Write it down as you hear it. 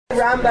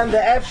Rambam the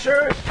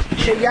Efsher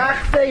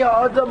Sheyachtei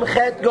Ha'adam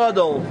Chet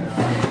Gadol.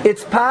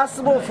 It's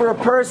possible for a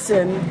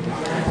person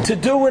to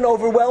do an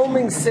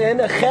overwhelming sin,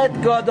 a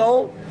Chet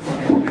Gadol,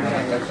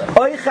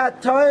 Oy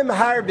Chatoim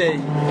Harbe,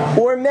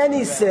 or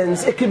many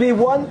sins. It could be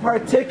one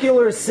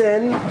particular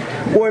sin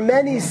or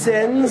many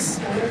sins.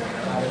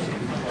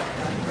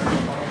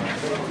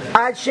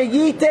 Ad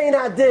Sheyitein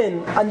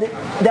Adin,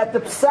 that the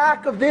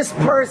psak of this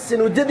person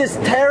who did this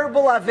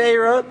terrible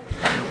Aveira,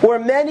 or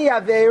many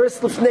Aveiras,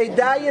 Lufnei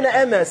Dayan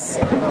Emes,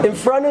 in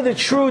front of the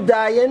true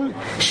Dayan,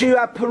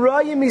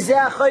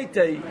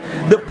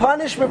 the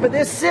punishment for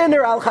this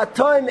sinner, Al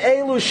Chatoim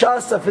Elu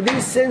Shasa, for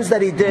these sins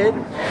that he did,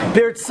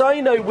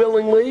 Birtzainai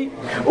willingly,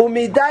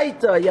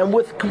 Umidaitai, and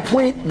with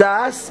complete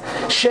das,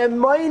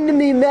 Shemoin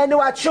Mimenu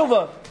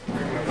Atshuva.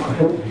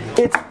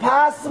 It's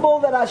possible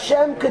that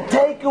Hashem could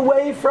take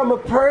away from a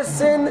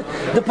person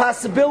the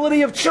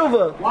possibility of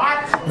tshuva.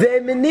 What?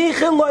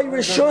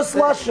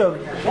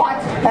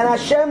 What? And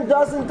Hashem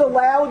doesn't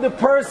allow the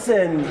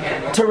person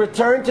to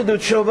return to do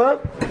tshuva.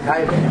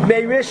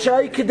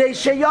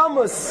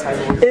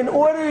 In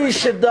order he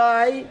should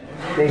die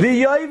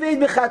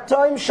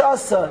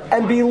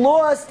and be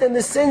lost in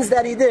the sins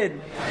that he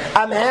did.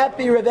 I'm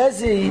happy Rav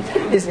Ezi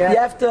is, you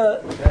have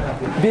to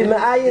be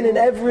ma'ayin in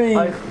every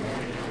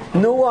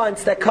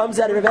nuance that comes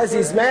out of Rav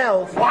Ezi's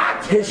mouth.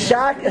 What? His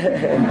shock.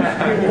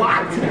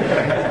 What?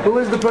 Who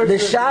is the person? The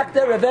shock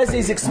that Rav Ezi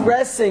is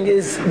expressing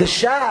is the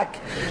shock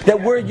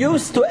that we're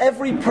used to.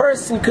 Every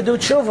person could do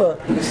tshuva,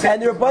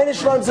 and the Rabbi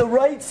Shalom's a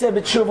right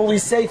sebet tshuva. We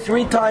say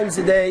 3 times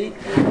a day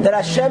that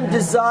Hashem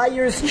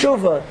desires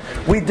tshuva.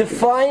 We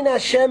define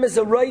Hashem as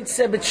a right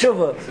sebet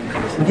tshuva.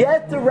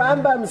 Yet the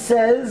Rambam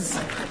says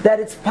that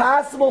it's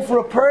possible for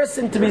a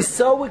person to be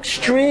so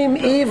extreme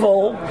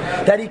evil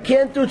that he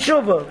can't do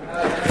tshuva.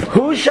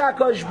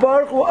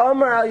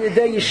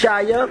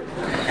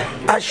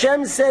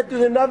 Hashem said to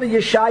the Navi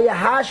Yeshaya,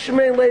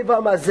 Hashmei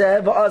leiva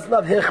mazeh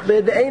v'aznav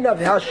hichbid v'einav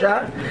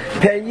hasha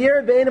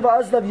pe'yir v'einav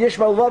aznav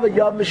yishmal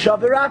v'yav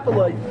mishaver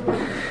apeloi.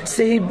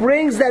 So he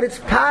brings that it's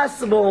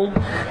possible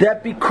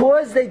that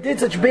because they did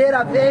such bad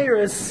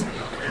aveiros,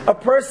 a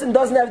person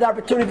doesn't have the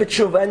opportunity for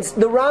tshuva. And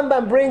the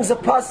Rambam brings a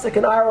pasuk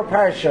in our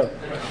parsha,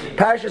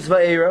 Parshas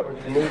Va'era,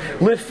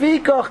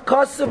 Lefikach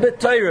kasu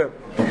b'Torah.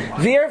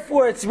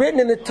 Therefore, it's written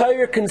in the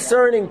Torah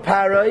concerning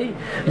Paroi,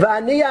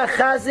 V'ani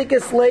achazik a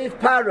slave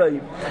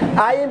Paroi.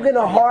 I am going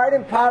to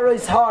harden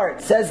Paroi's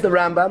heart, says the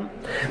Rambam.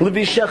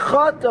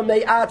 L'vishachata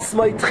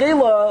me'atzmoi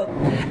tchila.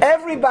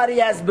 Everybody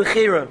has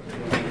bechira.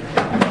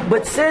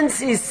 But since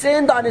he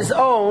sinned on his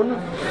own,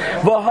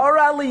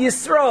 v'hara li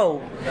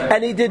Yisro,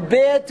 and he did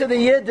bad to the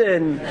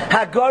Yidden,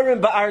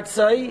 Hagarim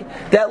ba'artzai,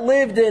 that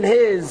lived in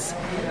his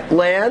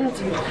land,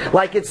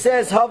 like it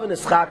says, Havan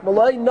Ischak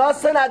Malay,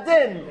 Nasan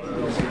Adin,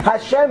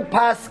 Hashem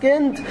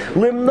paskind,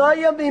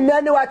 Limnoyam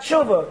imenu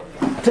atshuva,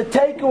 to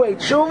take away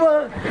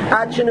tshuva,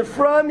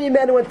 Achinefram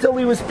imenu, until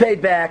he was paid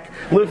back.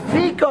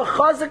 Lefika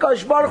chazak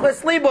ashbaruch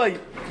esliboy.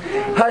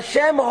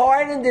 Hashem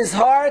hardened his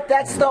heart.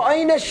 That's the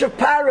Einesh of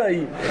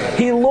Parai.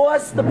 He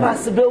lost the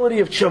possibility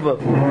of tshuva.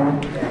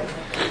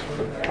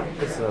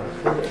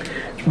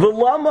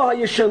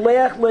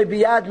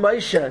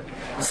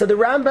 So the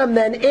Rambam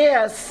then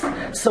asks,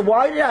 so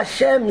why did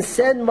Hashem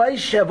send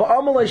Moshe?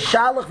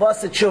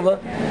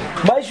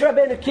 Moshe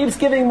Rabbeinu keeps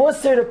giving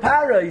Musar to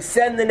Parai.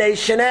 Send the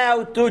nation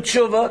out, do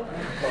tshuva.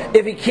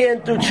 If he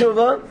can't do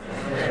tshuva,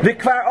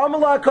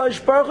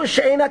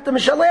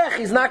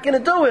 he's not going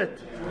to do it.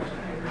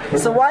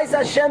 So why is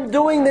Hashem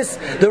doing this?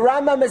 The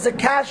Rambam is a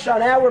kash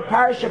on our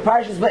parsha,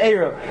 Parshas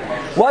Va'era.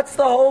 What's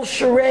the whole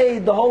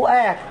charade, the whole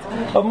act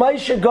of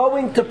Moshe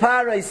going to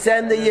Parai,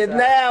 send the Yidden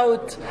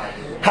out?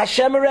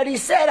 Hashem already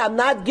said, I'm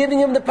not giving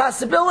him the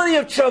possibility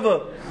of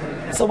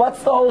tshuva. So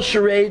what's the whole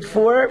charade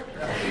for?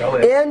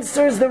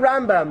 Answers the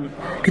Rambam.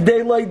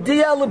 Good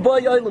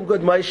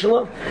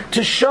Moshe,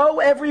 to show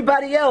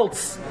everybody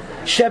else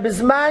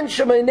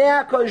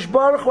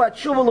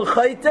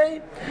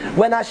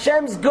when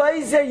Hashem's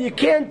geyser, you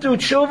can't do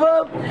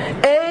tshuva.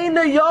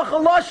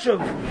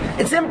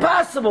 It's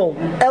impossible.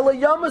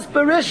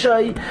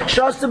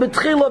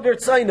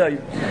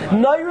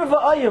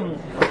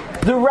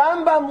 The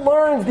Rambam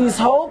learns these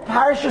whole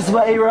Parshas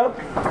Va'era.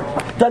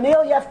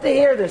 Daniel, you have to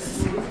hear this.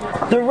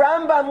 The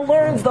Rambam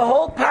learns the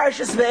whole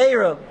Parshas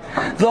Va'era,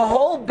 the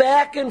whole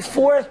back and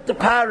forth to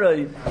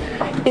Parai.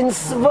 In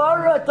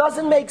Svara, it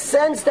doesn't make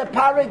sense that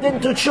Parai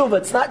didn't do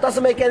tshuva. It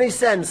doesn't make any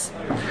sense.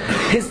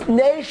 His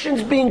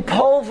nation's being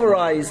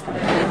pulverized.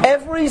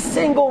 Every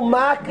single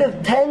makkah,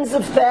 tens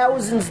of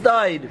thousands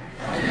died.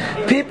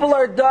 People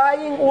are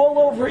dying all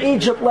over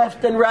Egypt,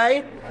 left and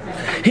right.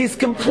 He's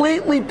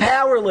completely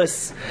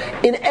powerless.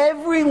 In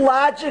every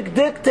logic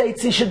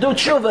dictates he should do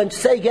tshuva and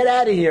say, get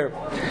out of here.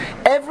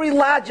 Every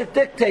logic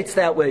dictates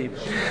that way.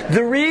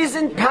 The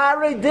reason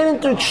Parai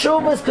didn't do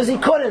tshuva is because he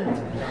couldn't.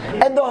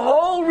 And the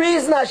whole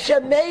reason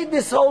Hashem made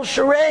this whole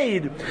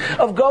charade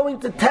of going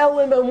to tell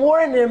him and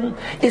warn him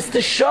is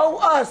to show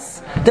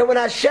us that when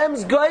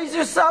Hashem's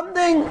geyser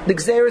something, the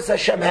Gzeiras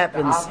Hashem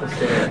happens.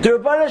 The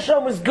Rebbeinu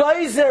Hashem was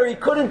geyser, he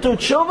couldn't do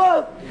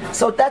tshuva,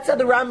 so that's how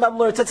the Rambam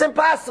learns. It's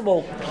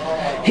impossible.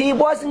 He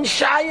wasn't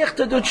shaykh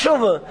to do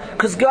tshuva,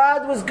 because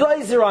God was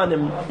geyser on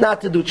him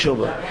not to do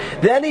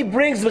tshuva. Then he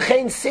brings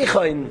V'chein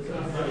Sichain.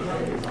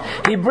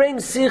 He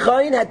brings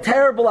Sichain, had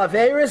terrible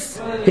Averis,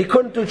 he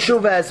couldn't do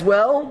tshuva as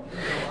well.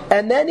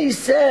 And then he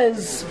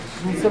says,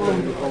 he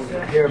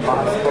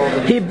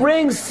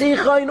brings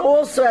Sichain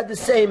also had the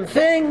same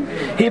thing.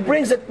 He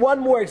brings it one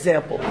more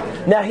example.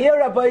 Now here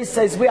Rabbi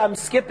says, I'm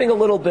skipping a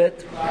little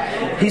bit.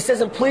 He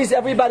says, and please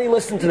everybody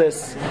listen to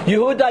this.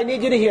 Yehuda, I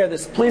need you to hear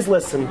this. Please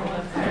listen.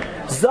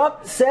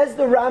 Zok says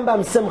the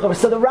Rambam Simcha.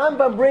 So the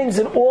Rambam brings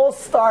an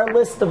all-star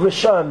list of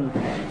Rishon,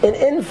 an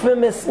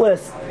infamous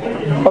list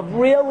of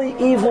really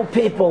evil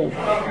people.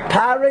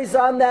 Pare's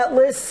on that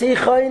list,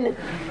 Sichain,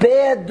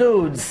 bad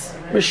dudes,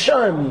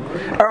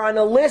 Rishon, are on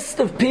a list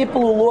of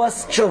people who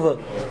lost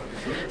tshuva.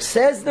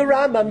 Says the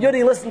Rambam,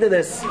 Yudi, listen to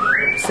this.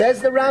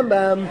 Says the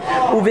Rambam,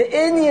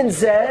 Uve'inyan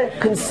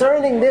zeh,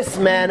 concerning this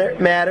matter,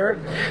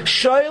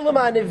 Shoylem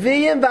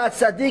ha-Nevi'im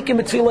va-Tzadikim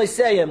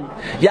b'tfiloseim.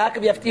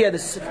 Yaakov, you have to hear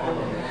this.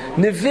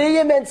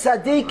 Nevi'im and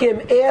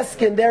Tzadikim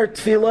ask in their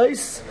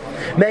tfilos,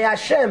 may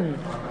Hashem,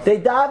 they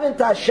daven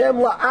to Hashem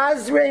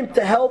la'azreim,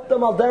 to help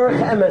them al derech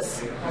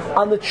emes,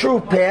 on the true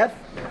path.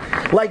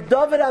 Like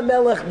David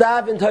HaMelech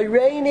davened,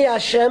 Hayreini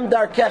Hashem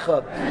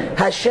darkecha.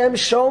 Hashem,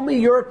 show me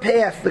your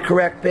path, the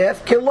correct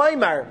path.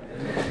 Kiloimar.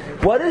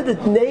 What is the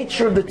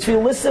nature of the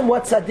tefillah? Listen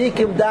what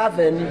tzaddikim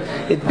daven,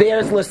 it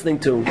bears listening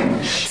to.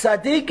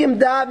 Tzaddikim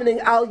davening,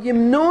 Al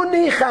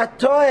yimnuni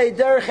chatoei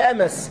derech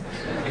emes.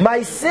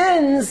 My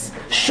sins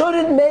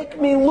shouldn't make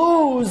me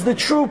lose the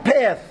true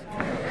path.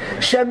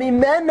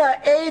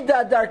 Shemimena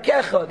Eida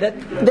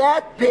Darkecha,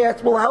 that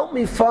path will help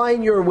me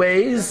find your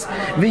ways.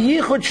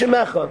 V'yichud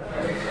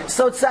Shemecha.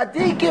 So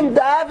tzaddikim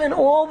daven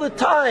all the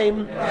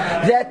time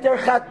that their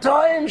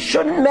chatoim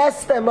shouldn't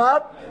mess them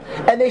up,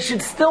 and they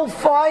should still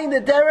find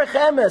the derech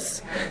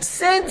emes.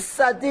 Since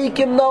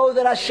tzaddikim know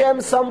that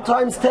Hashem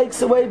sometimes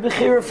takes away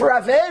bechira for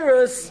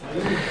averos,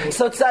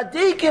 so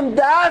tzaddikim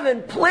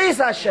daven, please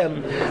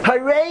Hashem,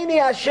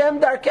 Hareini Hashem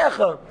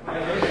darkecha,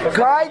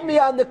 guide me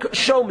on the,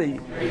 show me,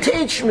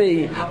 teach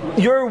me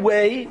your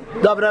way.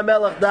 David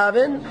HaMelech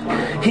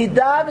daven, he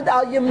davened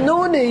al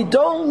yimnuni,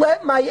 don't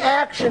let my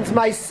actions,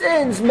 my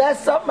sins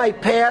mess up my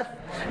path,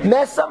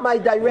 mess up my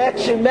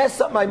direction,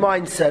 mess up my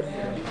mindset.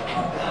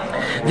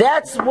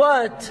 That's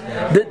what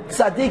the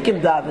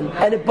tzaddikim daven,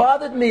 and it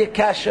bothered me a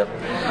kasha.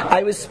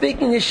 I was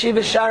speaking Yeshiva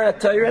Shara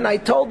Torah, and I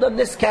told them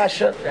this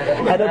kasha,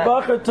 and a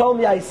bacher told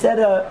me I said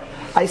a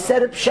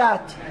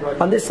pshat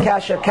on this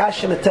kasha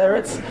in the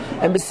teretz,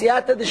 and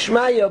b'siyata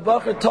d'shmaya, a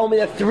bacher told me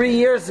that 3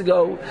 years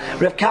ago,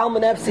 Rav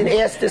Kalman Epstein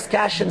asked this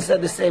kasha and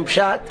said the same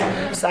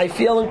pshat. So I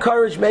feel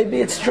encouraged.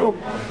 Maybe it's true.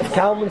 Rav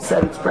Kalman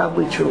said it's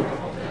probably true.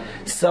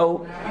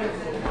 So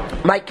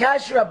my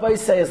kasha Rabbi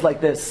say is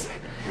like this.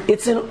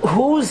 It's an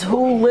who's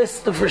who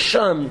list of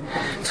Rishon.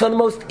 It's one of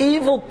the most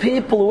evil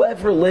people who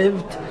ever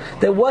lived.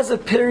 There was a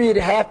period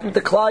it happened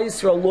to Klal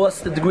Yisrael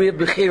lost the degree of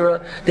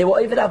Bechira. They were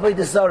even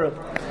Avodah Zarah.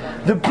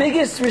 The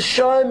biggest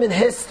Rishon in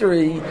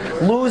history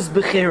lose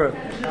Bechira.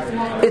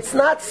 It's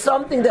not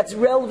something that's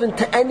relevant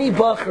to any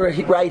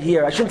Bacher right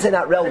here. I shouldn't say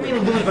not relevant.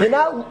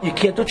 You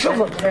can't do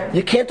tshuva.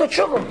 You can't do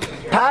tshuva.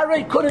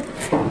 Parei couldn't.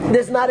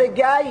 There's not a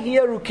guy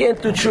here who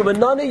can't do tshuva.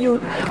 None of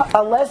you,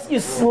 unless you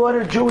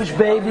slaughter Jewish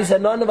babies,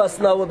 and none of us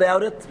know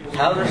about it.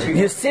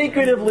 You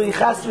secretively,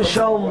 chas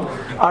v'sholom,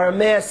 are a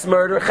mass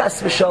murder.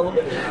 Chas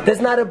v'sholom. There's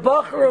not a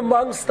Bacher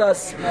amongst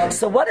us.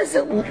 So what does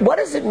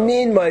it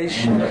mean,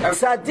 Moshe?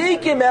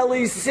 Tzaddikim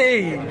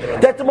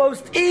LEC, that the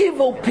most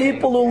evil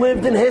people who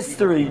lived in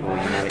history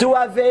do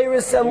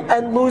averis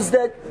and lose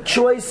that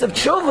choice of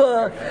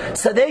tshuva,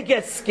 so they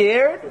get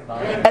scared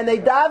and they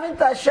daven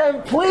to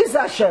Hashem, please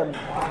Hashem.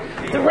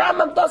 The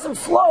Rambam doesn't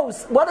flow.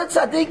 What are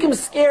tzaddikim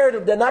scared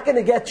of? They're not going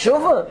to get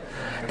tshuva.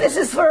 This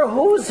is for a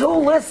who's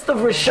who list of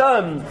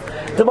Rishon.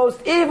 The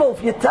most evil,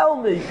 if you tell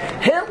me,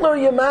 Hitler,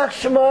 Yamach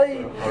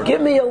Shemai,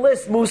 give me a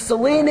list,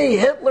 Mussolini,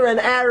 Hitler, and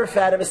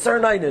Arafat of a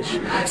certain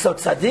Einish. So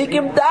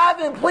tzaddikim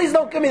daven, please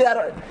don't give me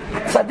that.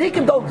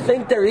 Tzaddikim don't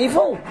think they're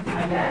evil.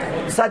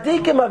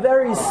 Tzaddikim are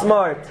very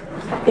smart.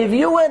 If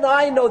you and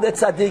I know that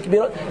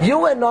tzaddikim,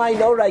 you and I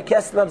know Rai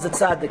Kesnam's a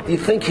tzaddik. Do you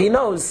think he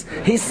knows?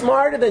 He's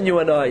smarter than you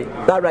and I.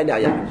 Not right now,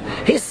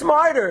 yeah. He's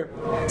smarter.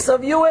 So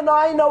if you and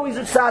I know he's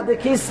a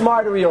tzaddik, he's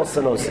smarter, he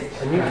also knows it.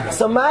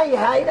 So my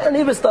high, and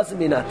he doesn't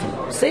mean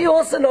nothing. So he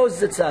also knows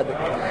he's a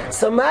tzaddik.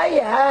 So my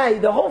high,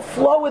 the whole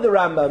flow of the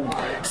Rambam,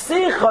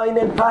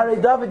 Sichain and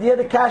Parei David, hear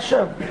the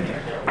kasha.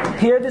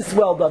 Hear this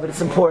well, David,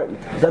 it's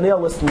important. Daniel,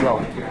 listen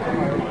well.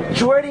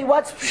 Jordy,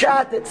 what's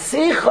pshat that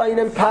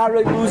Sichain and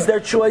Parei lose their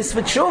choice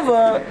for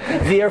tshuva,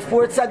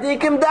 therefore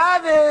tzaddikim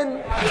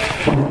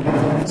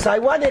daven? So I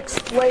want to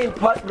explain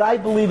what I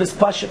believe is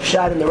pasha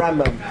pshat in the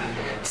Rambam.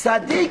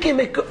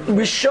 Tzaddikim,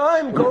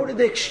 Rishonim go to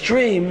the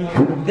extreme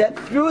that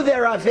through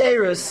their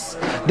Averis,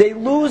 they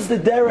lose the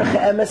Derech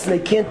HaEmes and they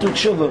can't do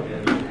tshuva.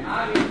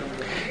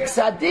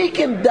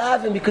 Tzaddikim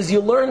daven because you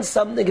learn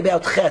something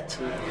about Chet.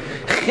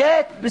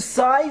 Chet,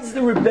 besides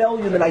the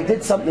rebellion that I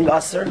did something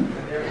Asr,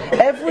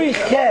 every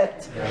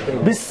Chet,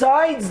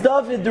 besides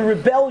David, the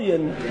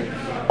rebellion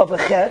of a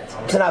Chet,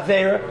 it's an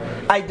Aver,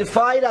 I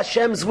defied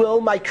Hashem's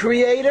will, my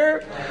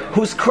Creator,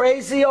 who's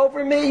crazy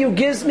over me, who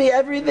gives me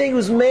everything,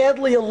 who's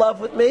madly in love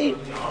with me.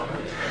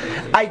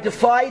 I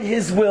defied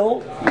His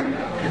will,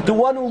 the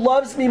one who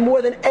loves me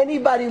more than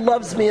anybody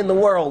loves me in the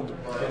world.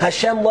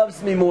 Hashem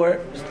loves me more.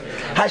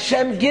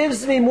 Hashem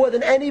gives me more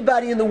than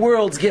anybody in the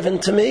world's given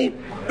to me.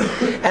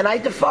 And I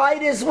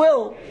defied His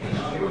will.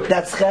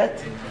 That's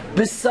Chet.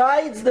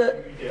 Besides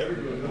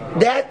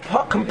that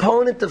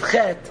component of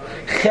Chet,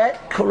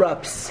 Chet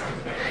corrupts.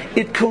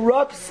 It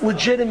corrupts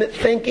legitimate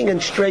thinking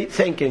and straight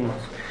thinking.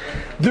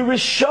 The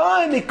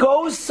Rishon, it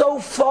goes so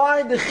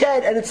far in the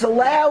Chet, and it's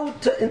allowed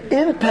to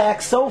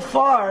impact so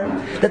far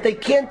that they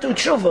can't do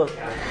tshuva.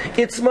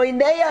 It's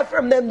moineya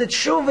from them, the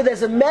tshuva,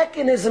 there's a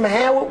mechanism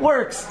how it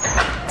works.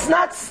 It's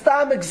not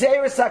stam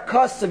exeris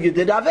akasav. You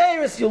did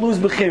averis, you lose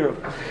bechira.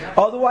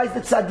 Otherwise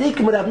the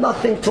tzaddikim would have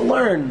nothing to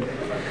learn.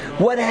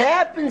 What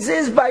happens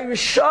is by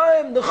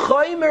Rishayim, the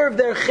choimer of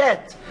their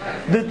Chet,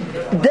 the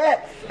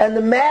depth and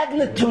the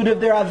magnitude of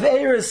their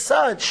Aveir is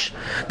such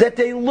that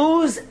they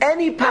lose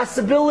any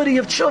possibility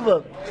of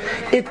tshuva.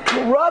 It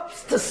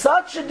corrupts to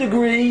such a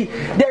degree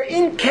they're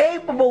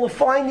incapable of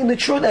finding the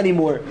truth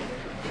anymore.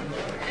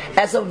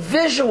 As a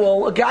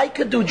visual, a guy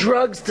could do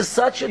drugs to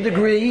such a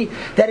degree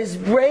that his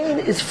brain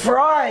is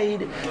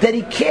fried that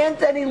he can't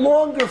any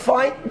longer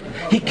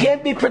he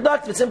can't be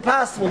productive. It's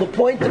impossible. The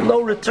point of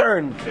no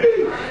return.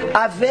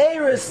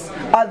 Averis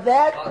are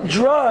that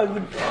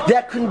drug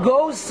that can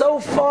go so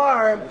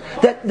far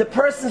that the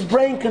person's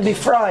brain can be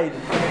fried.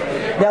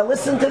 Now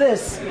listen to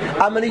this.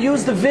 I'm going to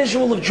use the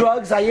visual of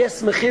drugs. I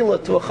asked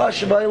Mechila to a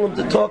Chashav Eilim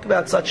to talk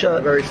about such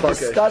a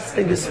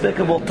disgusting,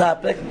 despicable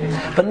topic.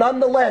 But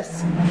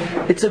nonetheless,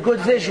 it's a good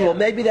visual.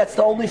 Maybe that's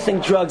the only thing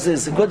drugs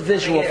is, a good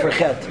visual for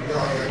Chet.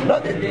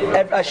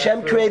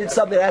 Hashem created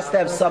something that has to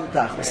have some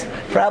tachlis.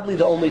 Probably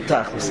the only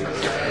tachlis.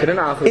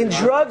 In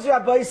drugs,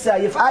 Rabbi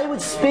say, if I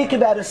would speak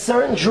about a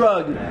certain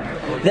drug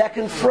that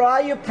can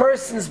fry a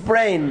person's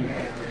brain,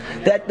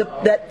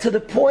 that to the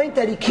point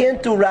that he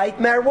can't do right,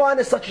 marijuana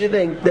is such a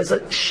thing. There's a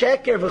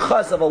sheker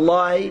v'chas of a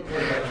lie.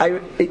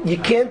 You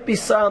can't be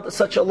silent to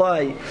such a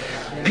lie.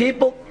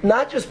 People,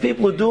 not just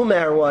people who do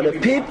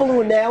marijuana, people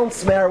who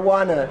announce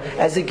marijuana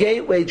as a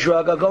gateway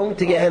drug are going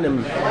to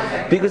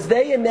Gehenna. Because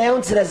they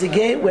announce it as a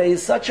gateway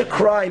is such a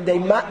crime. They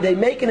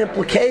make an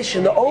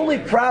implication. The only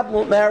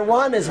problem with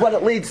marijuana is what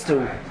it leads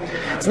to.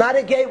 It's not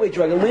a gateway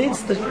drug. It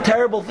leads to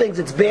terrible things.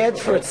 It's bad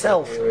for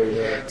itself.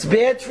 It's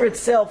bad for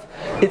itself.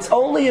 It's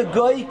only a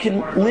guy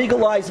can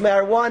legalize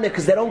marijuana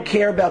because they don't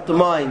care about the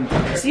mind.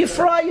 So you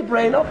fry your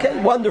brain. Okay,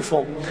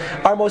 wonderful.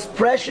 Our most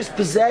precious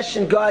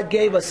possession God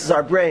gave us is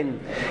our brain.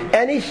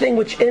 Anything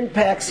which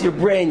impacts your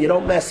brain, you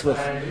don't mess with.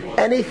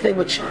 Anything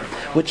which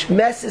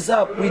messes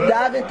up, we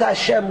daven to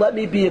Hashem, let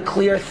me be a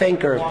clear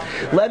thinker.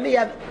 Let me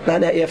have,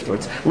 not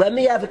afterwards, let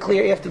me have a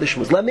clear, after the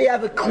shmuz, let me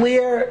have a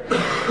clear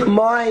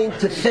mind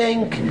to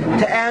think,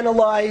 to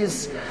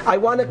analyze. I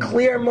want a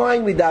clear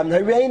mind, we daven.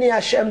 Hareini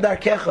Hashem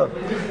darkecha.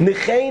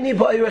 Nicheini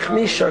ba'irech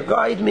mishar.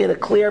 Guide me in a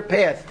clear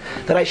path,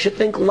 that I should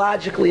think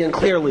logically and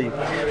clearly.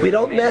 We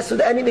don't mess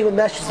with anything that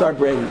messes our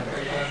brain.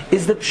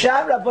 Is the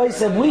Pshat Rabbi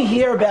said, we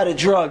hear about a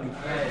drug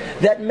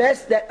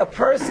that a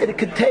person, it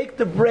could take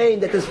the brain,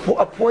 that there's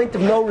a point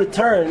of no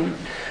return.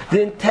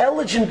 The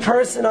intelligent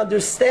person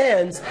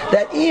understands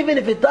that even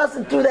if it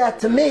doesn't do that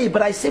to me,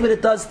 but I see what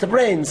it does to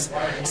brains.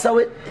 So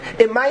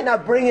it might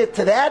not bring it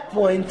to that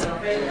point.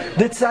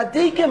 The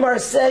tzaddikim are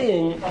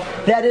saying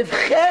that if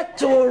Chet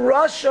to a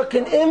Rasha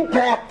can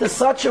impact to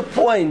such a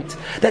point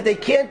that they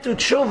can't do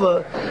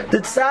tshuva, the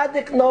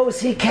tzaddik knows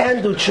he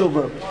can do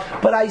tshuva.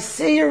 But I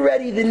see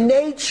already the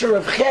nature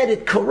of Chet,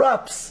 it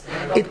corrupts,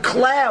 it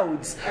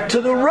clouds.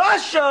 To the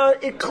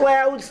Rasha, it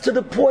clouds to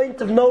the point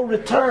of no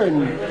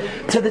return.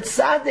 To the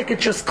tzaddik, it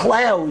just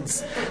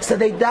clouds. So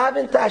they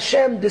daven to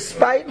Hashem,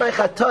 despite my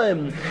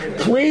chatoim,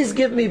 please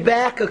give me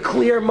back a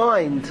clear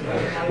mind.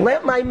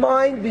 Let my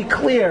mind be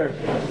clear.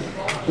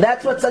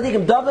 That's what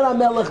tzaddikim. David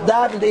HaMelech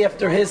davened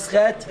after his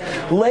chet,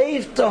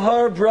 Leiv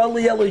tahar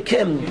brali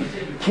elikim.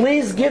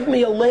 Please give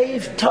me a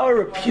leiv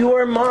tar, a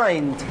pure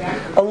mind.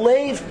 A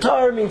leiv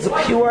tar means a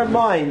pure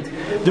mind.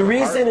 The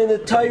reason in the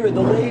Torah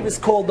the leiv is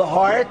called the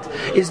heart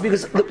is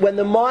because when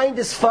the mind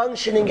is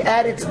functioning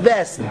at its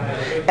best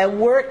and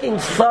working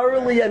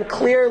thoroughly and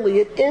clearly,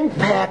 it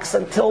impacts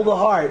until the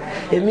heart.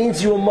 It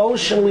means you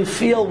emotionally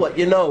feel what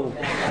you know.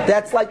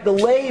 That's like the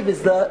leiv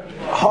is the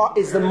heart,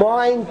 is the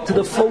mind to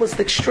the fullest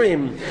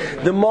extreme.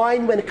 The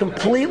mind when it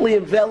completely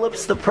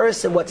envelops the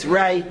person, what's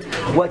right,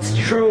 what's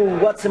true,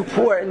 what's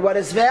important, what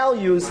is its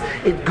values,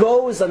 it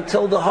goes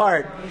until the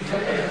heart.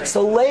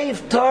 So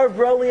Leiv Tar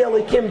Broli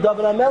Elikim,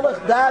 David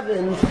HaMelech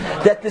davened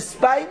that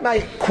despite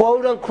my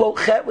quote-unquote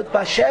chet with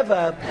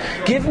Basheva,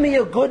 give me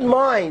a good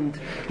mind.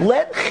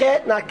 Let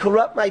chet not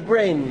corrupt my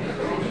brain.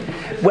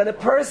 When a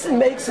person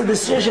makes a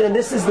decision, and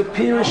this is the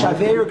Pirush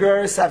Aveira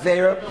Geras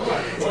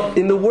Aveira,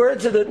 in the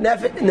words of in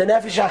the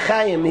Nefesh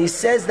HaChaim, he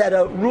says that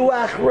a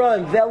Ruach Ra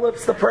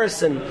envelops the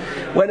person.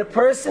 When a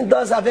person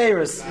does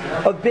Aveiros,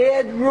 a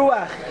bad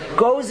Ruach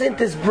goes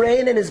into his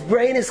brain and his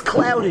brain is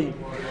cloudy.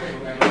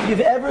 If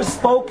you've ever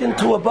spoken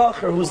to a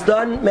bacher who's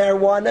done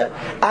marijuana,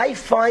 I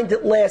find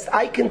it lasts,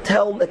 I can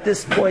tell at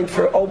this point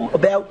for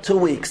about 2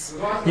 weeks.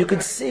 You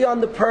could see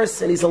on the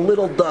person he's a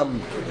little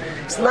dumb.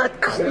 He's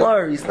not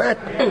clear, he's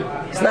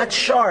not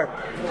sharp.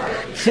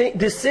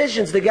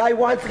 Decisions, the guy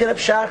wants to get up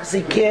shachas,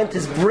 he can't.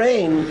 His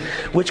brain,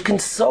 which can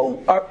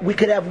we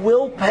could have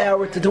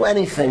willpower to do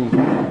anything,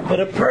 but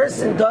a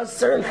person does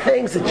certain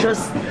things, it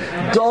just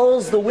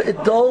dulls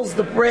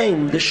the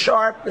brain, the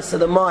sharpness of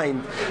the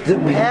mind, the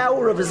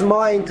power of his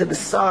mind to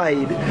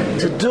decide,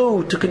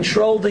 to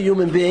control the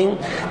human being.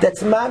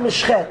 That's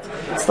mamish chet.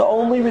 It's the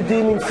only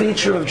redeeming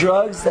feature of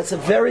drugs. That's a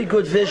very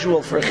good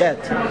visual for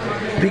chet,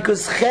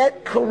 because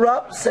chet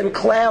corrupts and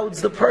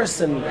clouds the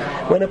person.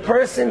 When a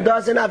person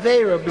does an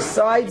aveira,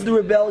 besides the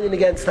rebellion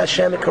against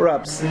Hashem, it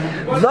corrupts.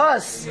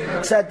 Thus,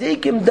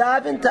 tzaddikim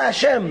daven to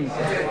Hashem.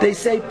 They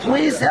say,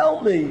 please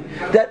help me.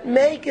 That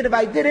make it, if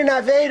I did an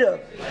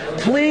aveira,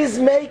 please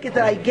make it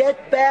that I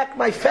get back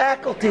my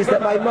faculties,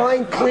 that my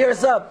mind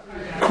clears up.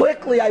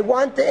 Quickly, I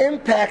want the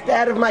impact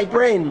out of my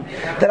brain,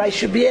 that I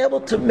should be able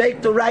to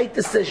make the right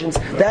decisions.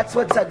 That's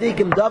what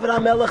tzaddikim, David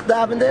HaMelech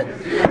davened it,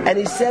 and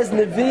he says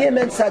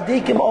Nevi'im and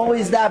tzaddikim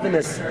always daven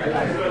this.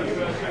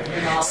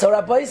 So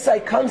Rabbi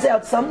Isai comes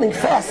out something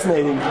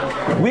fascinating.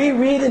 We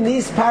read in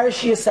these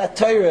parashiyos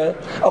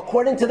HaTorah,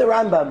 according to the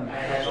Rambam,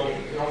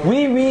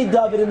 we read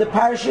David in the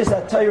parashiyos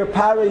HaTorah,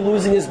 Paroi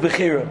losing his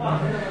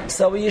bechira.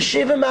 So a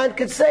yeshiva man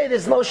could say,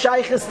 there's no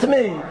shaykhs to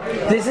me.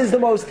 This is the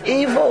most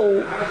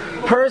evil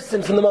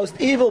person from the most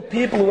evil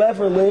people who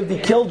ever lived. He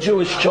killed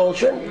Jewish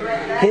children.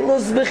 He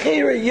loses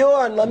bechira,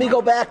 yawn, let me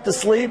go back to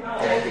sleep.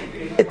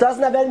 It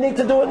doesn't have anything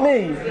to do with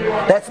me.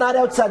 That's not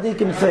how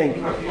tzaddikim think.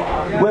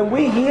 When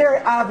we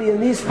hear Avi in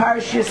these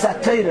parashiyos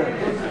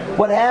HaTorah,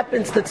 what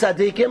happens to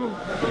tzaddikim?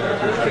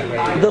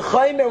 The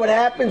chaymer, what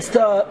happens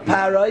to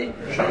Paroi?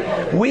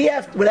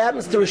 What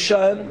happens to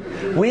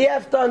Rishon? We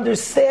have to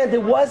understand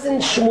it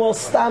wasn't Shmuel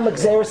Stam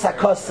Gzeres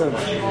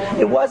HaKosav.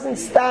 It wasn't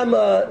Stam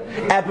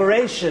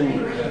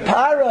aberration.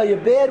 Paroi, a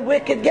bad,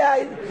 wicked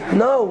guy.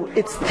 No,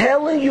 it's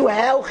telling you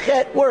how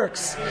chet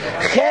works.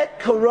 Chet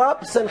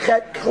corrupts and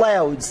chet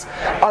clouds.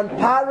 On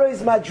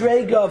Paroi's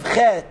madrega of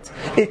chet,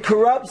 it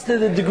corrupts to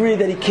the degree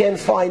that he can't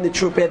find the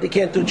true path. He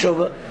can't do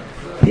tshuva.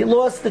 He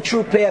lost the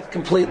true path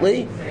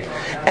completely.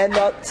 And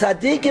the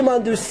tzaddikim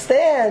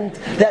understand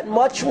that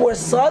much more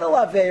subtle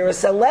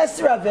aveiros and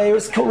lesser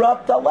aveiros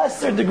corrupt to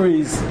lesser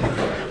degrees.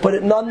 But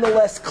it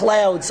nonetheless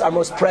clouds our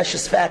most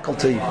precious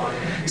faculty.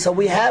 So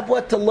we have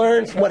what to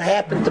learn from what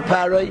happened to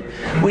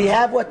Paroi. We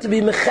have what to be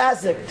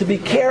mechazik, to be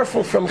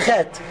careful from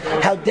chet,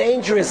 how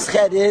dangerous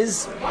chet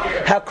is,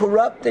 how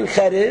corrupting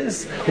chet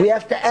is. We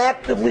have to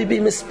actively be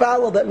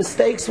mispalel that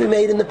mistakes we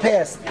made in the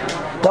past.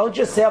 Don't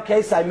just say,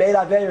 okay, so I made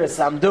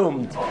aveiros, I'm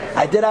doomed.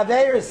 I did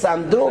aveiros,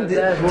 I'm doomed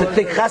to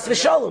think chas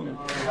v'sholem.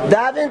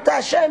 Daven to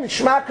Hashem,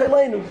 shma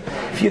k'leinu.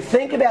 If you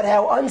think about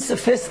how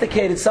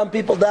unsophisticated some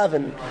people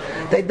daven,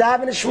 they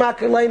daven to shma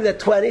k'leinu, they're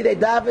 20, they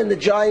daven the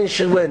Giants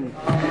should win.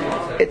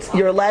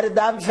 You're allowed to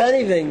daven for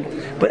anything.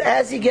 But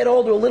as you get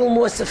older, a little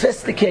more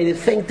sophisticated,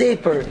 think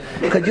deeper.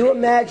 Could you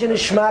imagine a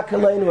shma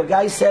k'leinu, a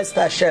guy says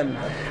to Hashem,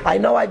 I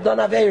know I've done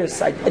aveiros,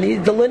 and he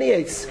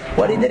delineates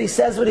what he did, he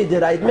says what he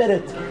did, I admit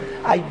it.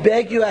 I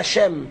beg you,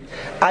 Hashem,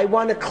 I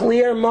want a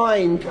clear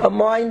mind, a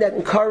mind that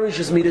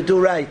encourages me to do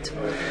right.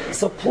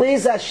 So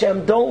please,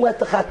 Hashem, don't let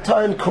the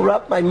Chatan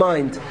corrupt my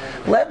mind.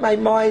 Let my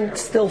mind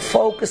still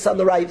focus on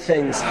the right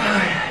things.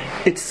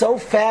 It's so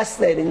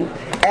fascinating.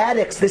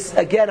 Addicts, this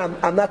again,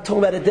 I'm not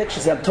talking about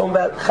addictions, I'm talking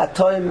about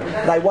Chatan,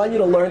 and I want you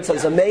to learn something.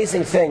 It's an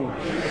amazing thing.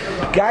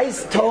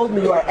 Guys told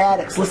me you are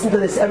addicts. Listen to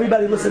this.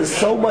 Everybody listen. There's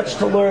so much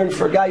to learn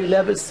for a guy who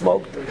never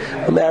smoked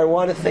a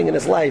marijuana thing in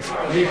his life.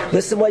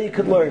 Listen what you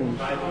could learn.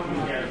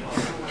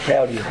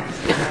 Proud of you.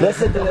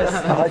 Listen to this,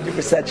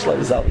 100%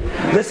 Shlomo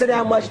Zalman. Listen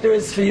how much there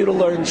is for you to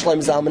learn,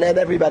 Shlomo Zalman, and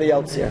everybody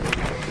else here.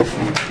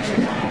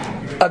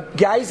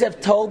 Guys have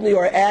told me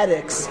you're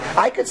addicts.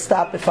 I could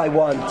stop if I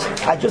want.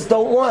 I just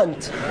don't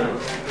want.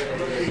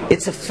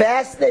 It's a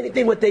fascinating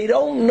thing. What they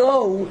don't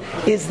know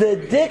is the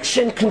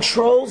addiction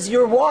controls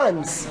your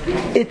wants.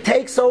 It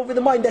takes over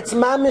the mind. That's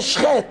mamish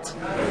chet.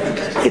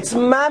 It's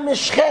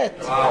mamish chet.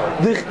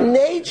 The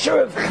nature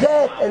of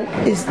chet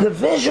and is the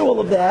visual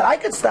of that. I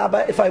could stop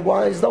if I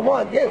want. I just don't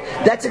want. Yeah,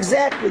 that's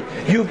exactly.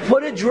 You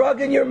put a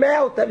drug in your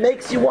mouth that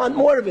makes you want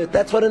more of it.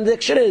 That's what an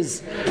addiction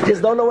is. You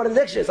just don't know what an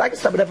addiction is. I can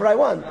stop whatever I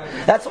want.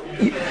 That's what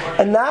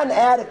a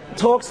non-addict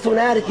talks to an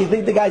addict. You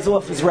think the guy's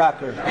off his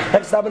rocker. I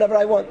can stop whatever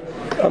I want.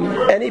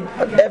 Any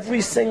say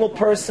every single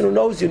person who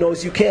knows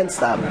you can't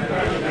stop.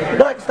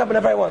 No, I can stop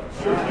whenever I want.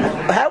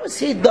 How is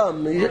he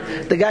dumb?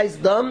 The guy's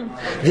dumb?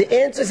 The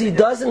answer is he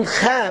doesn't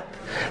have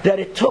that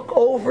it took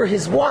over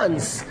his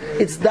wants.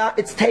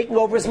 It's taking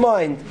over his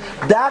mind.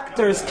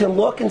 Doctors can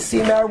look and see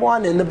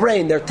marijuana in the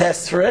brain. There are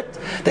tests for it.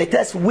 They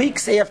test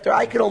weeks after.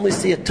 I can only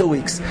see it 2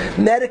 weeks.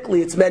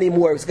 Medically, it's many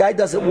more weeks. Guy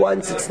does it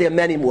once, it's there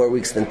many more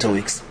weeks than 2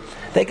 weeks.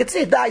 They could see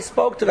it. I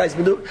spoke to guys,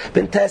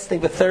 been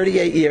testing for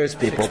 38 years,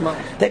 people.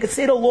 They could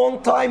see it a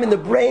long time in the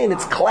brain.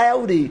 It's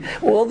cloudy.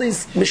 All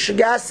these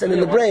mishigasin in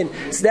the brain.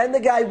 So then the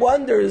guy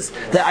wonders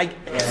that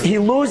he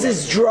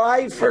loses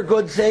drive for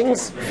good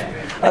things.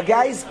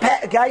 Guys,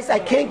 I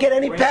can't get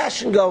any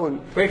passion going.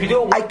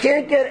 I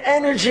can't get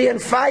energy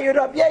and fired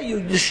up. Yeah,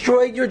 you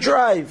destroyed your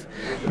drive.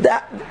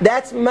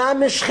 That's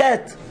mamish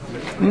chet.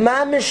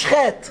 Mamish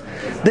chet.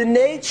 The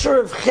nature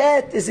of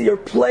chet is that you're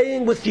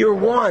playing with your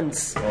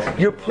wants.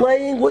 You're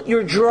playing with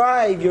your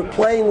drive. You're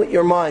playing with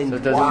your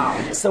mind.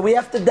 So we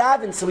have to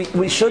daven. So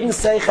we shouldn't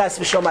say chas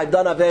v'shalom, I've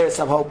done averis,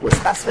 I'm hopeless.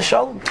 Chas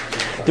v'shalom.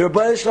 The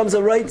Rabbi Shalom's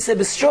a right say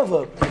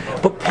b'shuva.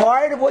 But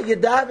part of what you're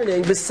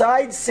davening,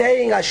 besides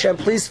saying Hashem,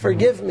 please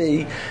forgive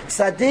me,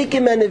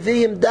 tzaddikim and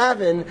neviim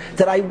daven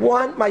that I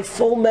want my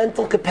full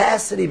mental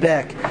capacity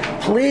back.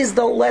 Please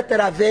don't let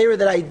that avera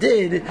that I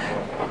did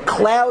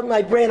cloud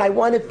my brain. I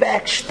want it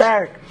back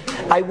stark.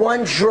 I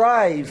want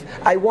drive.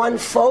 I want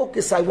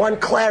focus. I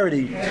want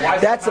clarity.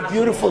 That's a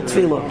beautiful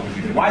tefillah.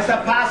 Why is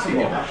that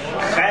possible?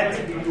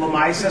 Chet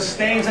l'maisa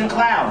stains and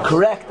clouds.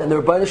 Correct. And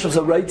the Rebbeinu Shalom is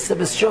a right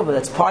sebes shuva.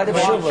 That's part of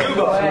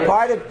shuva.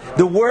 Part of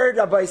the word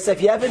Rabbi said.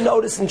 If you haven't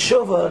noticed in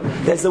shuva,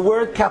 there's the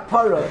word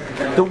kapara.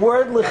 The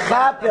word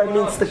lechaper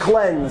means to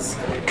cleanse.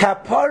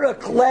 Kapara,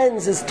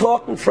 cleanse, is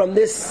talking from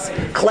this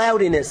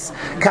cloudiness.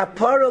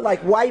 Kapara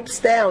like wipes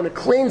down. It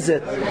cleans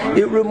it.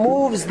 It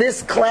removes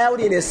this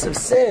cloudiness of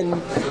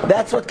sin.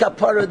 That's what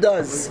kapara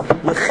does.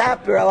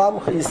 Lechaper al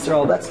Amcha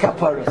Yisrael. That's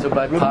kapara. So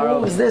by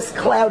removes this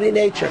cloudy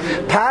nature.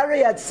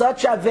 Pari had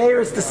such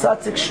averas to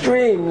such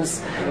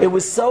extremes. It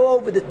was so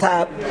over the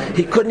top.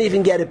 He couldn't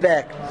even get it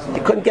back. He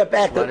couldn't get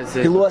back.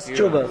 He lost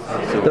tshuva.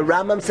 The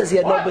Rambam says he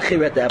had no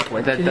bechira at that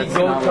point. That's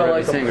not what I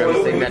was saying. I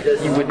was saying that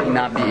he would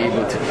not be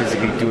able to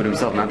physically do it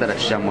himself. Not that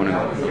Hashem wouldn't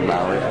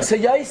allow it. So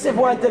Yosef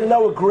wanted to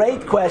know a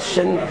great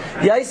question.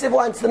 Yosef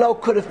wants to know,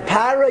 could have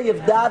Pari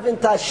have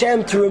davened to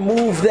Hashem to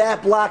remove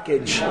that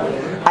blockage?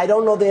 I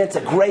don't know the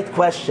answer. Great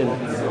question.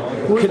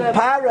 Could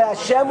Pari,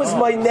 Hashem was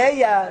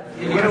Moineya.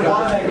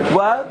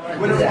 What?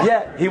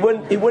 Yeah, he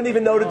wouldn't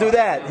even know to do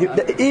that.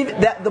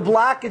 The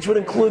blockage would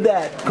include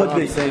that. Could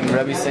be.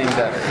 Rabbi's saying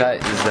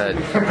that is that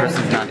a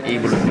person's not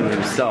able to do it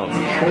himself.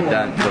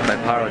 But by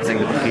Pari, it's saying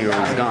the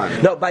bechira is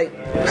gone. No, by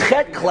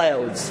chet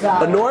clouds,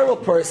 a normal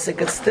person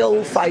could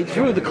still fight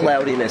through the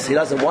cloudiness. He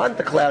doesn't want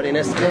the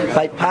cloudiness.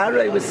 By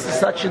Pari, it was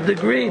such a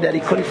degree that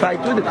he couldn't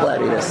fight through the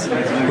cloudiness.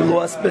 He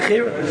lost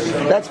bechira.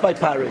 That's by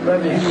Pari.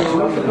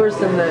 Who's the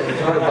person that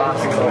put a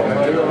box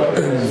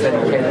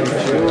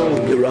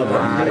the rubber. No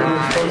matter what.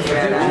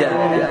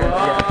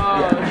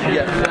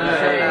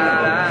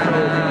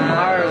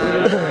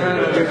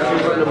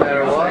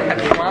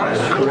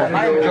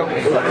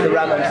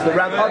 The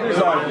Rambam.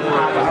 Others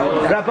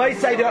argue. Rabbi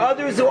say there are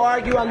others who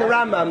argue on the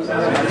Rambam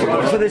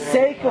for the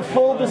sake of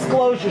full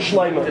disclosure.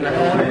 Shlomo.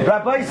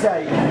 Rabbi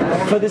say,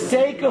 for the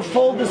sake of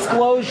full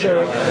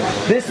disclosure,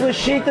 this was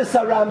Shitas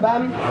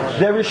Rambam.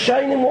 There is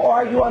Rishonim who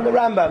argue on the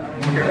Rambam.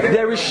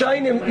 There is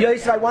Rishonim.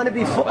 Yosef, I want to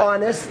be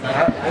honest.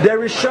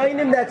 There is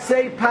Rishonim that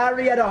say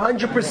Pari had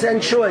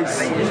 100% choice.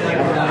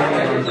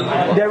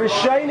 There is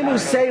Rishonim who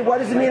say, what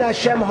does it mean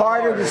Hashem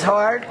hardened his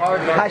heart?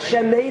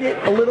 Hashem made it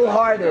a little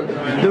harder.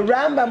 The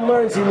Rambam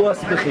learns he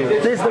lost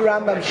bechira. This is the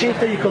Rambam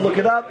Shita. You can look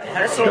it up.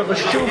 The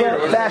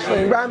Shuva,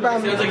 Fashlin,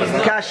 Rambam,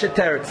 Kasha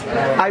Teretz.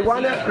 I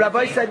want to.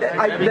 Rabbi said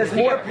there's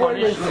more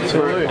appointments.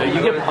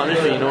 You get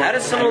punished, you know. How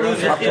does someone lose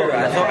bechira?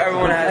 I thought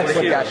everyone had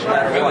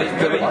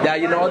bechira. Now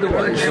you know the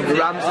words. The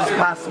Rambam is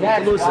possible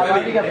to lose it. Now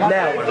you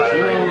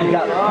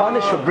got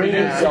punished for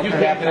bringing yourself to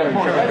that point.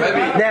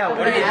 Now,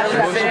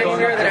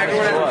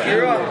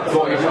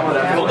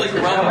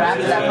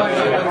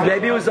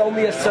 maybe it was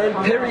only a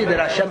certain period that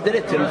Hashem did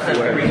it to him for.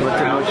 The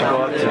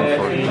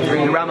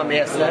Rambam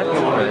asked that,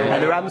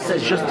 and the Rambam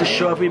says just to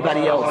show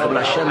everybody else that when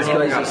Hashem's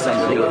going to do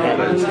something, it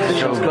happens.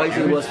 Hashem's going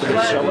to was to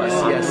show us.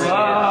 Yes,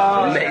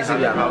 amazing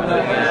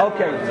Rambam.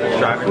 Okay,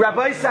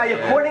 Rabbi say,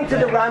 according to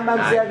the Rambam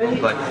Zevi,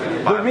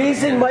 the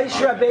reason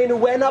Moshe Rabbeinu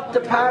went up to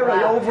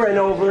Pari over and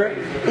over,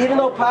 even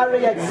though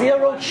Pari had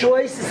zero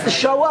choice, is to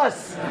show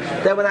us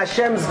that when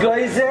Hashem's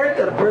geyser,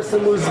 that a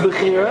person loses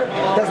bechira,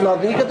 there's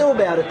nothing you can do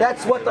about it.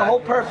 That's what the whole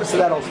purpose of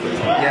that whole thing.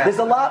 There's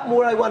a lot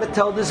more I want to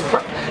tell. These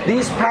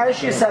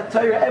parashas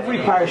HaTorah, every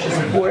parasha is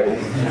important.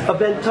 important. A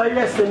Ben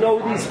Torahs to know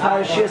these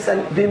parashas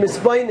and be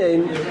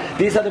misboining.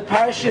 These are the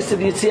parashas of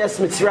Yetzias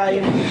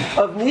Mitzrayim.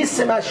 Of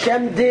Nisim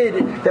Hashem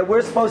did that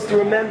we're supposed to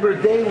remember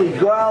daily.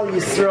 Goal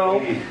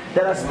Yisrael,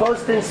 that are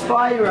supposed to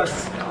inspire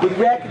us with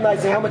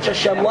recognizing how much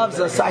Hashem loves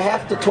us. I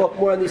have to talk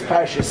more on these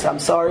parashas. I'm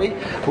sorry.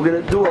 We're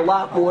going to do a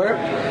lot more.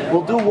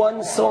 We'll do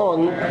one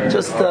song,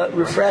 just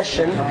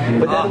refreshing,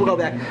 but then we'll go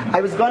back.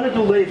 I was going to do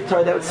Leiv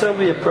Torah. That would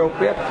certainly be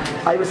appropriate.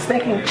 I was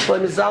thinking,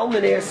 Shlomo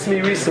Zalman asked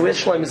me recently,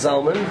 where's Shlomo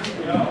Zalman?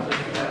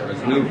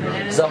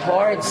 It's a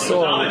hard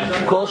song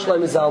called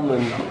Shlomo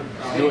Zalman.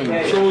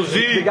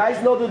 You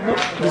guys know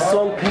the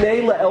song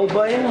Pnei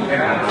LaElbaim?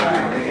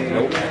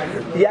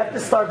 You have to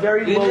start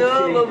very low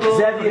key.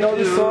 Zev, you know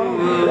the song?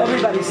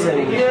 Everybody's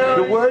singing.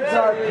 The words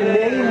are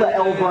Pnei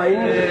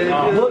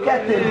LaElbaim. Look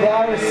at the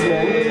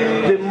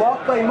embarrassment. The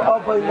Makaim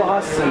Avaim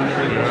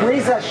Lahasim.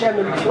 Please Hashem,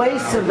 in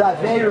place of that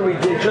Aveira we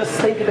did, just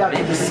think about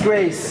the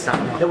disgrace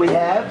that we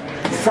have.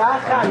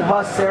 Sachan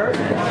Haser,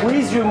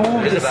 please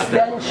remove the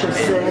stench of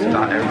sin.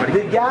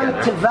 The Gam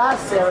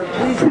Tevaser,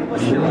 please give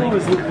us the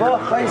news. L'vah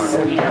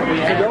Chaysim.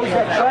 For those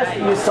that trust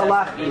in you,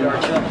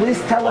 Salachti, please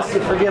tell us to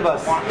forgive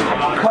us.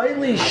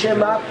 Kaili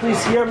Shema,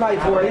 please hear my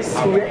voice.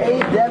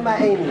 Re'ei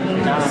Dema'eni,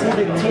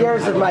 see the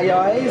tears of my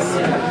eyes,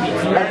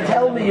 and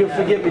tell me you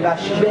forgive me.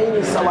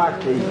 Vashiveni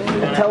Salachti,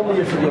 and tell me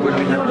you forgive me.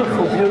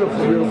 Beautiful,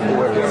 beautiful, beautiful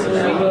words.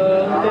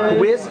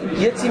 Where's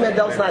Yitzi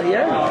Mendel's not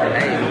here?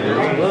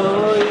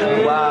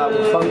 Wow,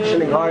 we're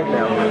functioning hard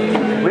now.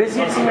 Where's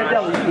Yitzi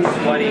Mendel? He's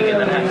sweating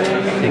and then has to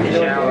take a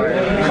shower.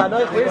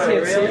 Chanoich, where's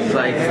Yitzi? It's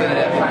like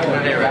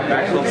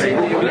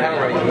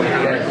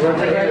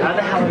how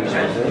the hell are you?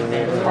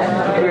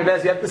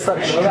 You have to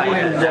start shooting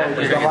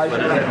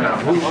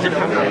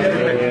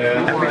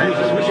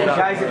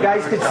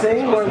guys could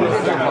sing or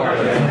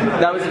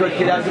that was a good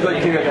kid. That was a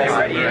good kid, guys.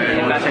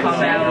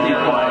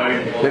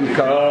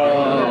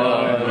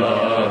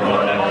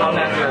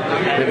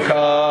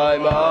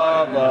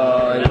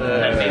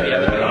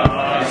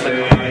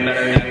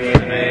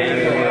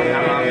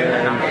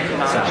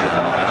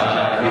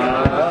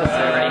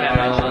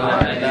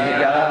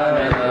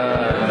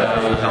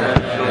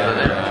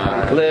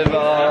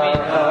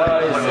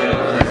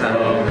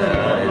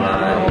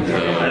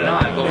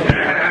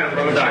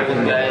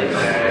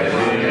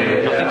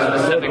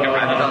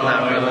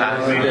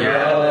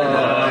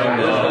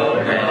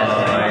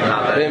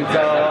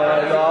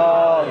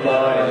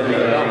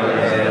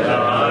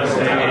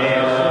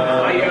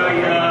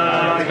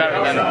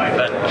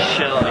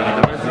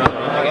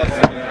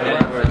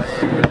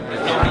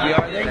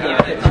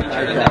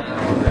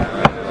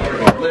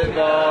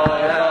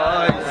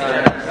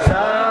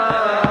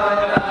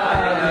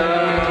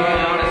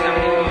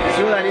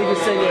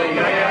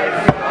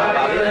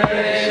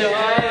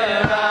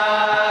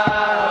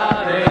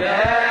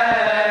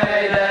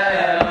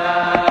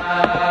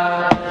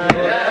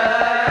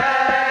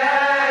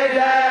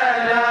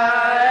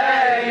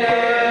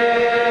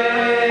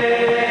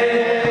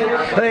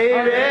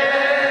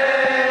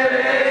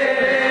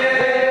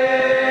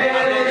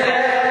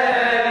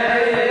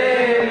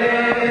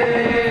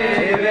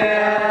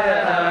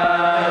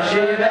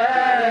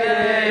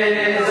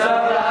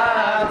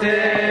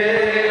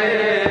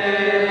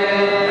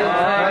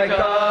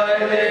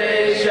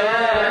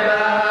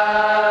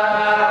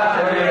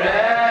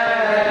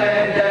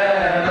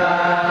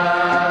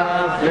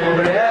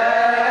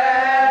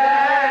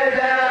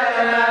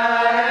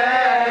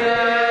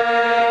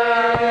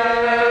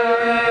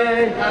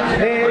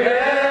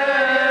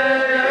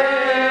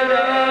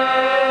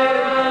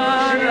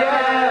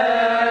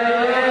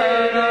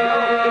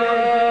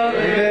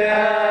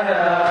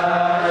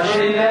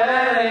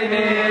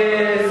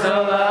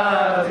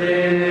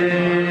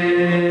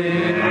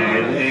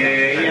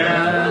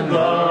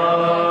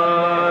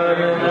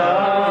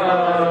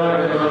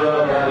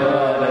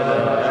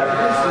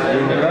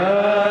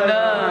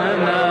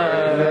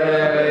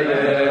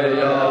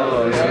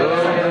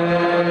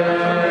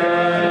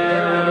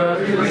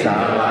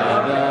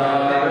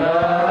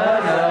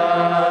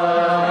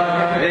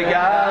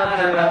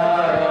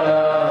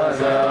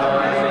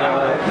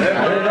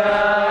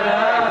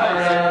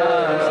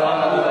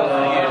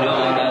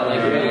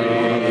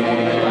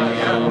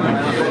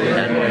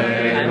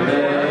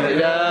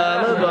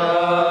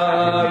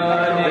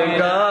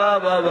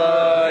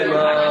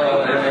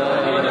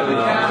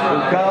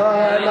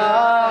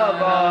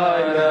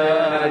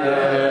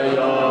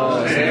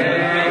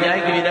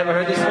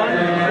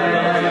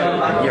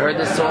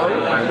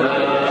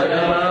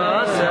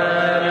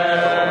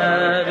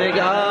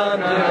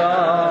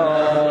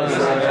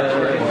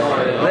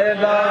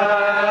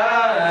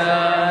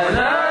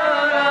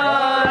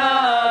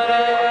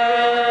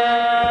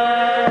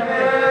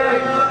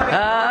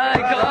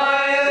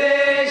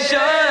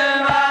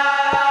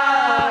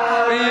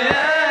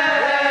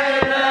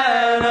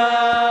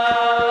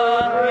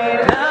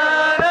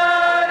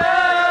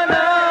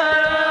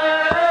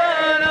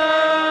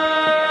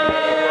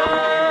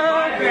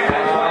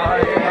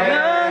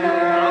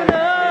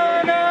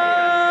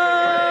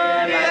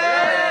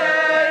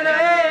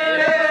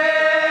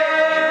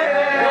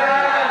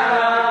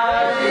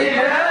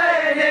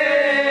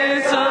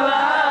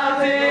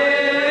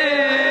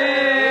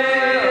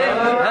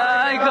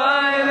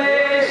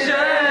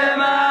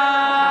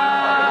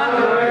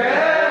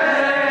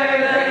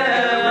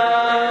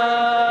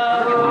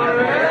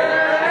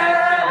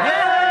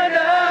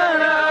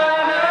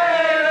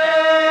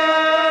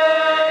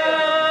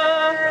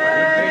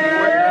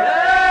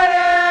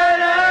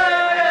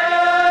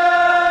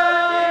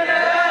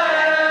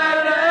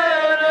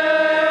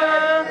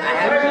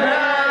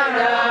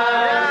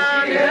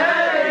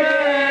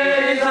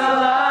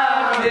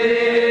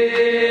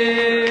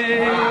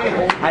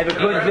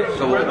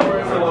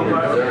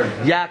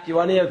 Mark, you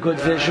want to hear a good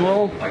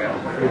visual? Do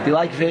you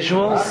like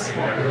visuals?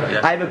 Yeah.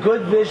 I have a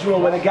good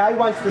visual when a guy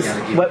wants to,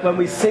 when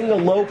we sing a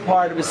low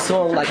part of a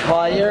song like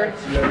higher,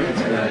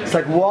 it's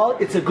like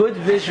it's a good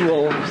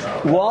visual.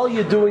 While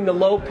you're doing the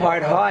low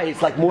part high,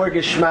 it's like more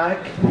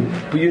geschmack,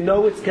 but you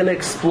know it's going to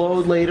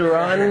explode later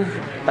on.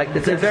 Like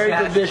it's a very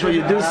good visual.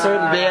 You do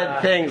certain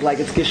bad things, like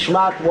it's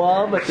geschmack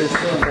wall, but there's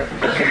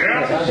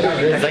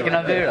It's like an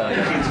Avera.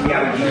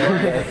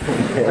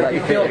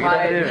 You feel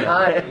high.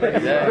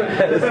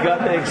 It's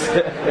got things.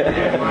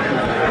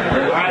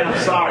 Alright, I'm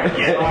sorry.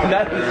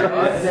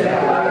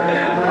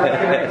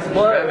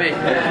 Rabbi,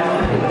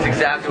 it's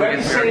exactly what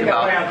it's talking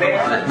about.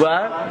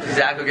 What? It's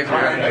exactly what it's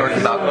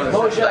talking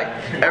about. Like,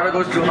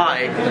 everyone goes too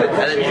high, and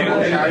then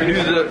you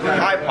do the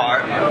high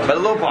part, but the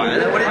low part.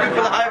 And then what do you do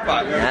for the high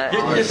part?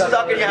 You're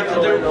stuck and you have to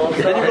do,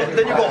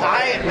 then you go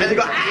high, and then you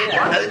go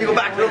and then you go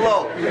back to the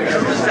low. It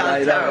just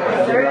sounds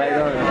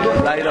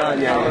terrible. Right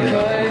on, yeah.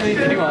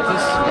 Can you want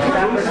this?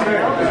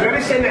 You're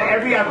going to say that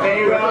every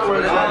Avera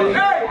was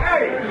hey!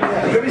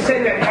 You're going to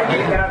say that every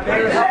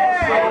Avera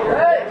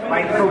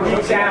like for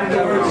weeks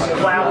afterwards,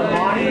 cloud of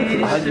money?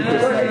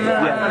 100%.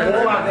 Yeah.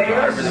 All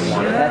Averas?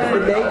 That's the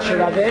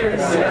nature of it.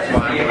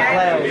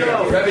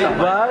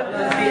 What?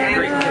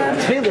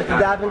 Tefillah,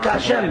 daven to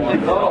Hashem.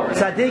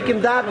 Tzaddikim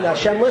daven,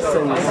 Hashem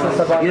listens.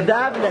 You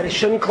daven that it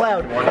shouldn't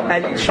cloud.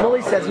 And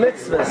Shmuley says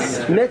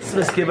mitzvahs.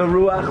 Mitzvahs give a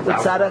ruach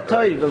l'tzad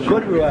toiv, a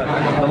good ruach.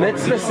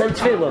 Mitzvahs and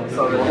tefillah.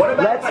 What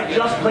about I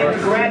just played the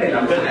granite? You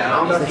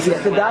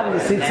have to daven. You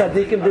see,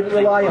 tzaddikim didn't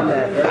rely on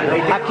that.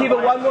 Akiva,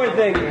 one more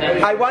thing.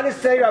 I want to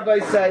say, Rabbi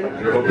say,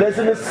 there's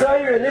a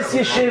Messiah in this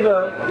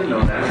yeshiva.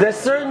 There's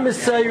certain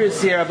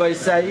Messiahs here, Rabbi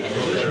say.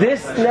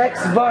 This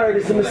next word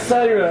is a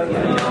Messiah.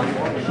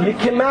 You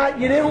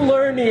didn't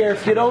learn here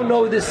if you don't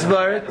know this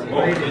word.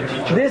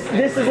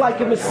 This is like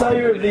a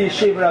Messiah of the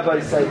yeshiva, Rabbi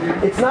say.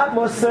 It's not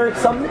Moser,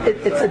 it's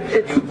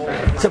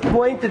a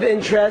point of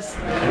interest.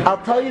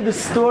 I'll tell you the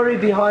story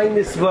behind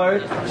this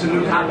word.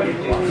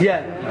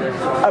 Yeah.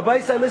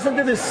 Rabbi say, listen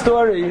to this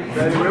story.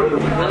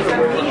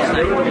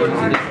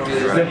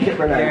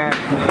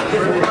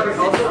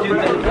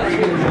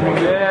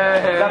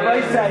 Rabbi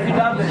said,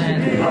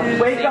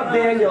 wake up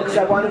Daniel, because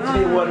I want him to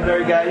be a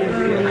wonder guy.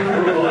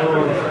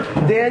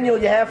 Daniel,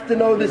 you have to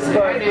know this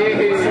story.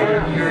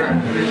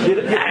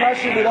 You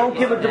question, we don't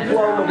give a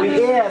diploma.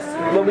 We ask,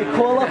 when we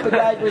call up a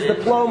guy for his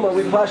diploma,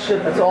 we question.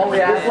 That's all we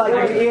ask. It's like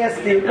we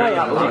ask the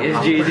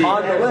GED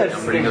on the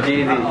list.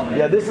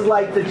 Yeah, this is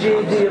like the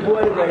GED of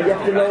whatever. You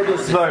have to know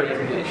this word.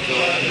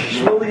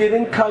 Shmuley, you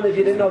didn't come if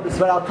you didn't know this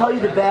word. I'll tell you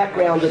the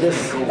background of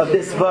this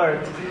word.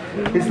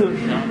 Is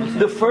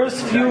the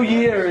first few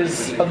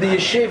years of the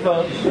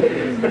yeshiva.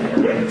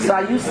 So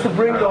I used to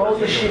bring the whole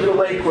yeshiva to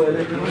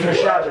Lakewood for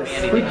Shabbos.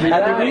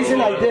 And the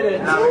reason I did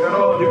it,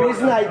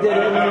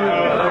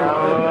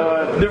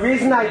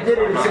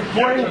 it's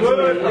important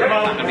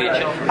to me.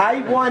 I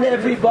want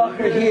every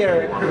bacher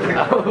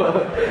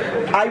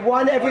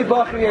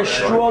here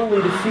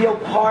strongly to feel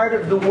part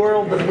of the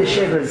world of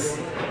yeshivas.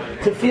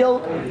 To feel,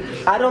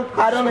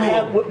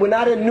 we're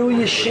not a new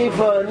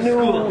yeshiva,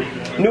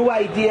 new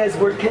ideas.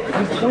 We're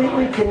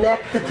completely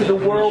connected to the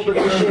world of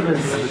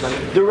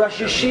yeshivas. The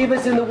Rosh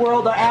Yeshivas in the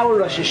world are our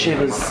Rosh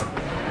Yeshivas.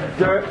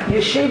 The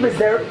yeshivas,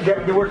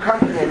 they were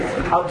continents.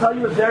 I'll tell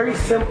you a very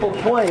simple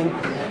point.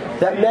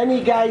 That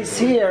many guys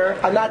here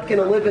are not going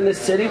to live in this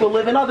city, will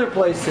live in other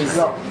places.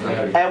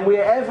 And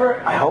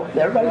wherever, I hope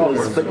everybody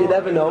is, but you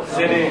never know.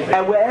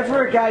 And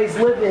wherever a guy's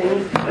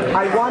living,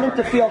 I want him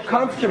to feel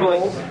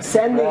comfortable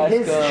sending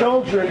his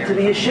children to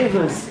the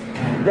yeshivas.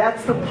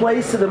 That's the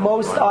place of the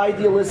most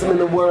idealism in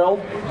the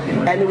world.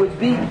 And it would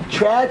be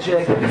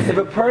tragic if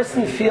a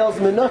person feels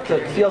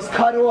menutuk, feels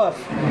cut off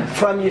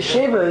from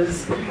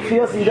yeshivas,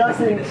 feels he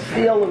doesn't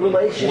feel a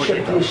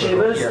relationship to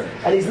yeshivas,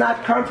 and he's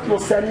not comfortable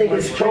sending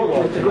his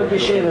children to good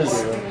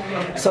yeshivas.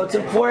 So it's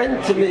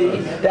important to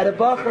me that a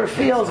bacher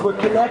feels we're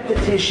connected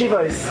to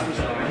yeshivas.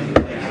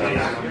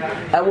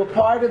 And we're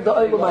part of the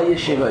Olam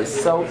Yeshivas.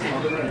 So,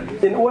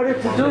 in order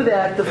to do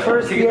that, the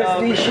first years of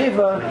the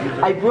yeshiva,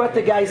 I brought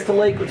the guys to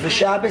Lakewood for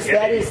Shabbos.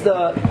 That is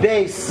the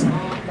base.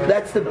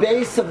 That's the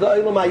base of the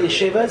Olam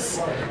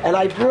Yeshivas. And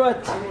I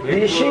brought the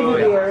yeshiva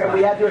here, and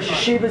we had the Rosh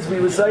Yeshivas. We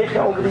were Zoicha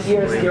over the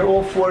years to hear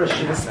all four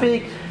yeshivas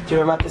speak. To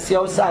hear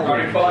Matasio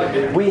Simon.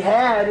 We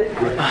had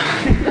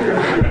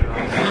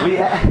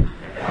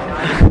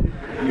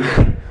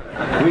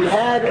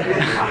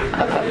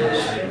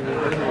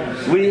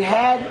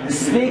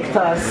speak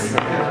to us.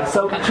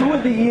 So 2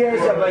 of the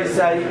years, Rabbi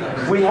say,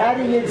 we had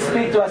a Yid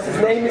speak to us. His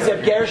name is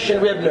Gershon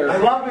Ribner. I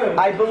love him.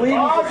 I believe he's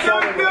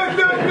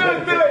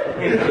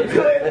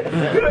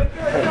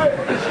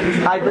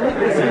I believe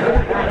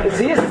is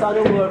he a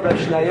son-in-law of Rav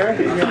Schneier?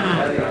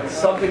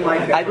 Something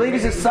like that. I believe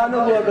he's a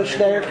son-in-law of Rav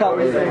Schneier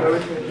Kalish.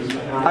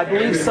 I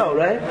believe so,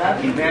 right?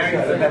 He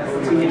married the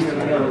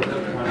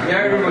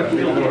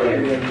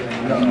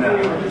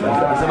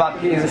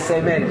He's the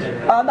same age.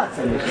 Not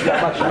same age.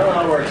 Not much.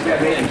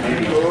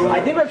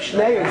 I think Reb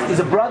Schneier is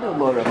a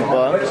brother-in-law of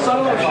mine.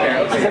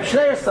 Reb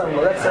Schneier's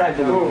son-in-law. That's what I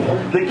do.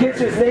 The kid's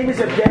his name is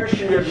Reb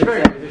Gershon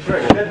Ribner.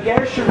 Reb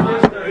Gershon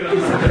Ribner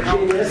is a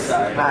genius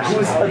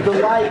who's a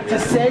delight to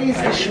say. He's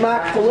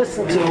geschmack to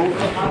listen to.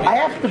 I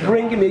have to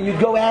bring him here. You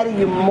go out of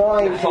your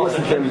mind to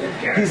listen to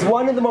him. He's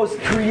one of the most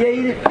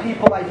creative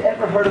people I've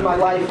ever heard in my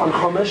life on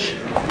Chumash.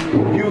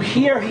 You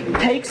hear he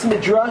takes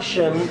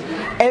midrashim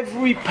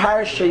every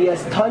parsha. He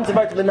has tons of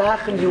art.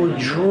 Menachem, you would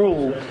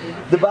drool.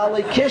 The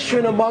Balei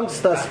Kishrin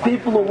amongst us,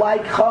 people who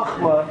like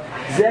Chachma,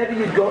 Zevi,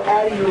 you'd go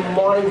out of your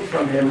mind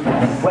from him.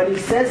 When he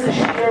says a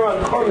shir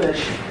on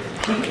Chumash,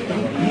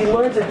 he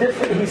learns a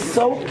different. He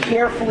so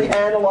carefully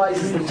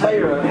analyzes the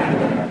Torah,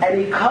 and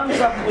he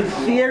comes up with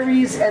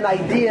theories and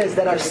ideas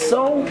that are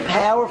so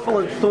powerful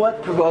and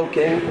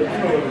thought-provoking.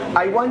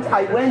 I went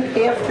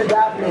after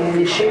davening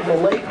in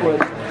Yeshiva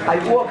Lakewood. I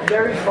walked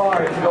very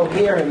far to go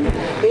hear him.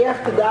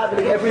 After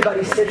davening,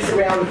 everybody sits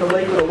around at the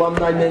Lakewood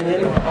Alumni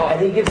Minyan, and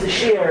he gives a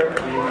shir.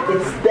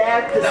 It's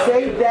that to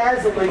say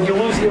dazzling, you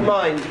lose your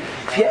mind.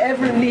 If you're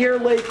ever near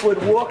Lakewood,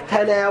 walk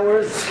 10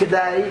 hours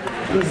today.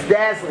 He's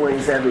dazzling,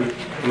 Zevi.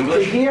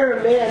 To hear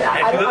a man,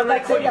 I'm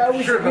not saying I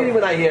always agree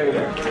when I hear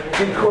him,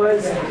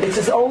 because it's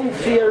his own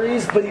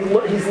theories, but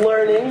he's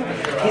learning.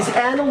 He's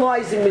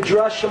analyzing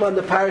midrashim on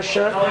the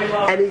parsha,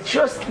 and he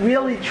just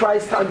really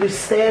tries to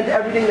understand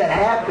everything that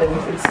happens.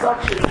 It's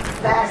such a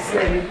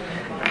fascinating.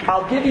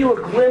 I'll give you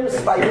a glimpse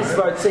by this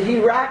part. So he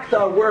rocked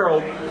our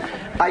world.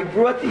 I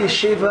brought the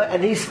yeshiva,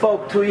 and he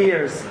spoke 2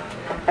 years.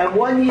 And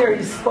 1 year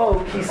he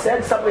spoke, he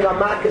said something on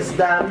Makkah's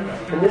Dam,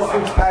 in this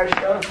week's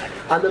parsha,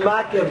 on the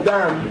Makkah of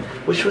Dam,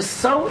 which was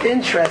so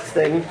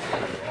interesting.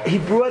 He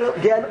brought it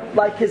again,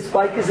 like his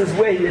way,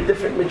 a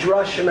different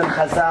midrashim and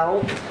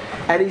chazal.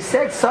 And he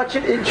said such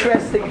an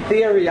interesting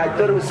theory, I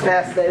thought it was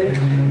fascinating.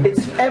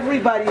 It's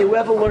everybody who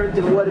ever learned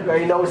in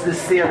Waterbury knows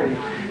this theory.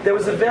 There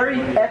was a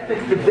very epic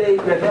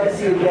debate, Reb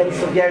Ezi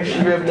against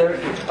Gershon Ribner.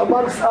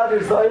 Amongst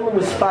others, the Olam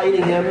was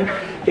fighting him.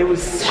 It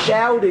was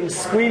shouting,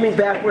 screaming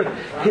backward.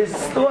 His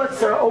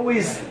thoughts are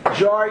always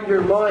jar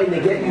your mind, they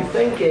get you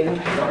thinking,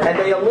 and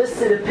they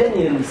elicit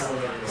opinions.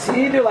 So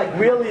you either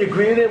really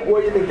agree with him,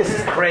 or you think this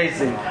is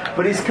crazy.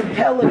 But he's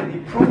compelling. He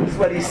proves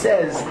what he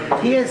says.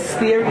 He has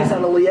theories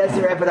on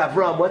Eliezer Ebed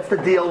Avram. What's the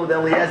deal with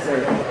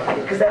Eliezer?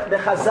 Because the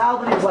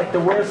Chazal was like the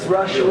worst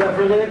Rosh who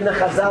ever lived, and the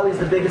Chazal is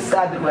the biggest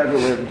Tzaddik who ever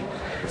lived.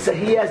 So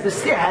he has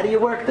this theory. How do you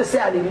work this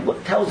out? And he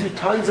tells you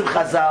tons of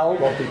Chazal,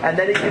 and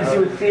then he gives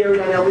you a theory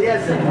on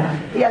Eliezer.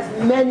 He has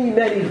many,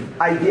 many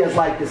ideas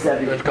like this.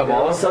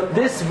 So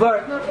this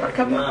verse,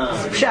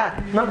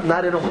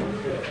 not at all.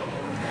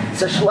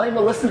 So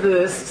Shlomo, listen to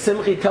this.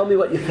 Simchi, tell me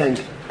what you think.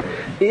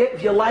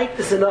 If you like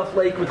this enough,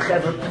 Lakewood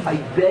Chevra, I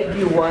beg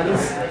you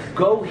once,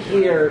 go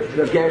hear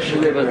the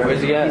Gershon Ribner.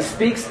 Where's he at? He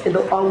speaks in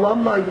the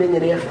alumni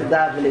minyan after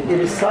davening. It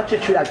is such a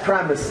treat, I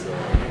promise.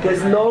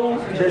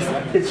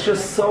 It's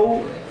just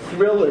so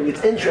thrilling.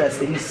 It's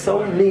interesting. He's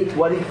so neat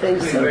what he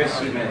thinks of.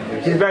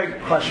 He's a very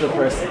questionable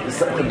person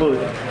to boot,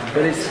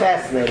 but it's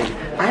fascinating.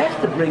 I have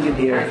to bring him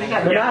here.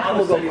 Menachem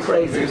will go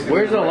crazy.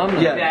 Where's the alumni?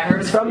 Yeah,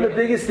 it's from the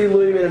biggest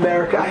Elohim in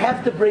America. I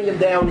have to bring him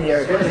down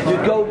here. You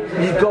go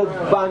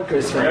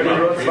bonkers for him.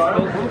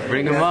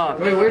 Bring him up.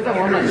 Wait, where's the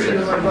alumni?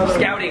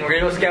 Scouting. We're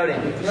gonna go scouting.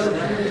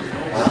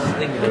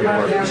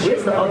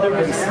 Where's the other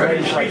big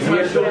stage?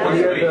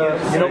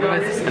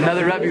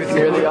 Another Rebbe was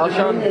near the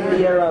Alshon. Near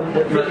the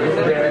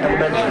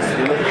elementary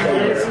school.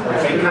 There's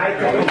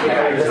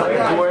like a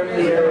dorm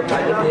near the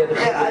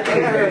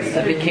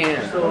If he can.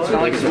 It's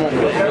not like a small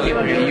place. It's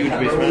like a huge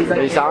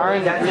basement. It's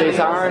Aaron.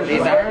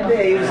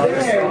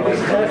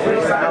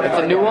 It's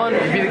a new one?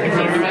 It'd be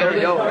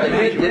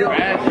the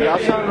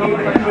Alshon?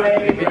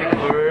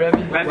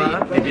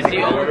 Rabbi, did you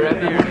see old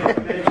Rabbi?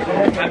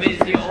 Rabbi, did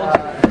you see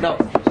old? No.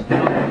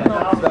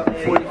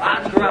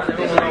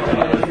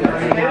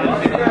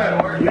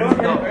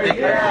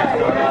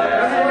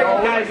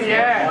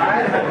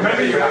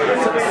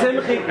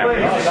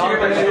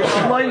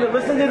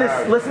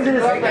 Listen to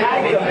this.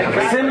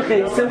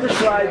 Simcha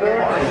Schreiber.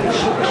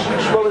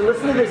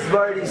 Listen to this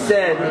word he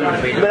said.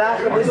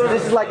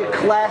 This is like a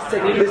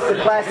classic. This is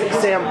a classic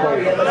sample.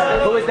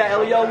 Who is that?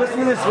 Elio. Listen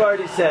to this word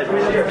he said.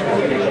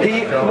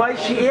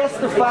 She asked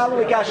the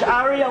following. Gosh,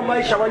 Ariel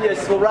Moshe, I want you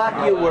to rock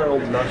your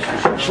world.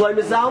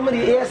 Shlomo Zalman,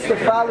 he asked the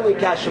following.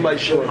 Gosh,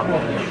 Moshe.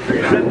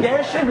 Reb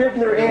Gershon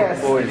Ribner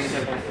asked.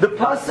 The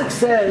pasuk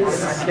says,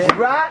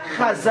 "Rak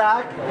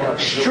Chazak,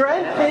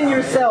 strengthen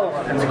yourself."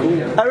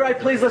 All right,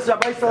 please listen.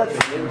 Let's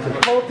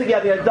hold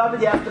together.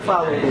 David, you have to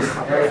follow this.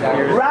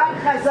 Rak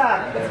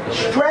Chazak,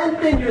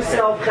 strengthen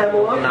yourself.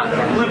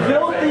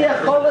 Levilti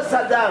Yecholas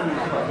Adam.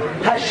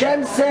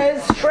 Hashem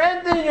says,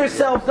 strengthen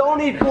yourself.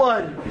 Don't eat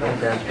blood.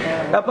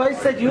 Rabbi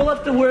said, you'll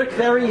have to work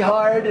very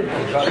hard.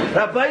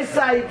 Rabbi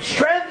said,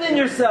 strengthen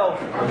yourself.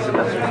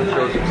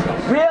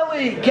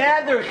 Really,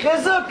 gather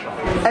chizuk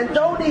and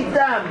don't eat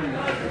them.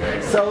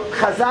 So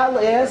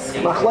Chazal asks,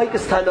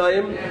 Machlokes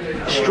Tanoim,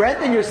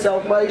 strengthen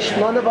yourself, Maish.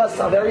 None of us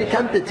are very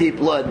tempted to eat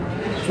blood.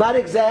 It's not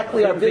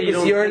exactly our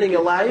biggest yearning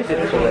in life.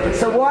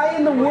 So why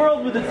in the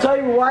world would the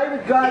Torah, why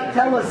would God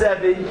tell us,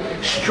 Evie,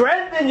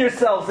 strengthen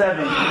yourselves,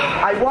 Evie?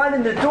 I want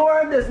in the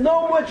door, there's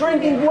no more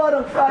drinking blood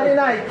on Friday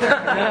night.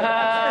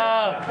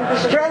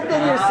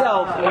 Strengthen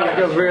yourself.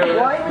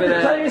 Why would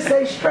the Torah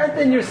say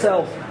strengthen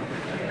yourself?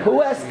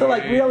 Who has to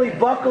really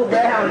buckle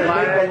down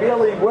and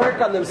really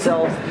work on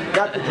themselves?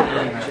 Not to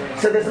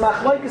so there's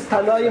machlokes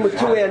Tanoim with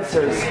two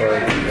answers.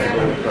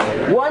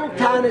 One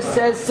Tana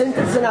says, since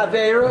it's an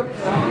Aveiras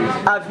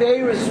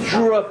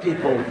draw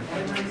people.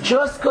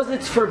 Just because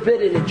it's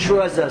forbidden, it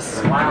draws us.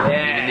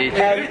 And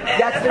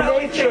that's the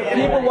nature of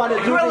people want to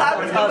do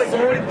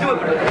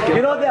this.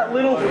 You know that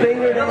little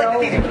fingernail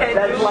that's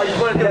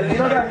you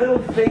know that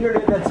little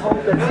fingernail that's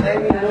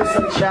hanging loose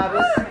on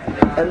Shabbos?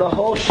 And the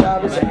whole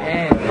Shabbos. You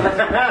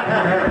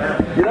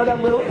know that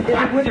little.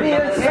 It would be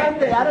on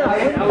Sunday. I don't know.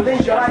 I wouldn't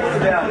think twice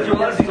about it.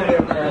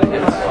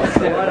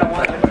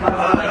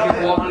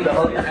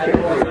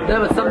 No,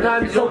 but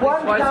sometimes so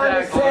one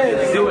time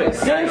says,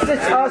 since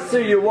it's us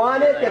or you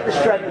want it, you have to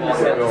strengthen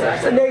yourself.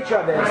 It's the nature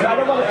of it. So I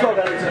don't want to talk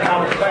about it.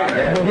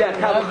 Yeah,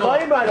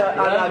 Kavalayim on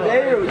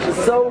Aveira, which is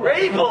so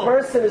the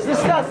person is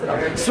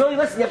disgusting. So really,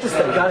 listen, you have to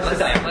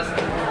stay.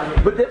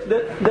 But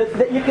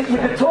you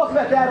can talk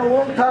about that a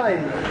long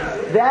time.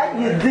 That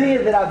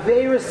yediyah that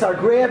Aveiros are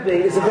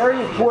grabbing is a very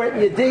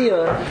important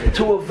yediyah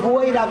to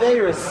avoid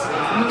Aveiros,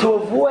 to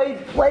avoid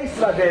place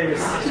of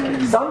Aveiros.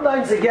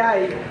 Sometimes a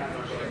guy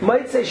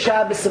might say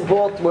Shabbos in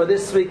Baltimore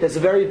this week, there's a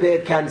very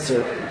bad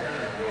cancer.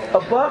 A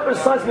Bacher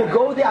says, will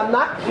go there. I'm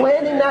not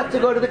planning not to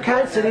go to the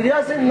concert. He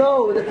doesn't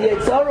know that the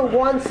Yitzhara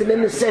wants him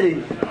in the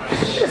city.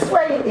 This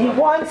way, he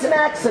wants an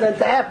accident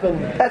to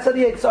happen. That's how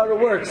the Yitzhara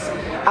works.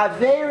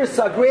 Aveiros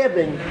are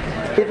grabbing.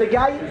 If a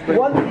guy,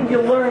 one thing you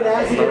learn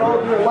as you get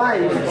older in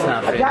life,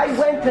 a guy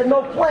went to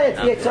no plans.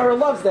 The Yitzhara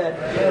loves that.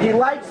 He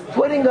likes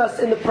putting us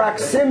in the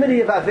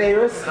proximity of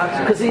Aveiros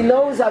because he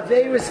knows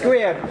Aveiros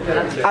grab.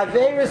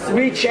 Aveiros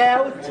reach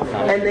out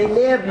and they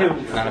nab you.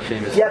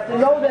 You have to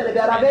know that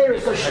about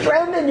Aveiros. So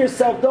strengthen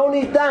yourself, don't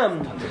eat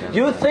them.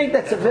 You think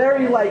that's a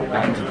very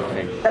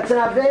that's an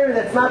Aveira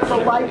that's not so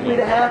likely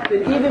to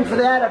happen. Even for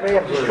that Aveira, you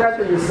have to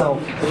strengthen yourself.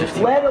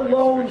 Let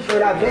alone for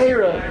an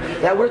Aveira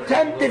that we're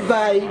tempted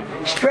by,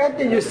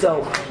 strengthen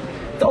yourself.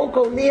 Don't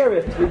go near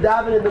it. We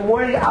daven in the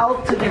morning,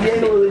 out to the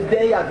Yelul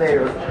Day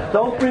Aveira.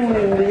 Don't bring me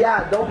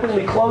Liyad, don't bring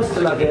me close to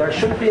an Aveira. I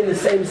shouldn't be in the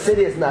same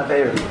city as an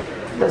Aveira.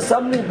 There's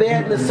something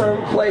bad in a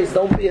certain place,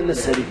 don't be in the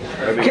city.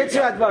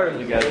 Kitzur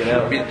Advarim.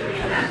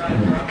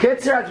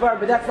 Kitzur Advarim,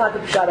 but that's not the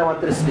pshat I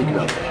wanted to speak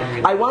about.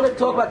 I want to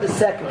talk about the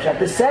second pshat.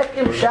 The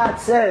second pshat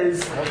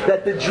says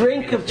that the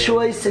drink of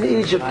choice in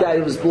Egypt,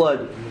 guys, was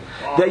blood.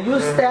 They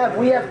used to have,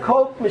 we have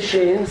Coke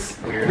machines,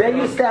 they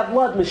used to have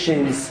blood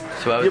machines.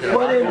 You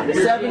put in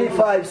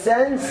 75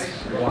 cents,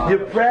 you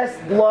press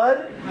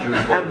blood,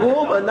 and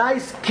boom, a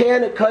nice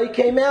can of Coke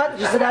came out,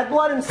 just it had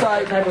blood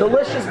inside.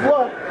 Delicious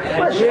blood.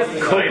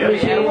 Coke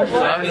machine?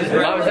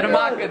 I was in a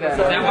market then. Is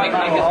that why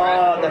Coke is red?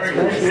 Oh, that's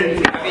good.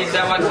 Is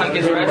that why Coke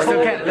is red? They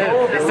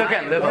still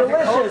can't live.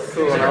 Delicious.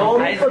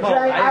 People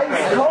drank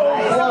ice cold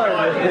blood.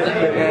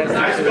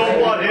 Ice cold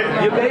blood.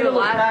 You made a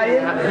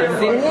l'chaim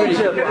in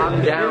Egypt.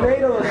 You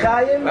made a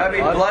l'chaim.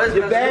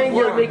 You bang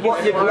your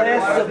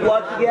glasses of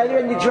blood together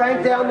and you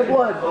drank down the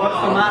blood.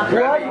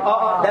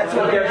 Blood, that's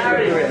what their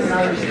sugar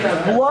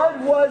is.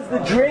 Blood was the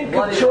drink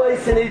of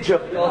choice in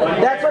Egypt.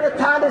 That's what a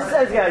Tana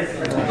says, guys.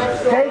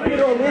 Take it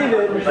or leave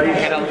it.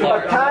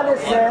 A Tana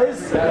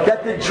says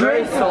that the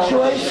drink of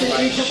choice in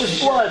Egypt was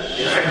blood.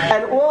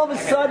 And all of a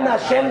sudden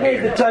Hashem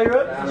gave the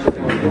Torah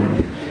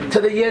to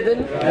the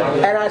Yidden,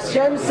 and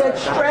Hashem said,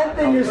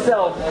 strengthen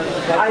yourself.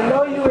 I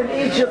know you were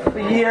in Egypt for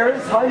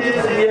years,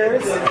 hundreds of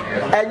years,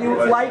 and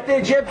you, like the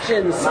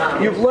Egyptians,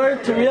 you've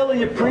learned to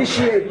really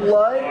appreciate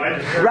blood.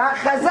 Ra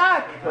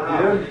chazak.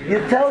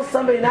 You tell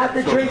somebody not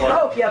to drink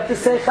Coke, you have to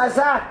say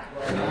chazak.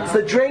 It's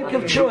the drink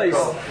of choice.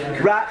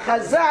 Ra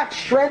chazak,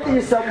 strengthen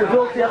yourself. You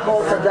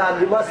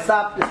must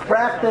stop this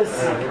practice.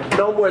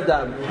 No more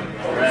dam.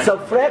 So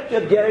Frek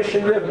Reb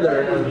Gershon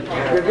Ribner,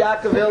 Reb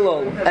Yaakov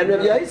Hillel, and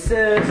Reb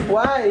Yosef,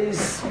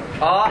 wise.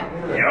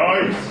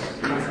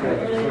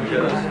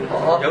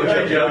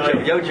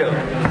 Yojo.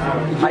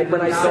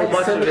 When I said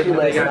Simchi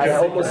last night, I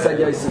almost said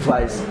Yosef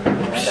wise.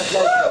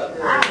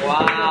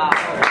 Wow.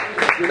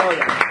 You know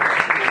that.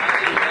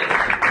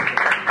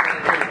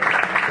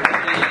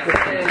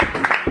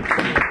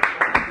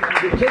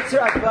 The Kitzur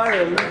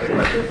Akbarim,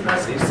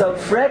 so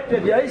Frek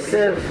Reb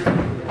Yosef,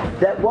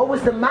 that what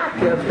was the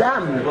makkah of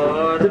dam?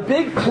 The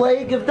big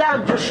plague of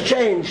dam just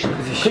changed.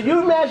 Can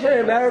you imagine in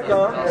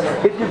America,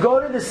 if you go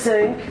to the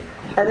sink,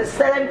 and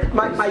instead,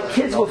 my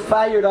kids were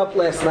fired up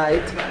last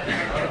night.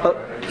 A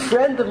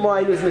friend of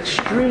mine who's an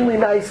extremely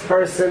nice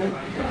person,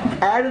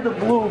 out of the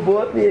blue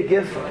bought me a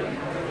gift,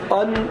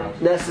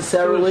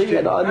 unnecessarily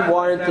and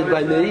unwarranted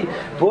by me,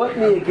 bought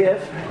me a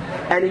gift,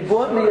 and he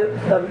bought me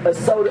a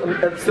soda,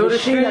 a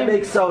machine that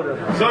makes soda.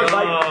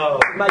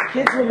 My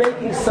kids were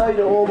making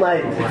cider all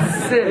night.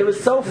 They were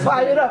so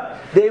fired up.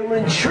 They were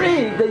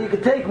intrigued that you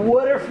could take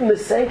water from the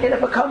sink and it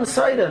becomes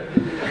cider.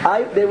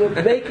 They were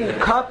making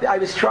cups. I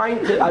was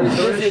listening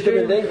to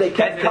different things. They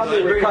kept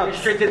coming with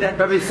cups.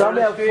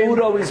 Somehow food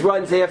always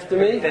runs after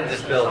me.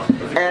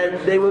 And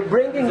they were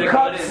bringing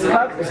cups.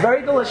 It's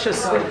very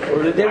delicious.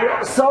 They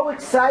were so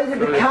excited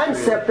the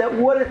concept that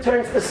water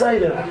turns to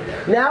cider.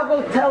 Now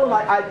go tell them,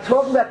 I'm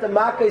talking about the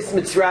Makkahs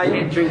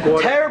Mitzrayim.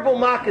 Terrible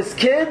Makkahs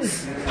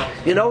kids.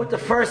 You know what the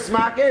first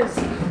Makkah is?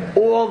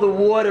 All the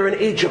water in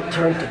Egypt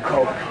turned to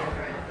Coke.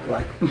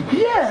 Like,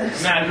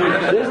 yes.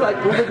 There's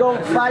like, we were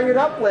going fired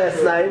up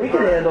last night. We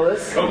can handle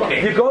this.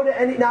 Okay. You go to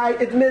any night.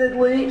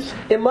 Admittedly,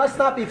 it must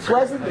not be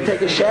pleasant to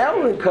take a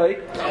shower in Coke.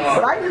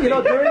 But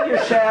during your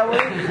shower,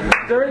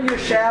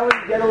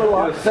 you get a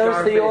little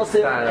thirsty. Also,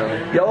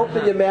 you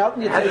open your mouth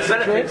and you take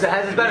some drinks. It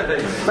has its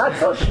benefits. Not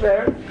so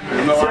schmer.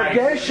 So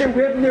Gershom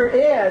Ribner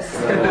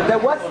asked that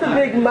what's the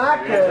big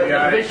makkah of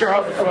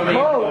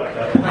Coke?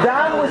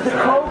 That was the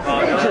Coke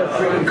of Egypt.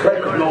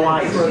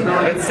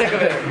 Get sick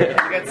of it.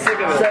 Get sick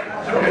of it.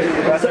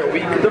 So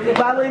the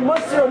Balei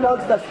Musar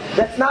amongst us,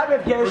 that's not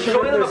Reb Gershom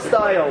Ribner's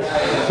style.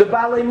 The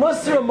Balei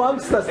Musar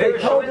amongst us, they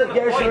told Reb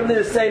Gershom Ribner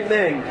the same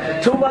thing.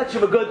 Too much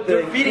of a good thing.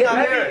 They're feeding on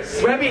Harris.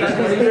 He's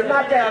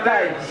not that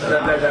guy.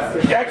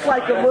 That's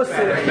like a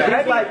Muslim.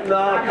 He's like,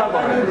 no, come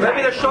on.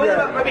 Rebbe, they're showing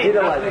about Rebbe. He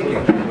don't like it.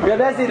 Yeah,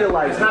 that's he don't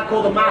like it. It's not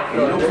called a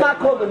makkah. It's not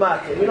called a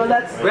makkah.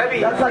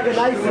 That's like a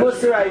nice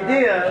Musar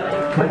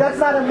idea, but that's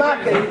not a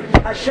makkah.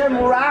 Hashem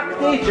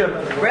rocked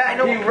Egypt.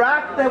 He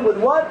rocked them with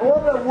what? All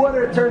the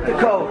water turned to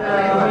coke.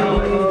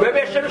 Rebbe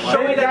Hashem is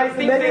showing that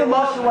maybe a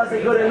Moshe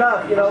wasn't good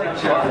enough,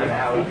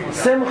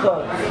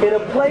 Simcha. In a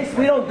place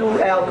we don't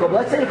do alcohol.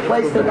 Let's say a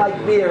place that like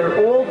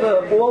beer. All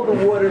the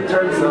water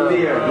turns to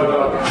beer.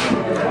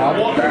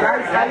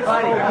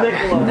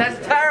 That's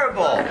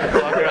terrible.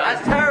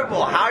 That's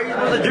terrible. How are you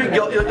supposed to drink?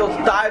 You'll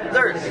die of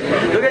thirst.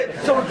 You'll get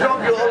so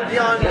drunk you'll OD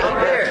on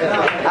beer.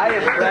 I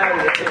am glad.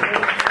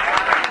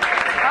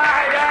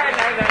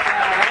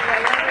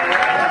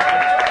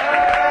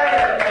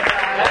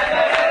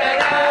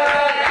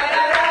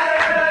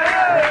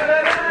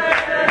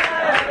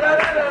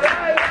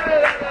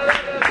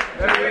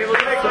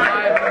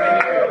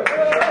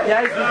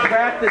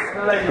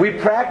 We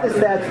practiced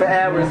that for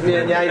hours, me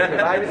and Yaakov.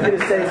 I was going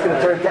to say it's going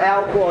to turn to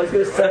alcohol. I was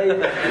going to say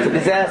it's a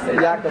disaster.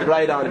 Yaakov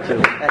right on to.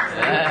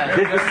 Excellent.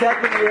 This is the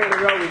second year in a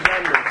row we've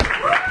done this.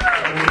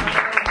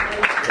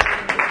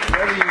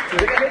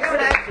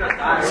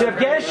 So if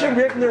Gershom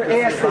Ribner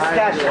asked this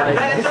question,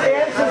 his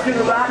answer is going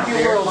to rock your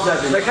world,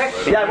 doesn't it?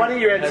 Yeah, one of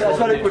your answers. I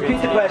just want to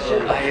repeat the question.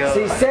 So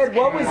he said,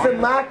 what was the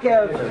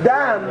makkah of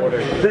dam,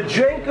 the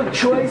drink of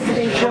choice in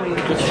Egypt?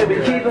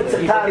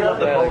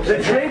 The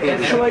drink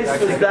of choice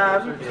was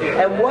dam.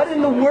 And what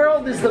in the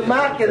world is the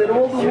makkah that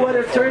all the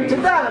water turned to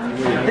dam?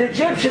 The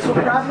Egyptians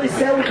were probably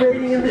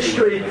celebrating in the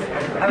street.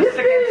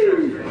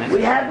 Yippee!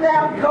 We have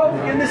now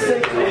Coke in the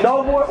sink.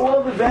 No more.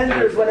 All the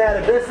vendors went out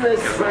of business.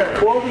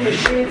 All the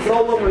machines,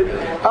 all over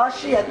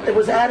Ashi, it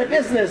was out of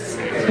business.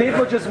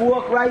 People just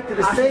walk right to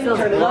the sink,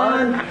 turn it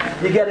on.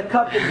 You get a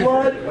cup of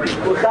blood.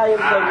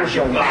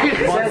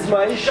 Says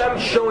Maish. I'm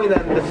showing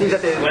them the things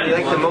that they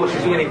like the most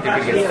feeling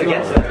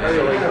against them.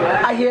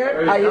 I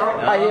hear.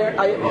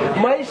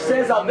 Maish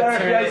says Al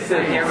Derech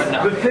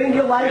Yosef. The thing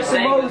you like the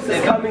most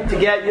is coming to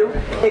get you.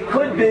 It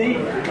could be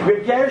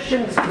Reb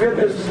Gershom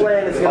Ribner's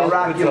plan is going to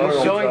rock your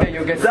world. Showing that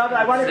you'll get.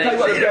 I want to tell you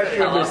what Reb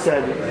Gershom Ribner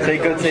said. Say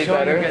good, say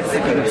better. Say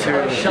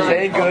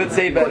good,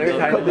 say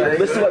better.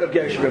 Listen to what Reb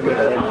Gershom Ribner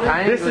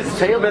said. This is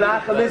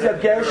Menachem. This is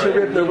Reb Gershom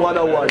Ribner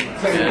 101.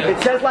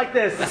 It says like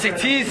this. It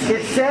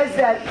says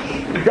that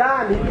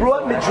Dan, he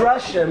brought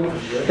midrashim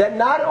that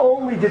not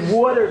only did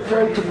water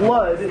turn to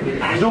blood,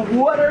 the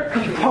water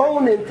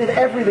component in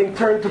everything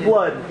turned to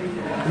blood.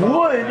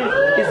 Wood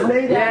is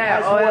made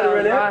out has water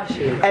in it,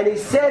 and he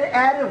said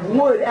out of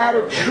wood, out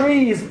of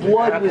trees,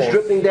 blood was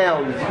dripping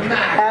down.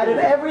 Out of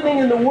everything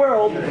in the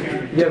world,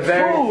 the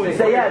foods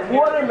they had,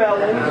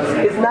 watermelon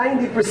is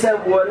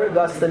 90% water,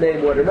 thus the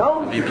name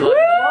watermelon.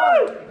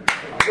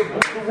 The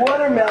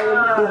watermelon,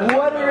 the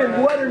water in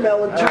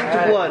watermelon turned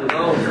to blood.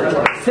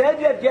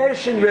 Said Reb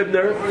Gershom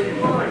Ribner,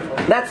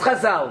 that's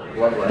Chazal,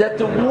 that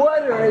the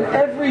water in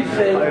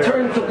everything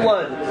turned to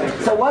blood.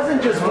 So it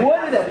wasn't just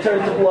water that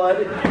turned to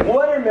blood,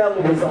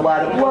 watermelon was a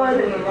lot of blood,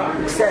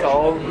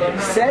 etc.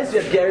 Says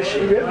Reb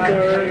Gershom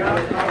Ribner,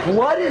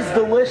 blood is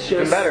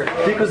delicious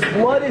because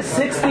blood is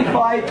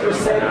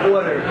 65%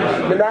 water.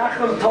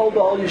 Menachem told the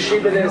whole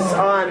yeshiva this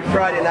on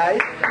Friday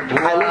night.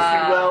 I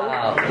listened well.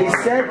 He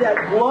said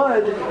that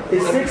blood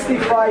is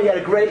 65. He had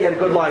a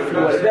good line.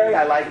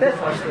 I like this.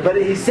 But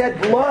he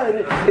said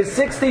blood is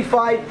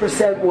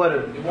 65%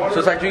 water. So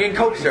it's like drinking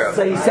Coke syrup.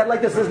 So he said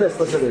like this. Listen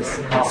to this.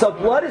 So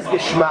blood is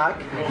geshmak.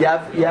 You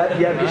have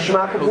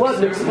geshmak of blood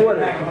mixed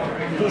water.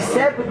 He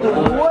said, but the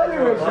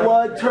water of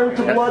blood turned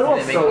to blood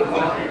also.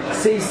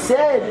 So he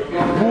said,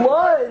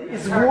 blood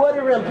is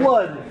water and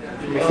blood.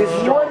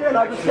 It's water and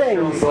other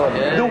things.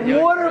 The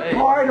water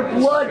part of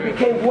blood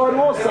became blood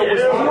also. It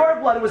was pure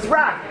blood. It was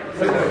rock.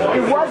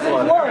 It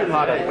wasn't blood.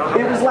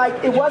 It was like,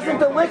 it wasn't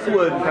the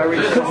liquid.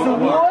 Because the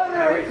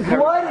water,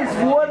 blood is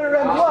water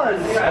and blood.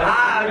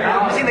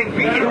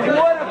 The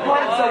water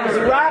part, so it was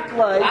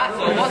rock-like. He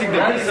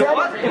said it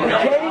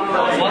became,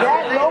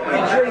 that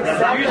nobody drinks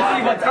that.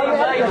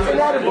 That's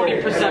inedible.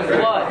 It's not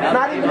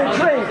even a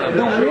drink.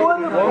 The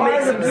water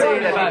part of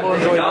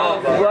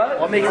blood.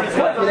 What makes it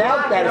say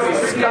without that is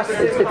disgusting.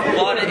 It's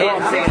blood is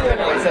insane.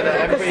 It's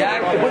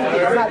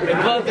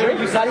not a drink.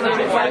 It's not even a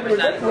drink.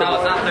 No,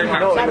 it's not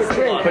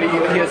 35%. But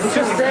it's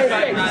just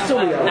saying, it's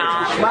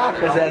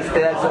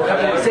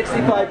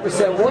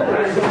 65% water.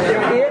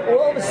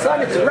 All of a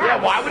sudden it's rock.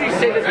 Yeah, why would he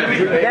say this?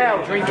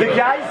 Now, the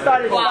guy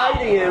started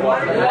fighting him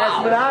as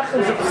Menachem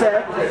was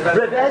upset.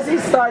 Reb Ezi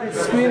started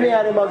screaming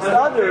at him amongst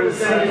others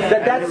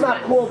that that's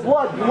not called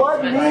blood.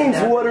 Blood means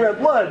water and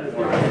blood.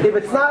 If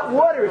it's not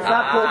water, it's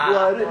not called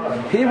blood.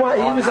 He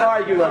was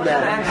arguing on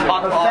that.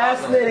 A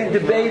fascinating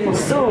debate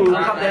ensued,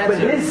 but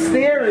his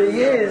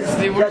theory is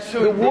that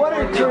the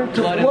water turned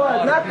to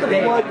blood, not the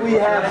blood we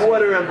have,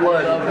 water and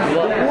blood.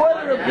 The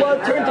water and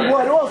blood turned to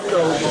blood also.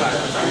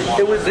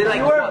 It was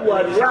pure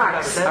blood,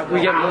 rocks.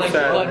 We get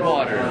blood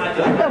water.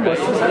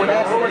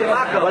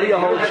 What do you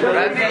hold?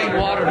 Rabbi,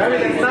 water.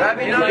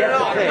 Rabbi, no.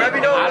 Rabbi,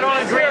 no. I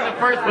don't agree with the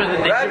first one.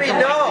 Rabbi,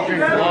 no.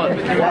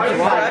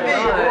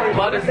 Rabbi.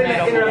 Blood is made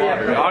of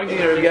water.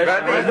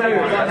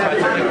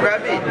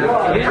 Rabbi.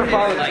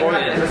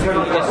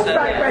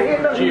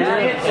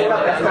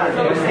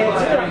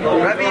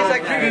 Rabbi is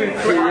like drinking.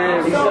 It's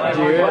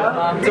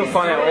so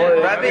funny.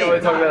 Rabbi, all they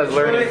talk about is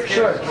learning.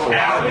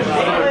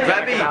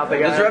 Rabbi,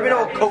 does Rabbi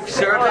know Coke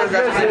syrup is?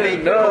 That's what they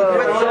made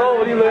Coke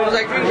with. It's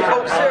like drinking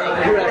Coke syrup.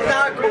 It's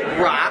not a Coke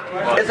rock.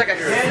 It's like a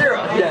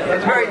syrup.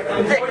 It's very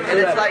thick, and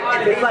it's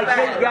like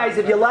hey guys,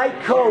 if you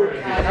like Coke,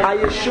 I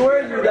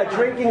assure you that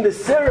drinking the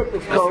syrup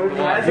of Coke,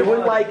 you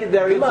wouldn't like it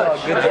very much.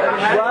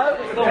 What?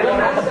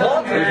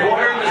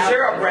 Water in the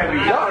syrup,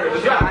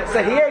 Rabbi.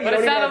 So here you But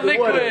don't it's even not a have the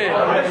water. liquid.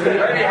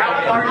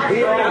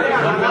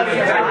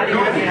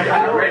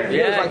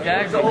 Yeah,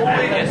 exactly.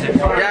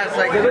 yeah, it's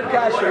like Good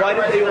question. Why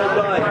did they all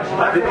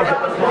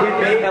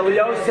die?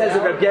 Elio says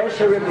that Reb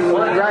Gershom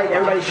was right.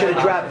 Everybody should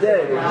have dropped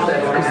dead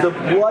because the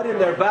blood in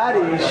their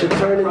bodies should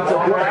turn into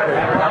blood.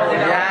 yeah.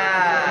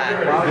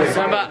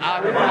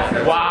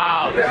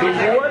 Wow. The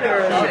water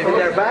in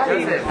their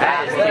bodies.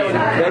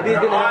 Maybe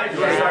it didn't happen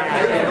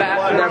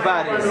in their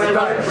bodies.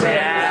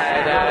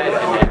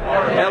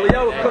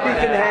 Elio, it could be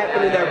didn't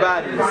happen in their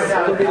bodies.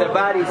 It could be their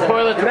bodies.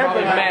 Remember,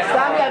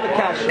 Stami have a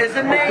cash. It's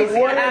amazing. The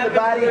water in the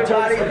body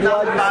turns to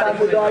blood. Stami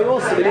will die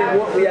also.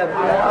 We have.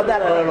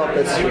 That I don't know if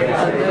that's true.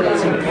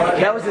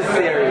 That was his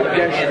theory.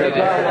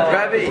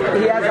 Rabbi,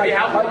 He has like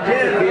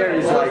hundreds of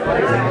theories like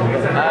this.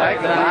 You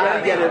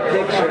gotta get a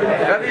picture.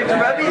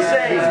 Rabbi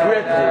says He's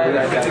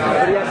grifted.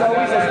 But he has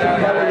always has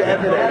compelling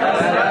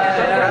evidence.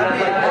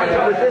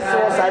 With this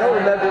source, I don't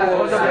remember what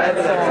was the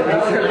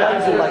evidence. He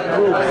comes with like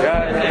proof.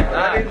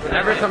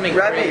 Whenever something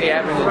crazy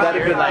happens, it's That a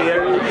good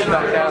theory.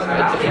 stuck out.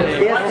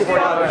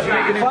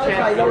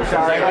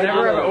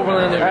 Whenever I'm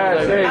overland,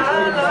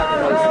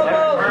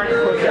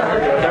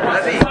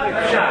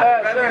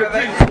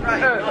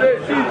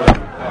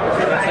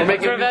 We'll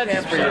make it a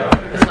camp for you.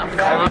 It's not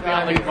coffee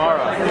on the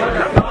tomorrow.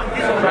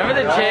 Remember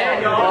the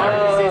chant?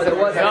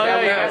 Oh,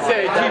 yeah.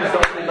 Say,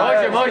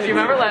 Moshe,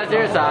 remember last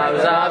year? they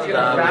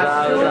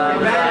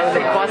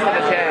busted the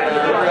chant.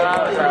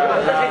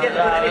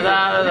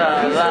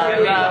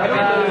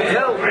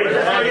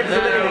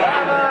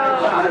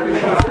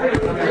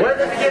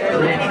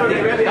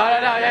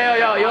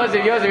 No,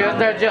 Yosef, you have to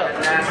start Jill.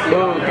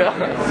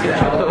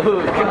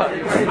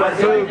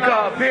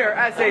 Hookah, beer,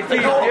 SAT,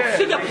 yeah.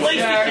 See the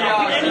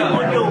PlayStation,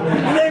 anyone do.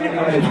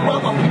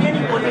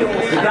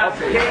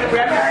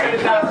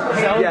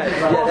 Yeah,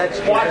 that's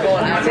true.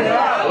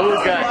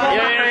 Hookah.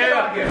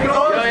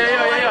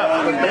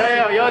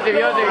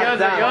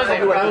 Yosef.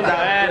 Hookah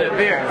and a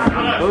beer.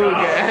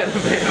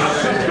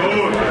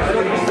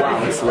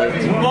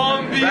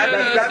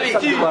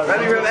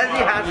 Rabbi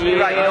Remezi has to be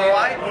right. You know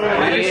why?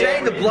 You're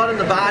saying the blood in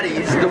the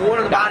bodies, the water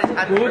in the bodies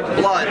has to turn to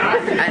blood,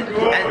 and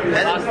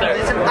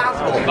it's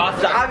impossible.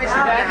 So obviously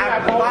it didn't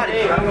happen to the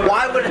body.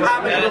 Why would it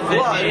happen to the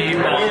blood?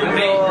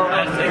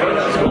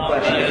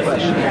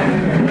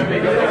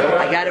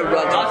 I gotta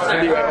run.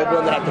 I'll be right. I'm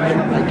going to have to pick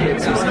up my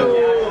kids from school.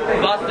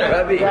 Buster.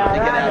 Rabbi, the guy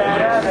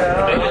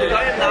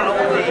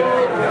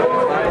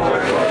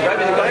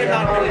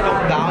not only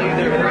don't value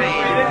their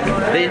brain,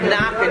 they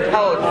knock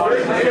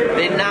intelligence,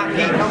 they knock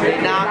heat, they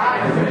knock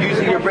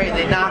using your brain,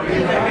 they knock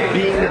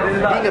being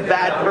a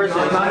bad person.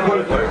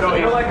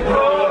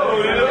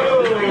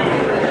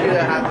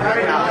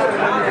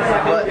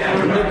 But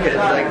new kids,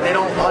 like they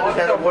don't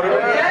understand what it is.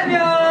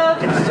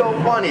 It's so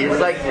funny. funny. It's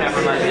like,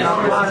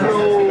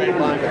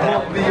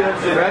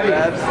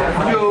 Rabbi,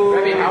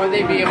 how would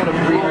they be able to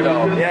breathe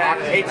though? Yeah,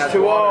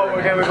 H2O.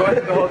 We're going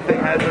through the whole thing.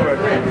 How does it work?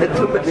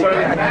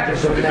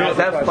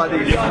 That's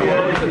funny.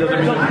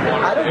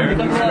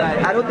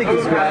 I don't think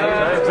he's right.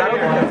 I don't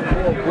think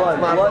that's real blood.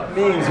 Blood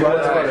means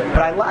what's funny.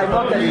 But I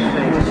love that he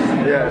thinks.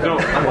 Yeah.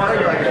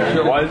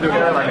 Why is it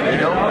like, you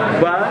know?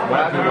 What?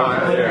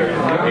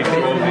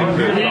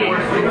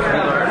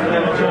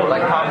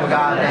 like Papa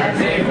God.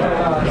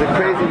 It's a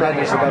crazy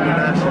madness about the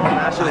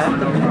national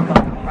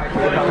anthem.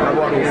 I'm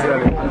walking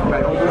steady.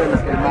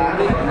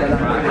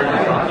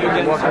 You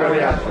can walk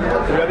right out.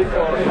 You ready? You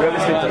ready?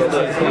 Sleep to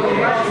this.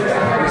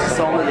 This is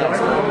only yes.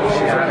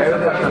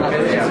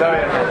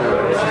 Sorry.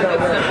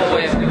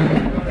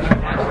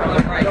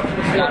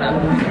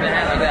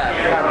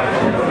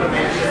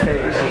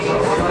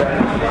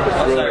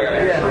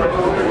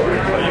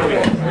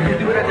 You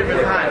do it at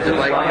different times. And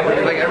like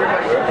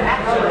everybody.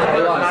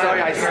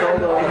 Sorry, I stole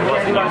the.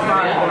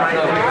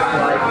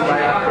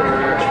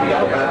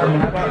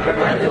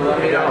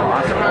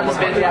 Sometimes it's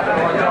busy after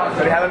lunch.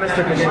 So we have a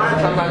Mr. Condition.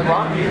 Sometimes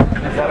lunch. Is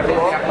that a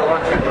cool? After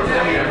lunch.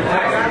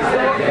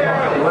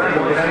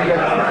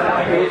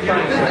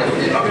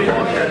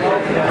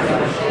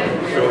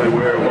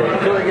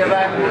 Should we get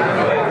back?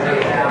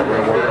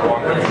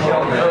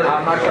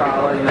 I'm not sure.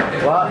 I'll let you know.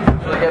 What?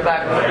 Should we get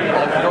back? If we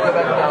don't get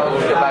back now,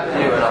 we'll get back to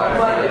you.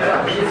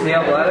 See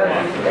how blood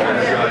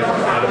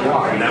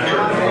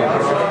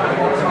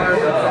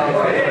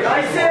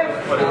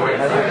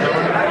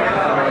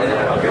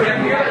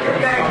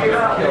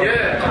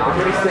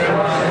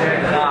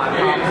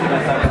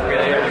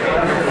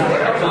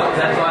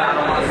That's why I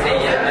don't want to say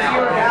it now.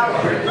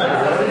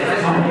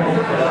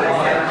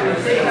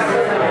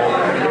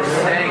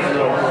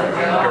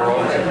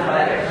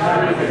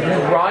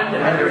 Run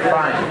and you're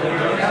fine.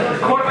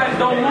 Quarterbacks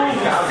don't move.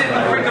 Sit in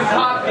the freaking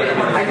pocket.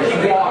 I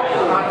keep walking.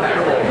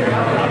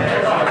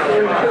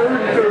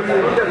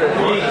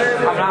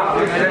 I'm not.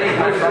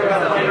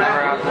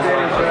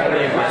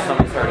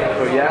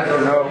 So yes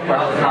or no?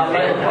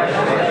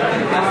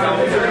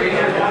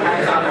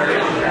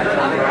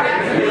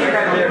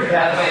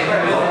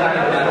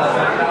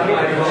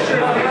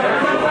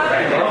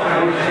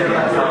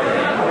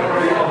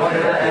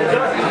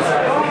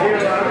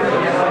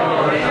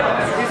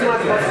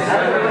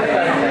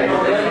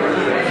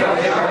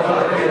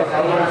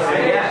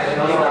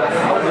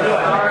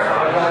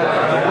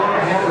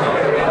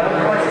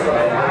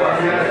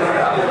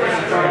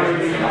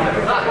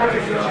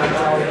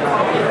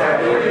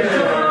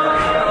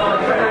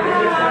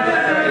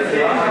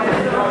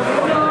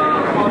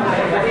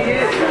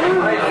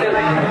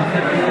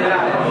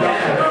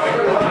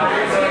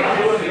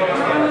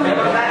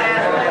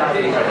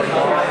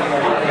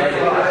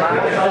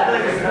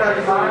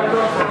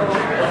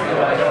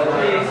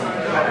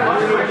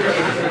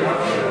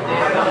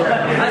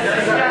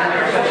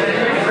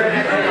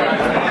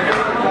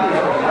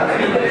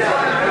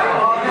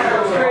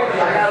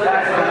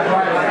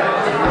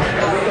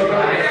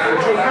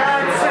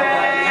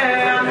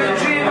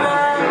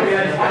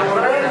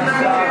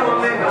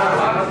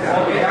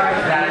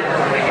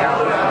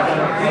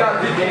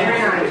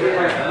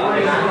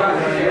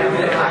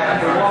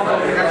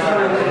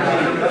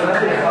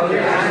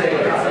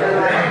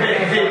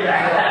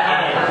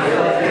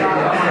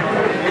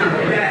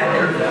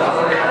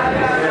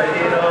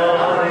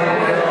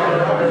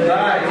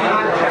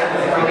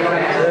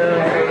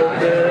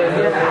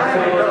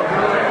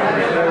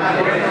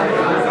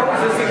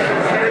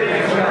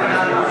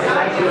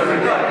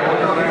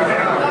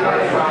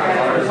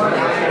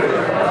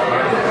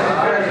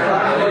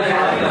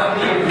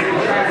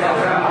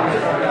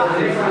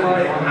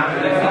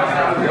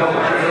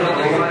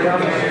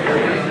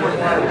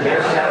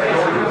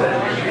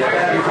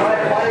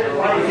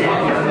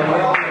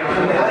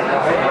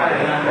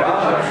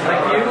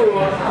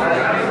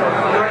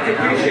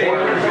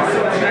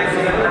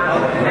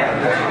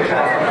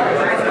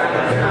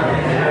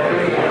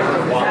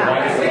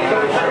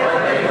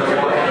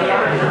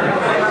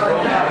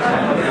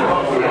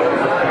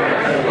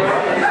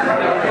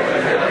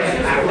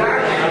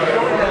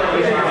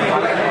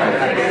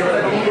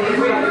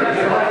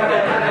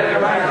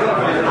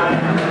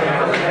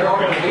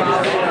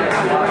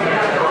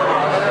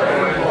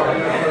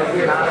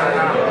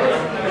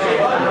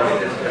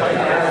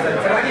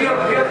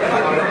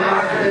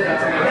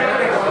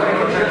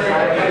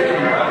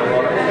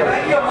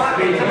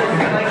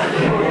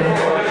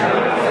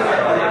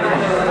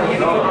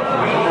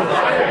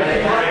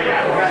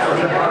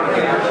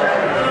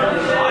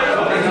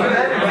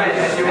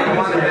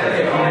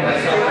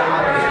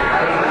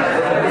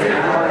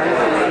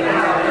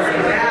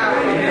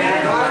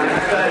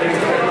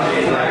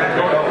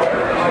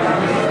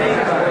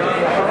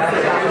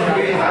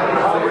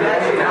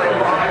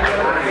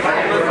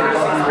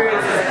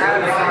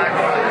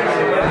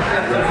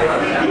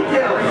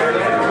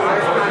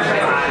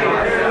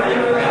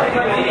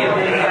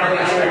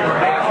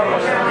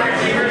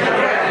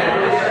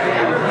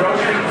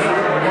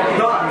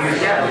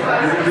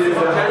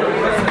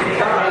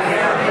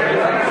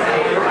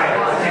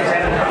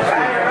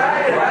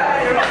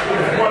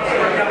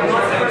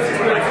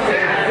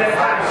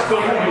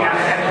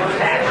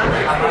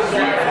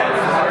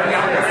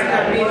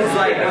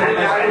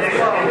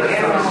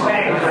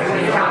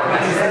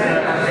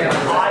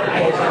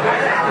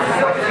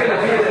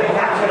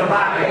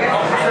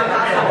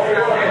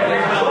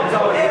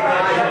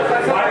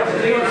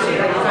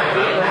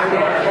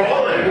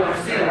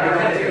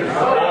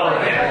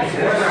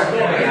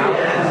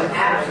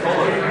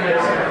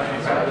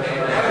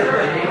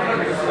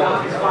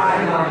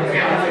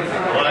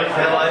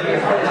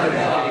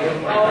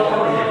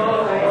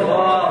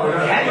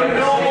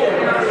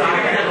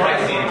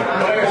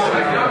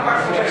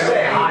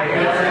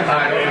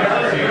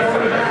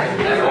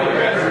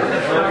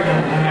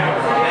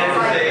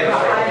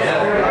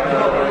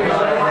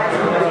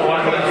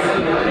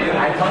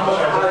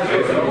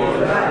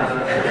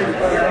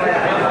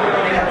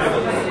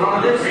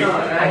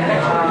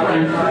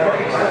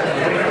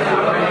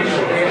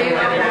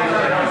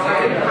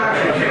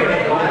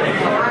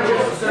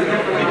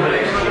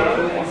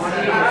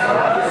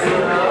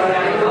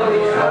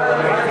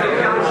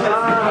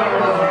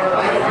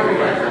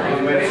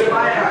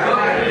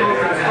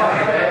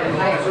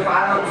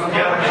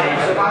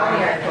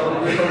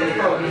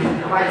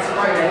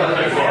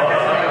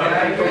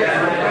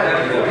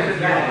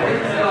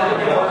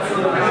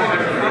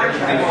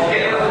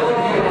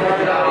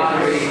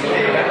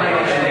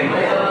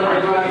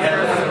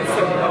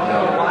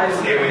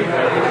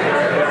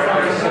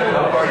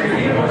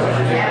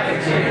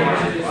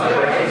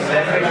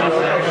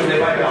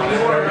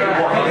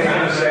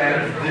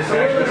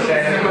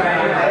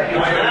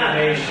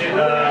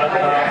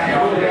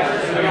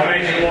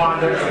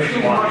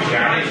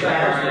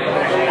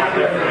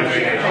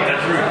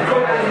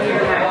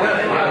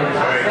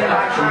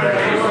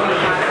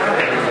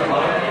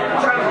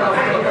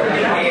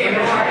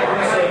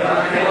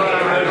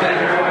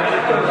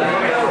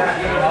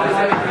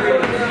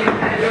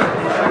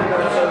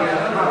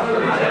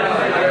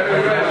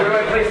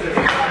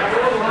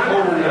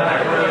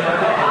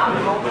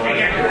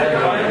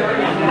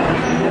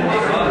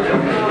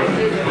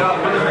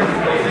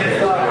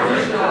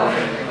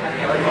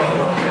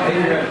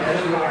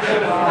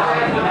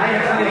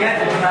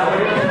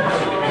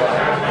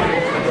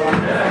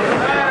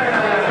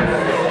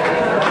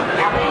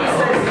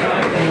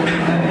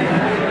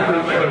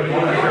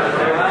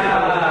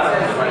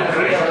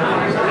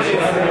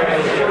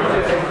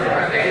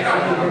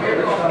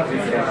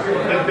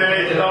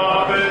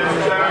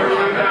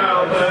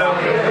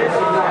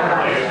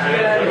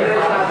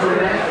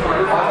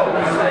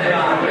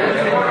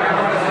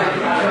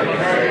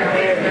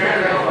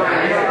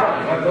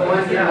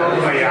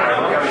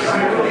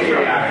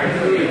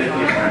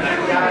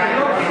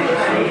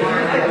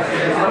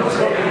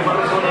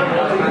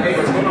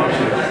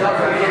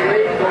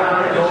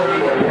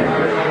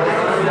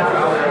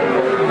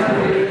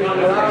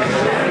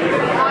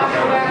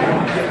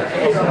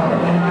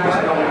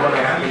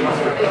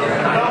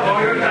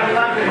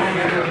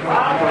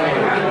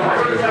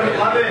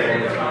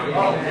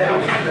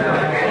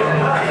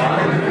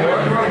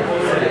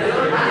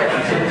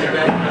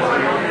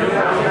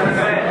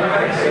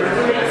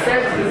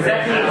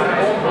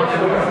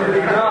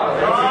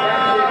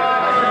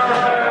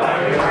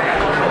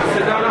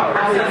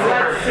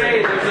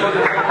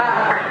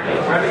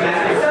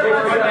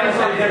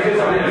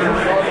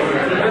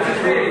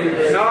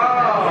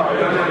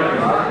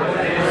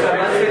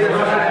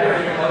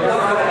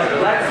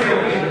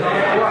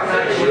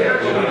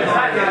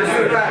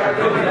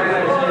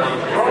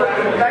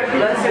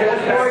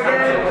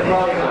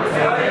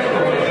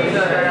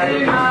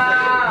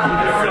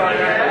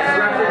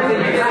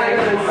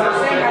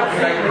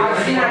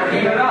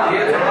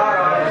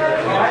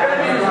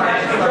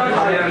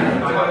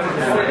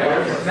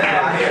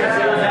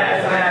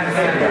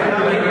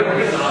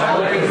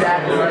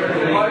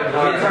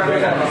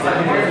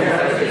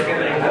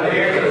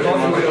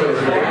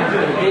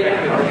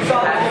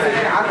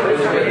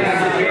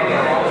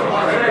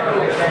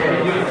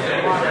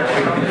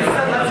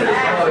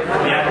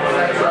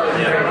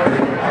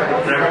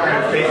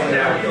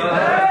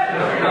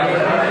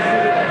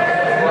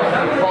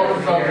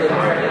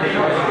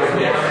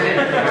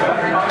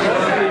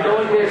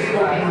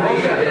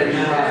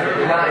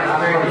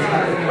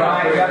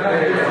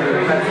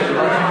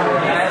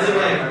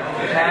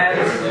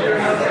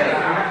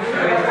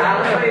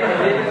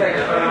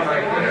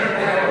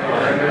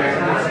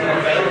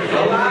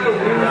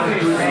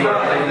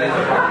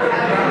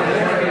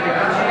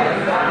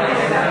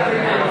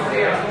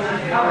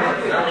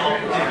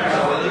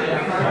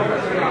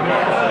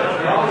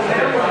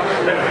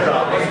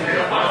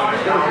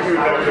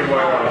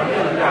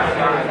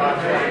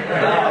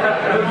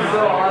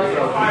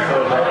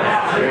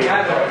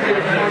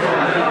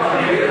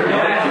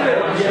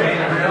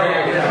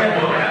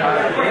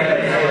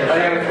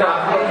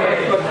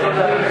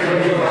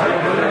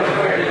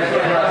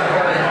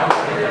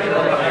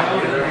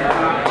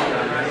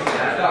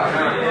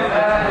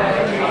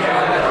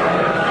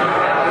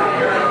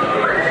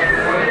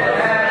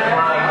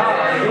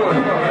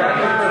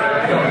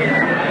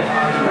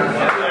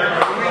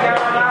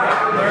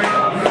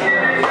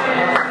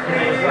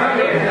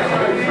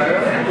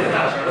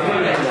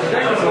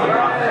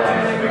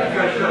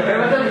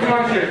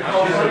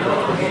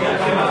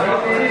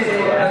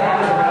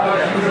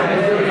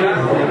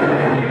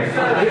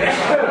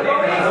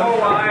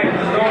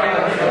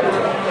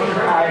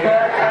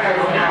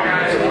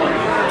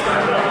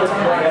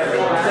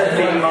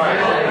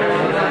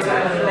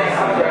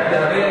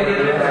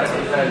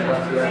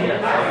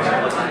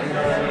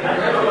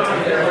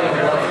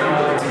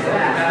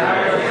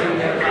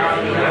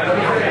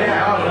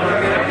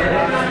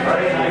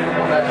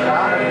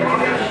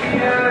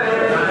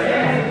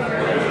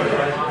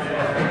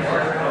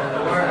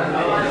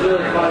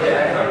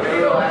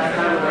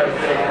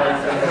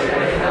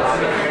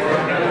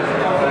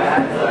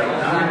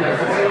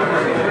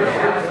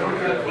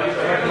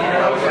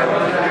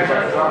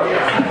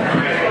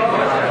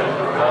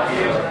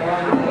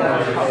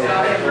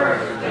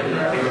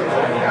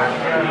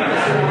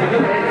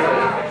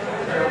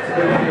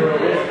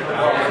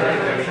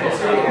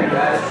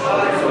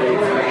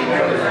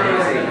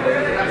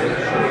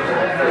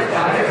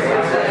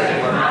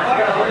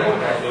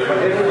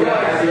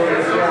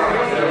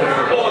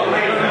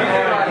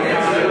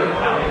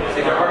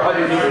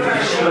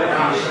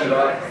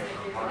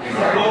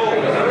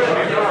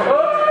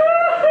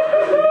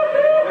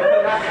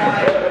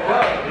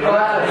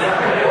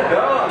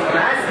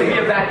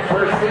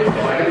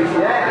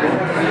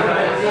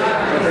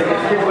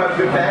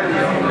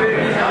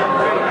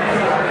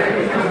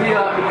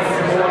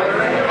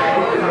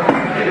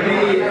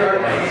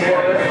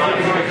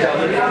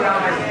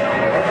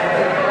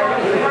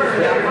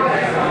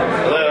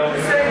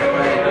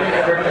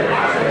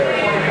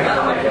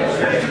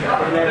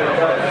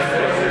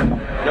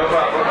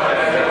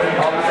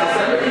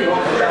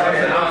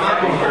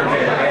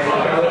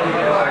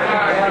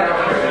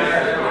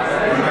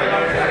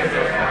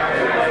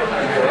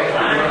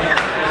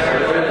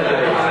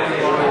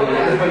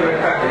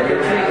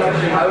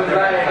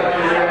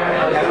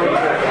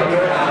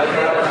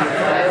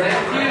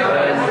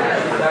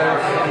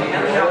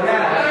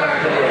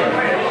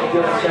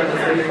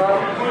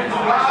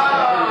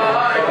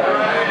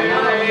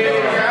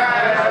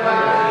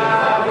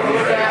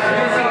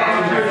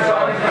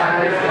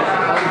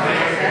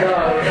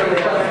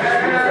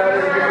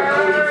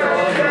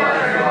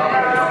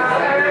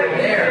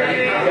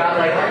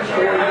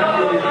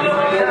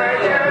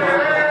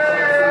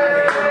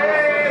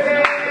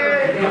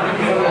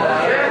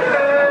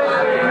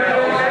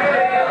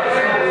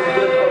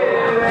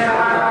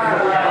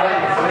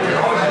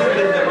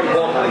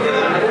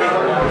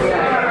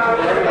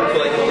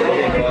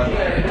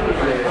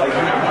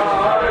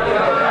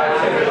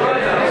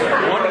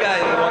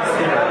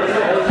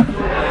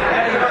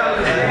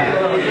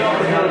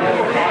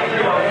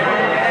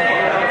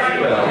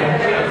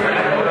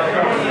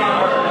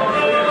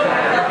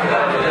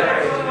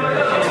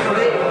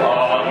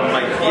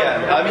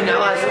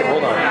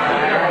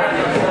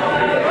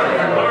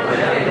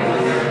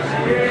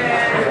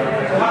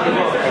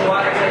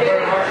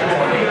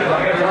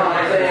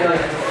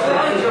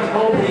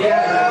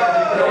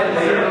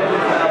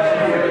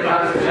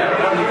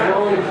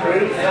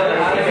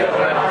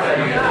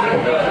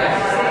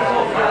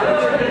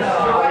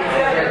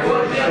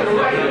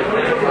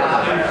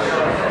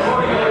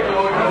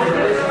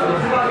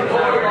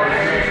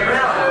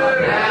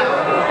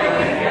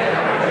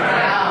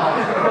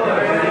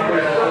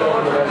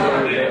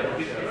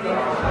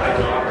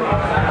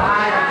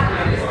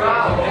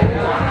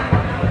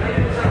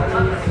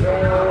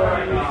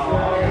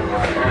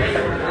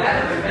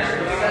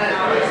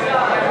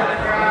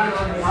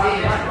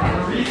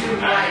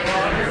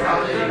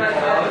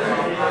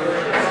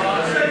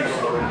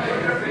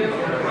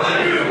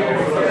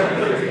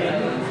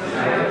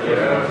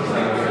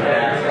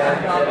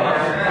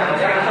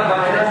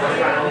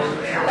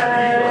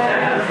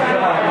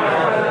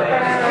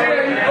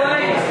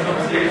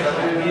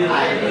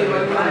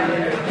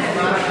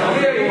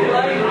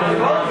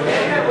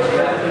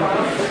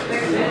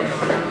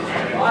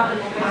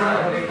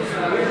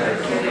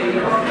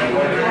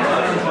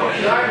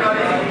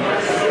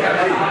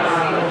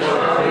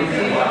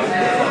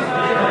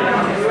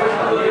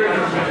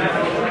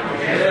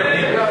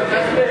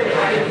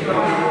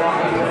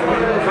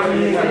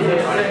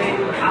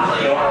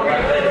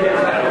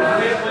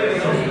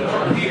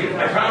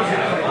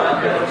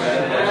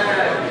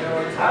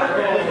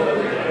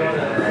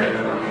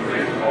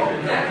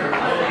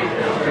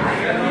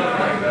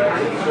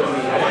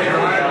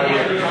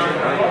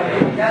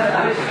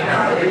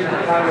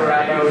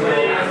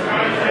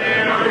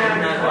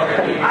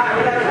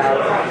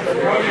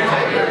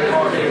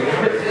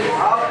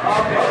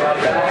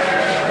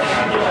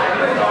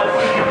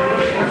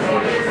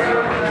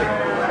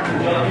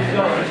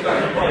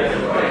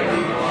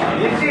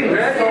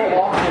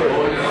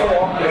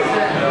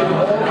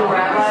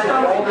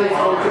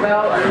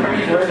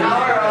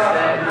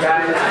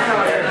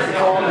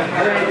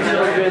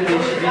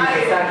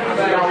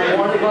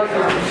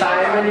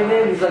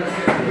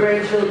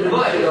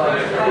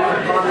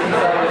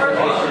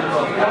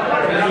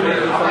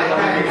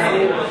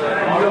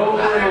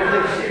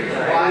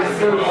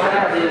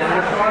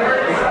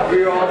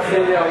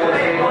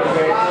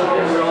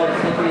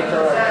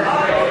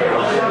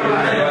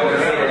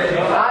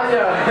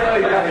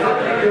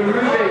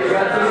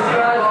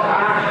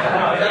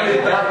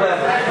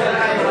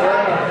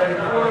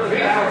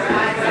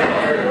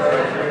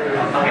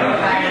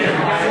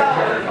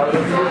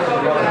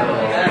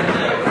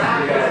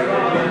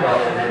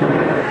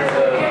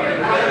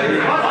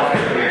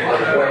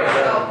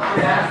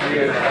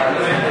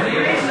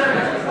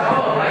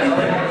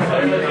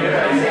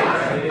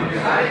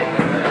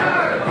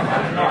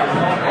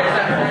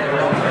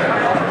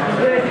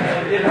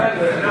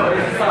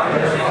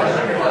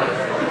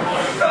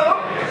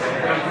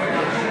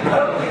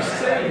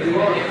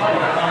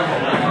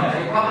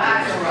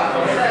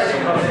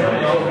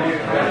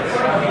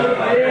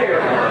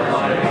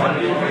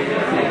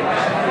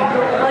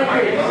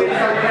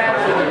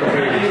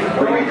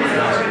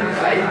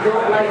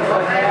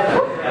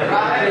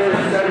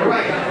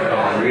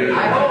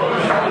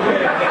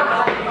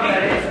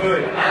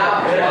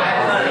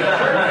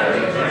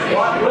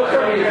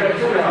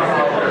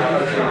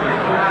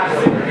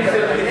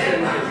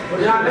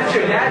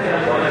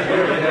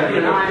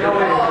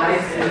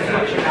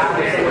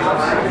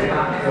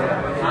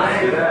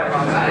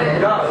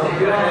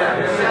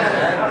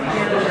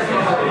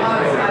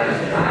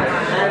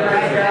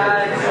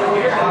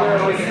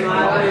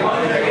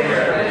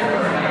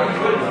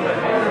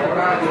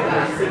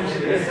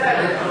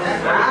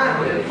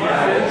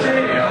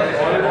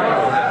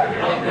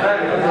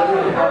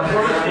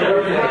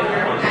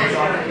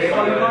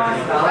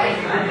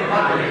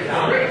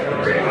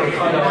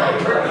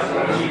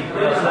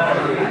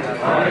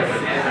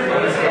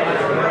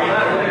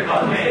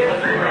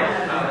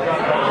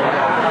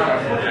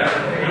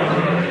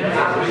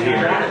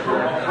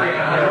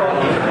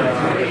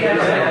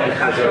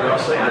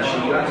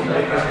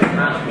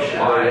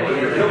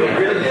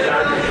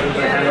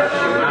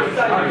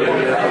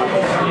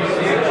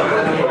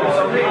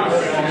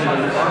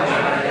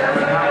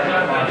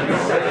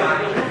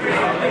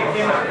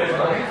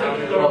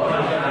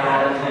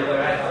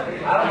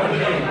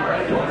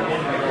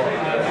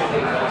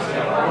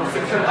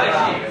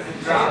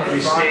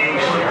 Why do you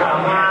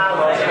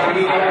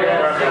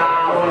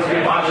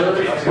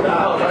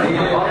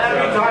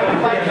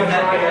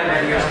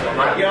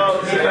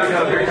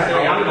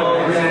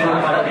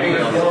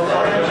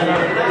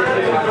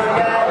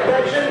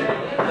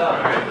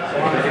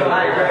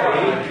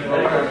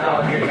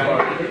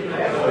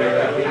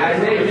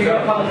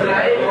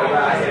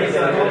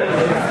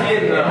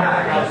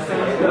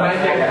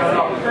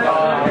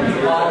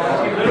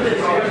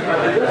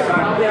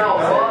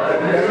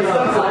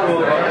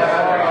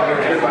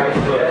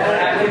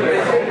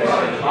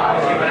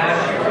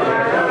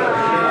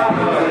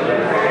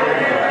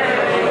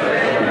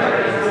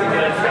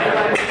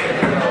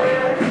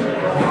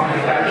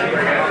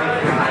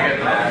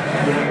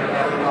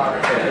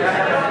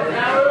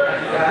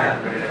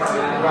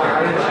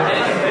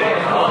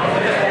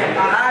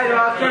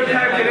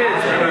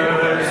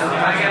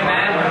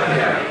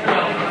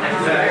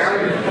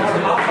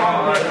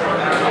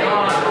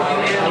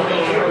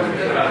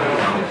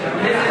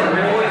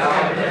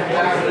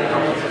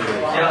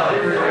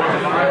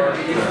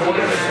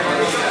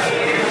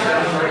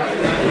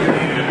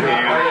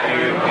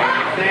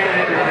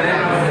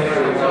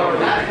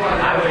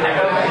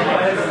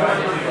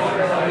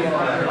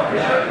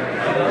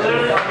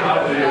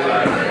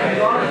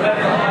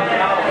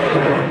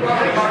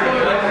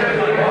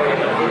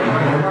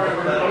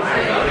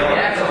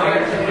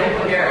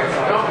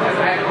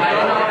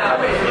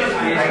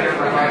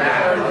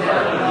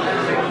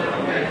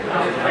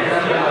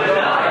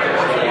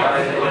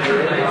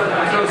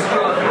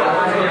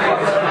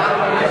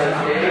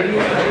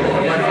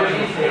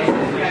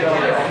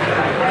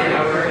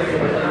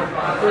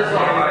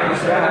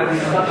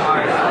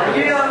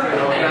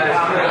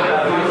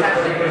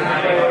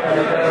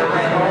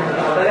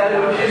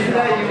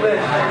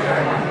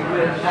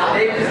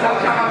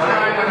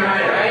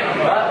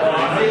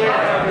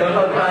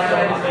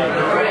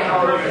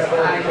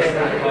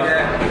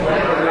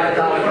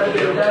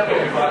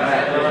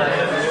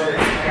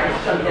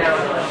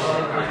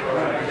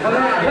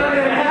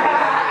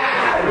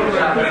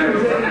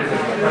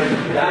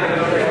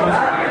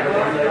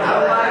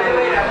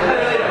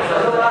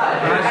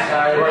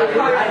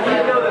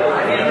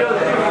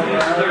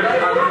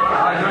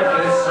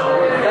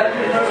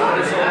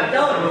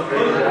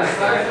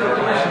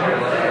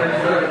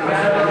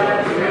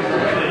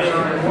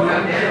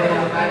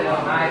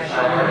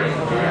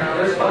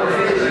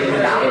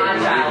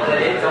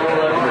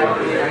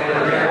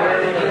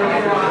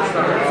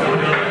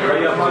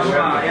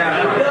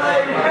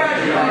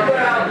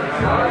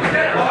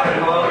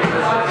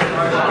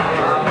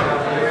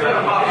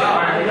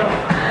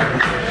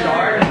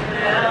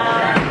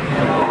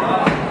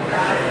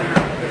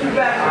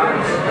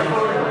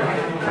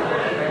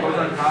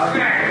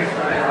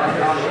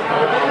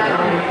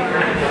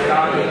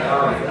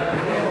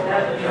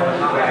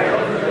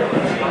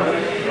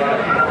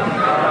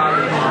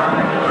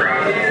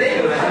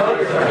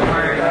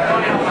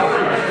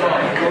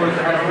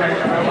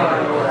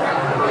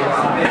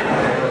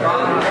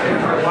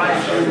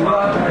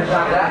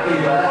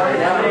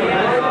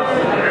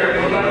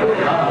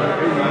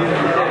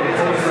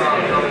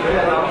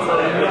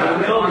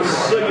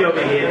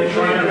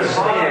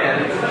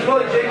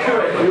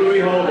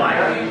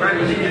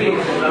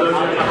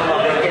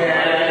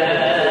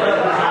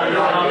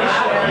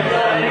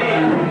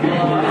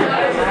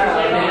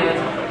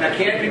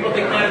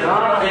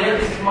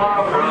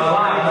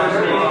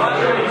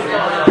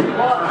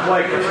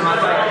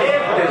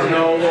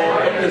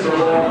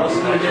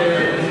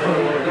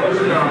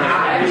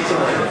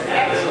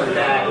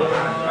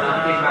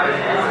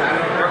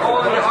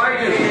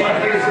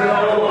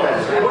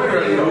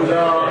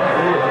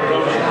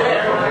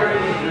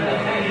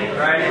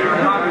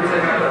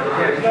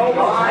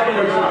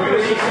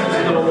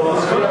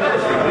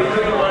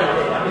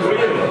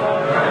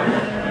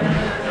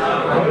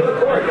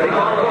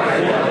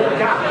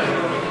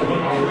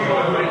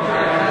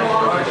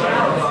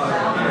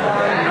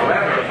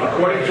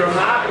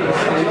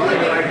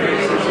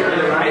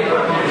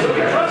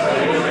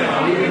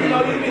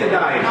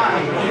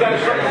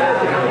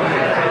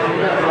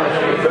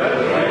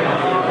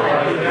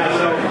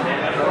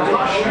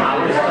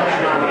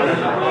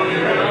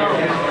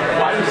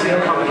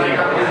say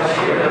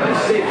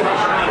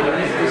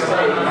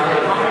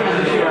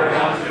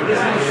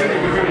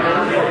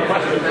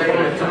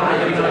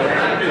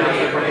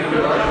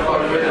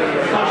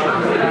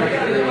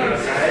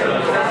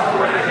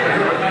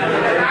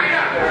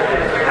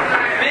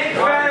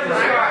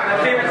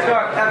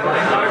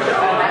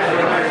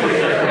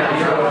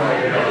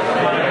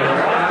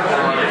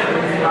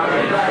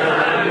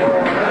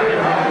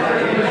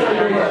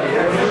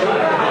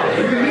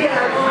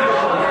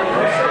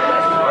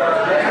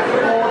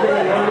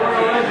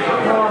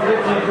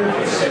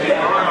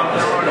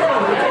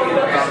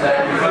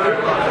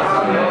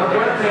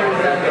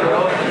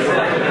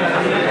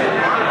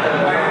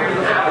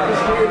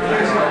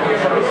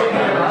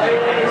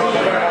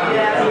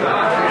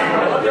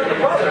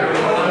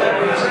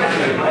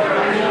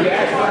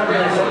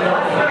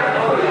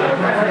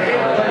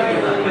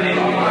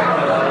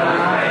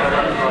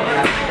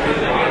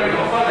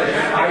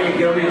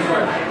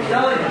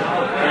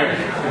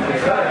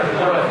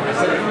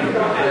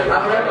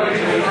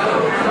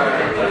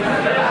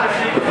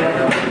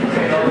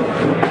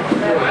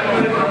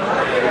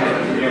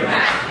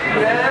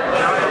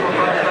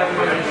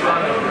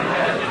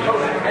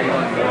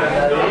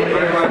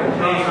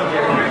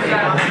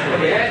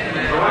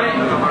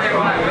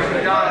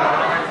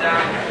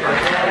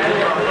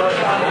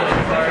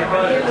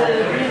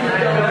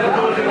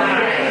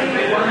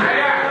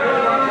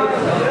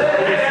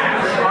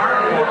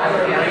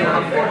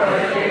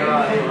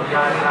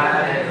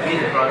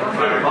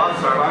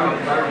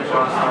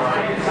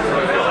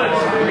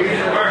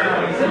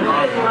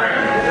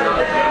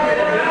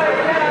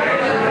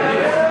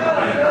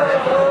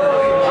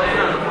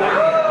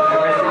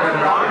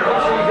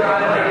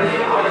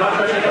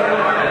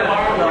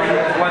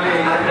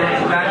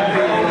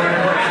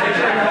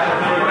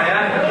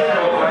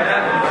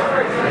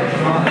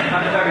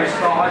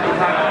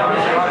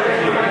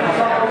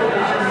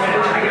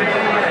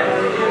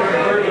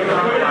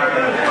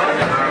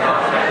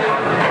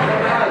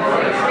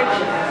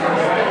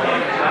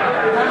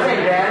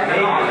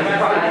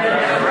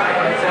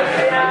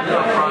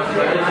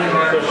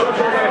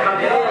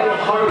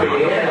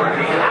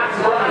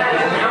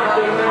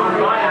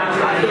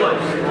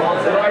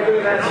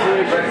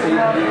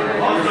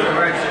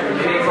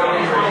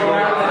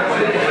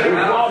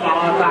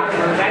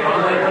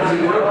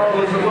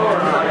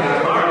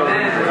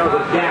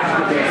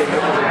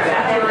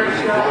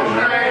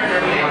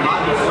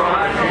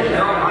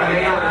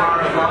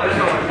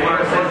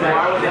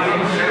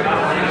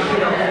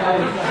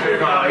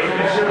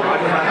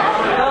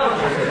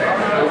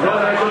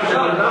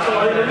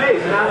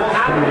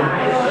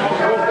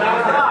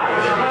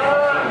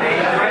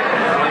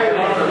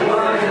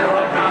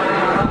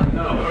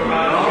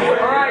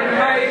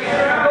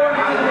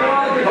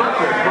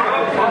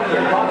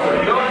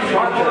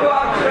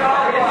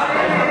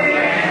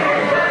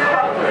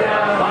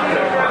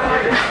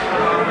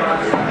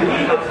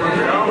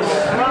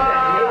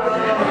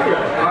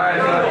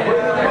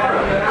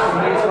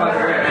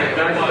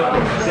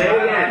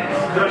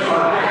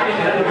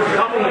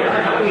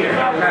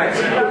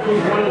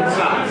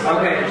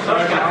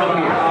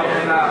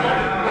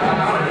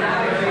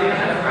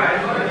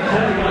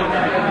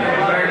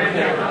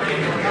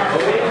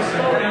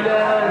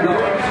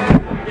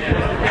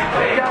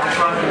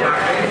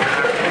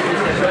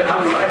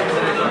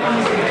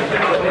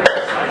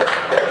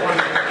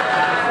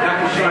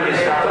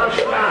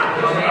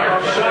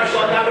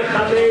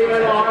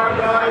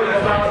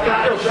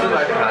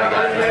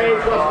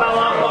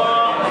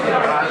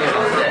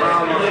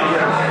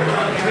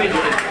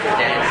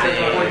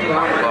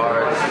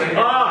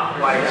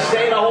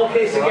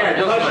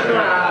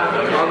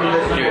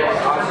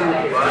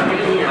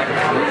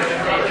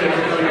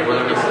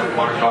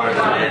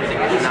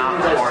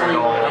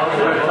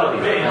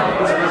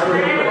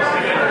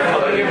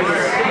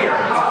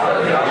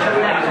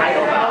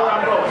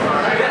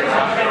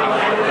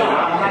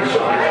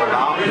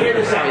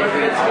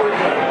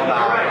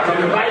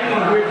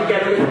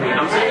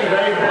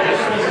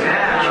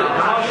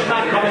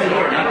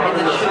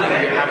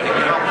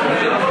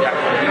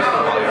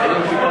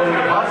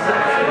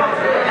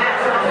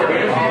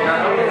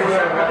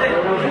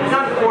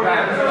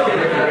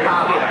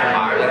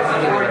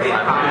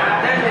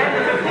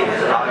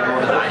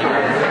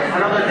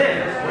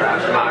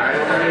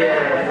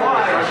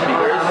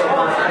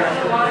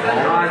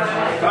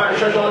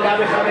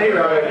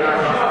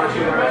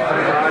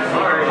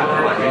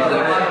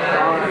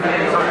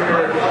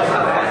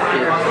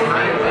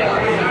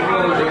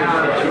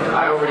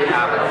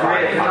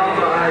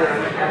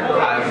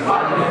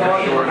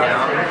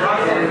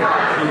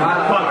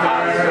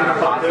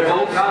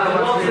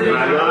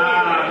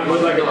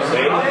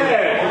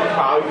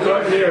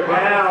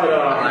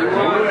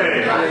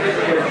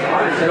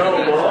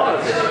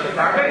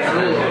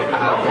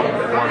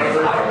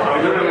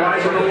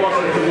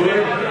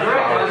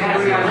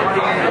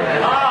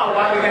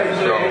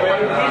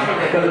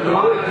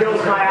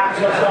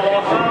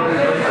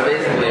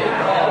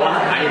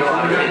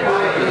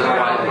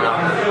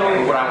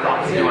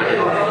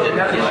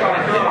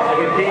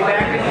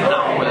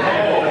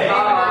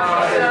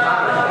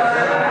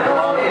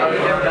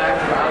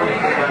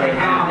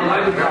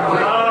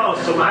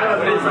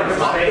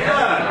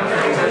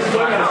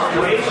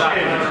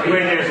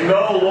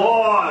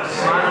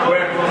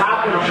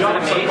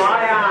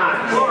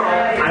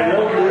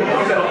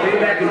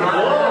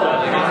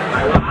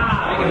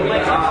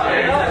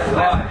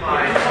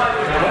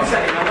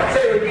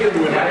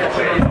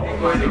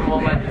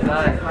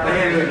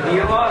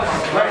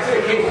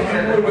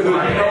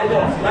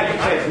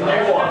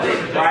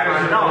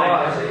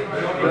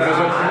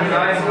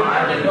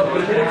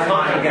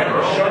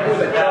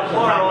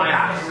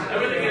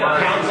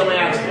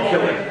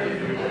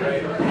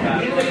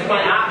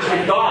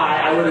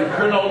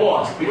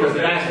Because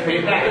the guy has to pay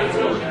it back in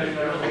full.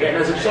 I get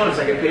Nisyonos,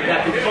 I get paid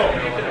back in full.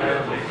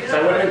 So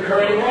I wouldn't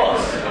incur any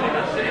loss.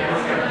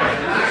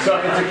 So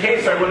if it's a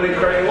case where I wouldn't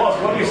incur any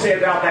loss, what do you say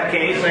about that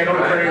case? I don't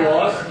incur any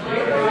loss.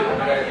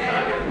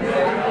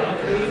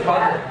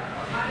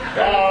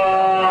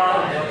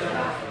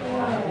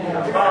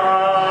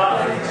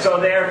 So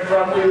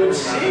therefrom we would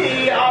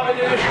see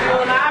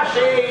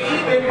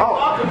even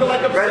up to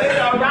like a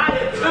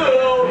riot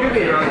too.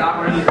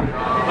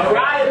 A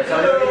riot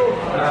too.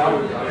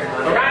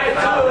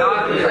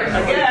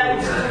 Again.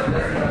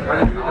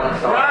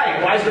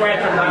 Right. Why is the riot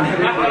too?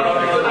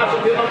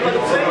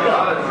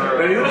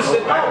 Rambam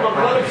said, no,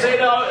 but let him say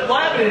the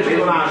Laban is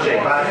Gunashi.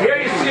 Here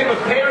you see him a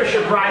parish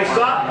of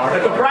Brisa,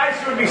 that the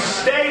Brisa would be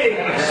stating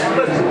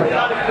explicitly,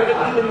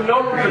 unequivocally, with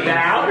no room for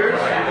doubt.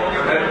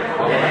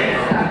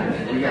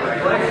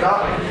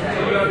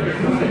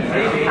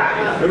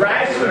 The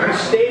Brisa would be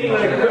stating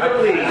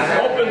unequivocally,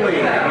 openly,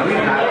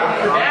 leaving no room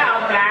for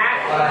doubt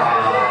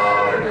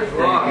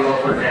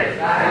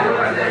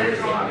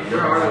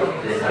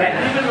that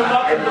even the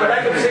mother of the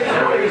Rebbe says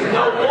there is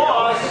no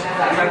loss.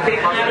 I take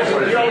matters in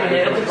your own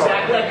hands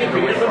exactly like the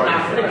beard of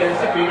Nachman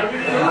against the beard of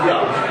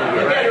Yehuda.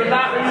 Again, you're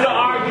not going to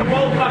argue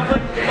both. We're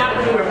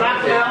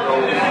not going to help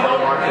you. If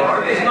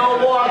there's no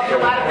loss, you're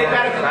allowed to take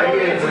that as a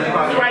it's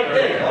the right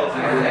thing.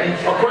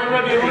 According to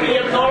Rabbi Yehuda, you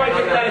have no right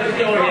to take that as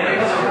a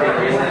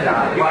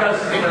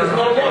because if there's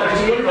no loss,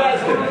 you're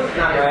invested. According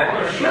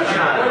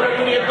to Rabbi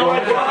Yehuda, you have no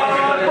right to take that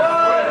as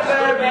a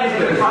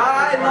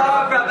I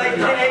love Rabbi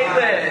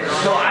Kalish.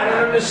 So I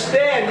don't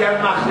understand. You have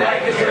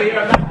machlekes over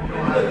here.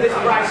 This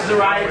price is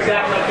right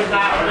exactly like it's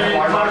not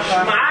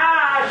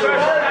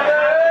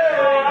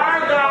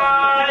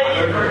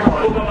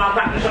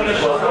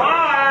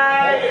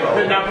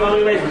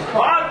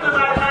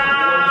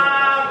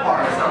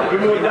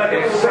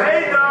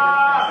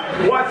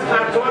what's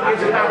not talking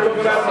is not talking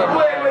about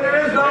where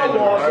there is no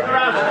law. So the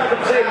Rashi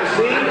doesn't say, you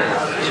see?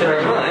 There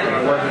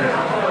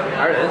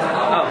it is.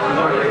 Oh.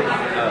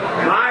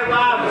 My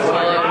love.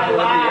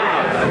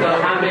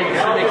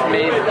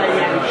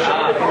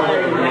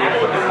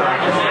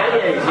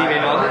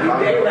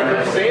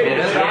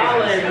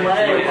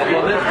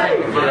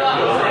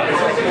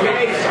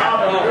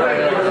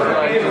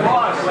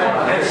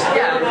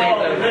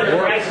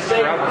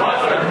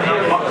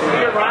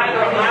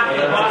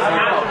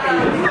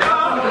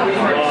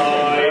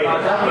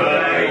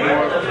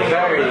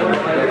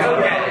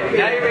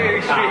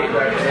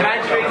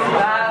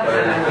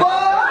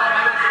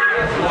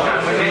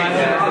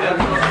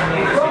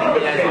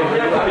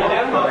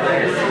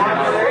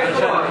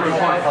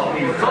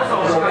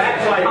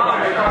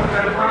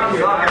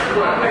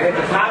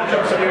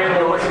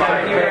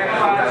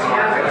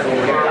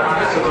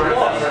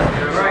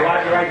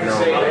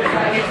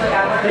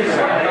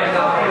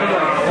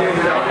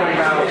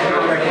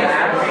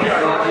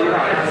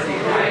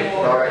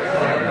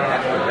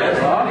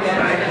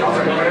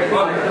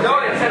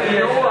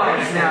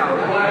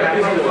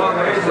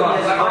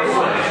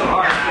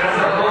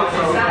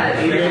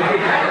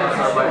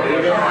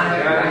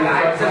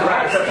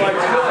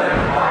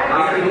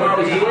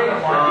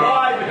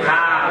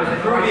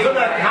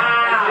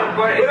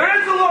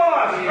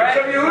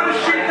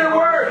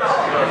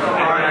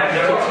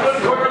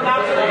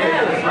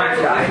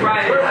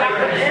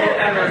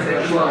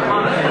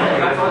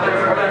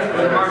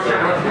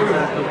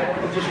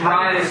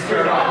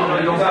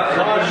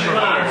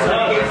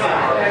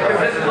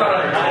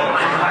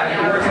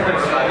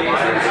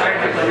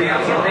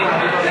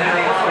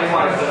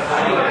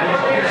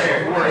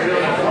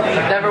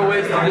 Never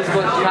wasted this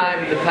much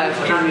time in the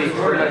past 2 weeks.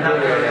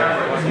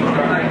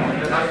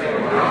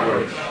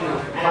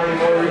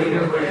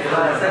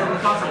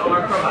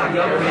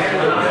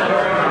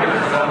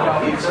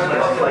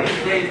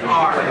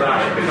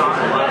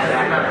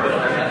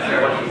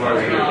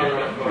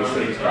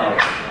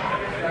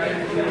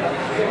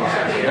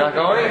 You're not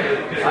going?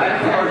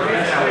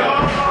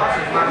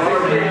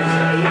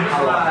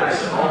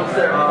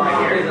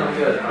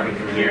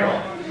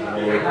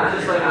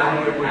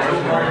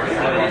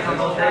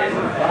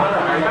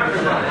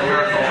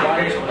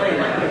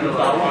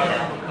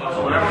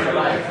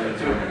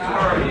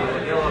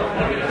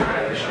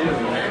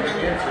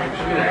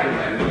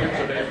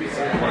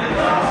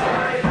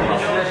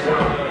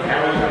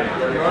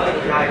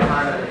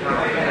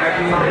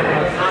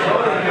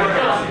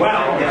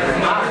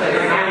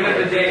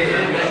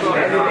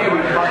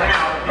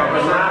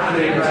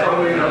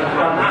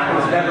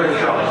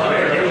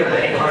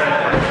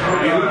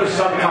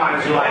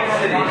 Sometimes you like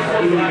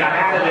either you got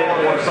out of it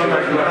or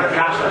sometimes you got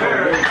cash out of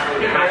it.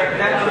 You know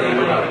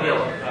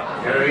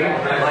what I mean?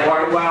 Or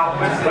well,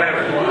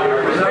 whatever.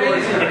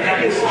 In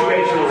any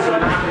situation,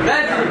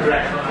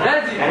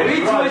 That's way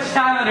too much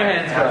time on your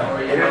hands,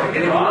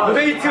 bro.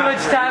 Way too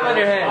much time on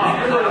your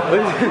hands.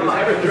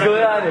 What's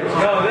going on here?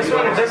 No,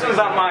 this one's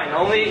not mine.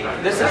 Only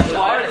this is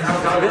Schwartz.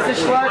 This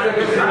is Schwartz.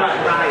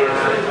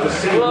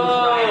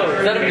 Whoa,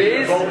 is that a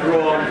base?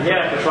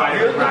 Yeah, to try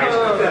to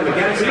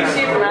Can you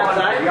see it from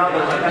outside?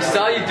 I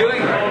saw you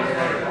doing that.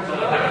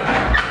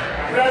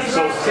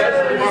 So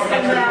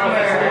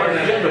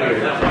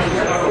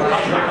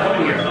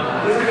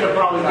this is going to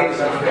probably get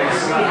see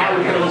how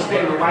we can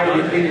understand the right of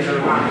the opinions of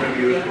the not going to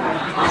be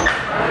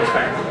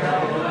respect.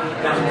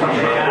 That's what I'm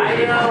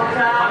saying.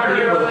 I'm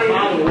here with the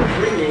problem we're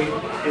bringing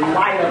in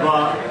light of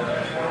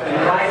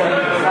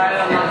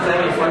I'm not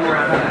saying it's when we're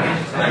at that.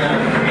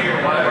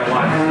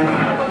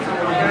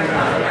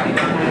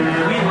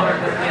 We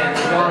learned this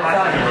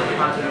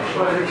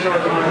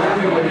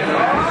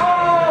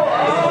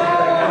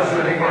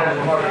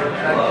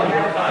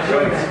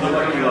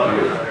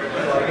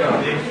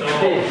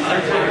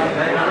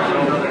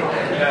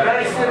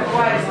Very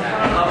simple.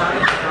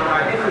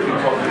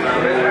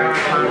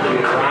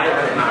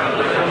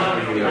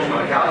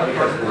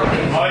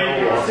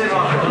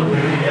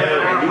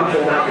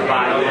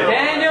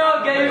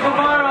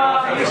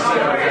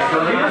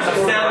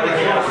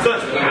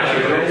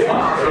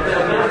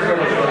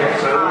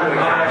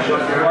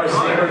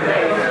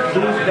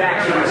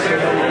 back to the same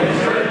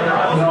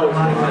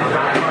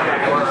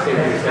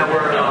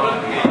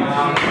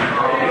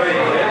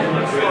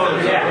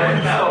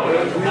no.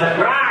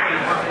 Right.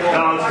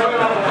 No, it's talking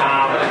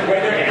about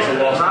where there is a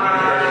loss.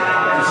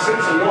 And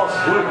since a loss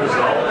would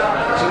result,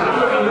 so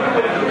we're going to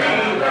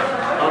agree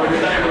on the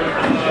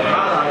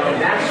and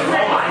that's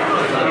why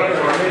we're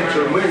going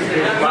to win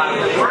this body.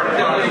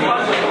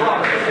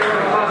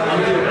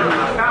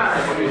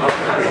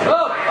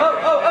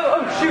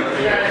 Oh, shoot.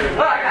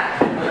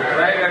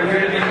 Right, I'm here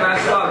to be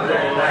last up.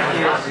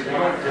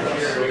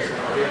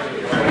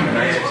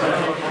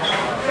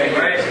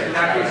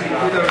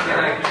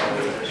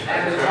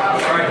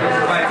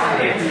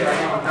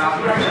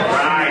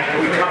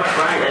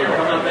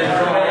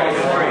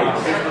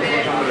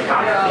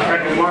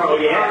 Oh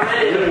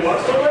yeah? It really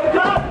wants to wake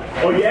up?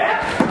 Oh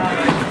yeah?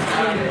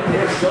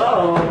 If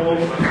so,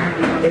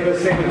 it was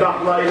saying the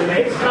doc right in the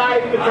next guy,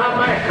 the top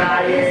my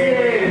guy.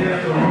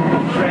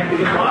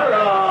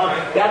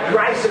 That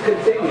price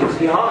continues.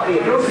 The hobby,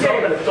 if you're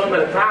saying that it's talking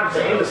about the time, so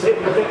aim to say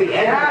look at the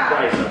end of the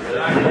price. The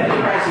end of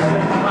the price is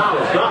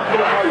 $50. Not the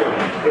volume.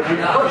 If you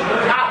push the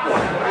top one,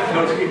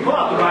 if you pull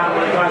up the bottom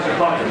one, the price is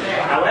bumping.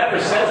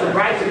 However, says the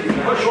price, if you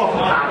push off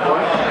the top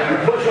one, you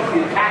push off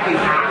the attacking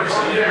ox,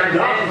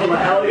 up from the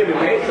Elliot, the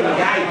base, and the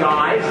guy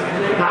dies,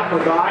 the top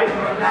one dies.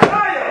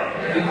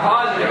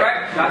 Because,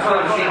 right? That's what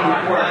I'm saying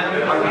before. I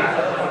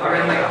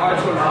read like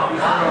hardships.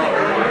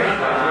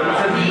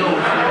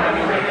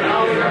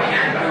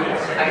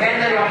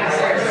 Again, then the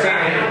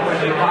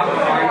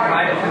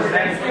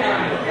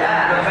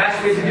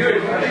best way to do it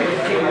is to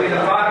take away the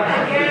bottom. I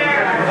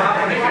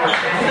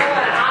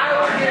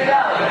will get it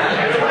up.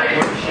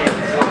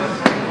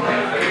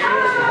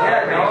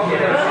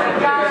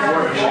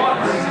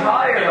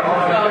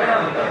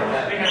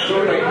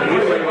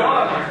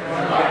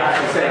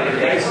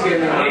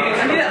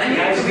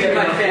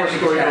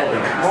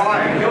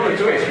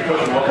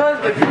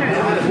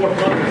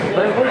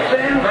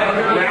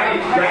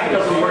 That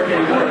doesn't work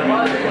anymore.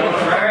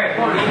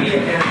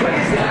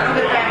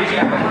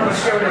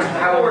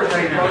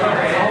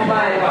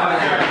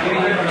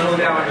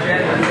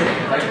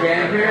 Like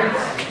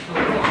grandparents.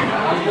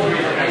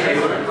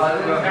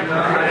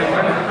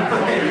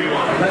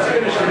 Let's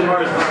finish the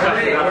Mars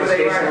discussion. Not the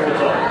case, and we'll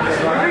talk.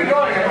 Where are we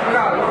going? I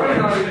forgot. Where are we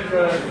going?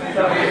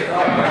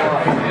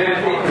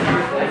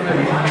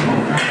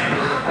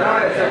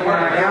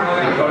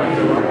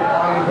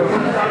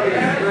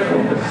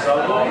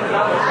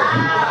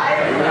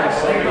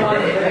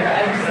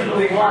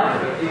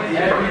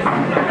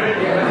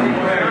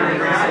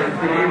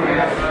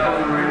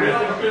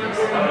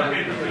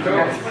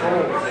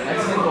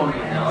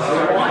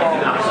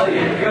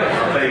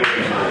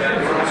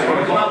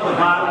 The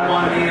bottom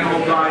one, the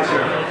animal dies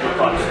here.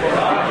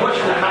 Push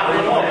the top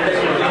one off.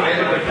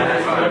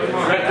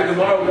 Right to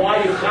Gemara, why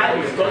are you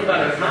hiding? It's talking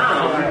about a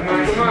town.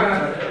 It's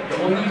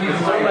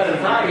talking about a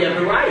town, you have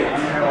the right.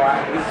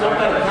 It's talking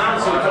about a town,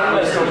 so it's talking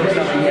about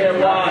salvation here.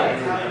 Why?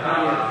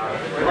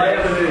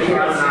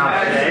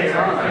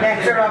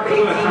 Next are up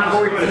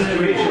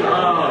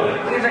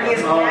 1814. He's like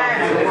his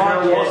piano.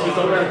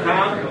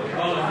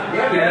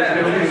 Yeah,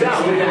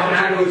 because we're going to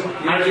lose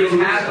out. I lose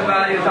half the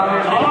value of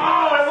dollars. Oh, I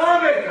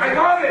love it! I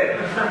love it!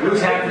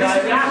 Lose half the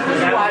value of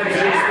dollars.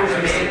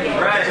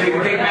 Right, so you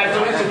can take back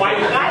some of this. Why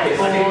you got it?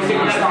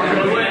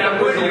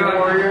 I'm with you.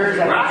 Warriors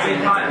at the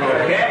same time.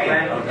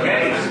 Okay.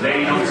 So there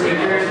you don't skip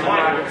your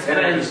point. And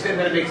I understand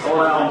that it makes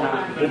well,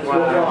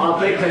 I'll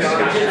take this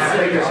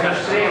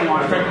discussion.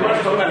 I'm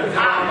talking about the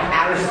top. I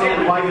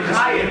understand why you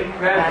tie it.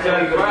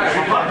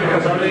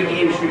 Because I'm thinking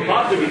you should be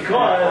popular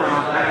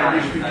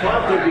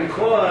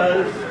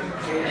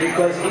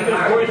because even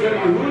according to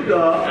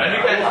Yehuda,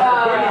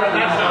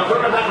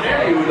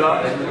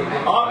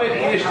 Ahmed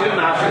Inish didn't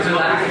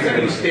have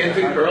he's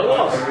standing for a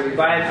loss.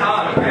 By a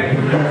top. So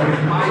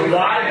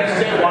why do you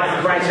say why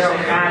the price is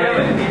high?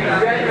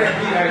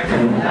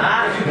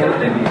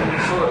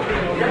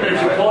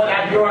 If you pull it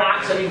out your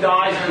ox and he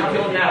dies and you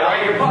kill him now,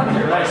 right? You're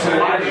popular. Right, so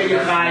why do you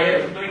tie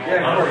it?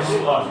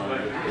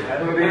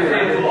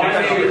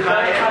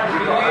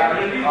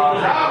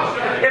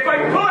 If I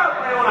pull out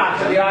my own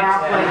ox, the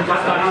ox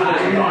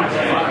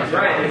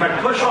right. If I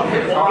push off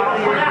his why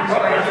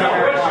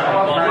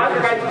do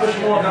I push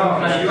more? No,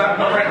 you have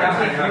no right to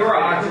take your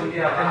ox and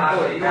you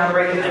have no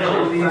right to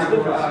these.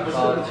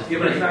 Yeah,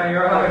 but it's not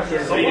your ox.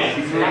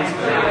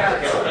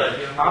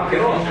 I'm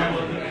get off.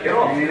 Get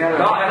off. No, I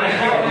mean,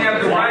 you only have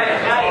the right.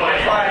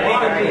 That's why I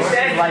think it makes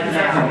sense. That's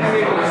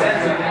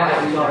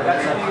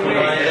the only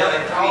way.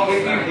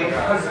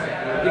 Because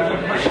if you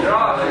push it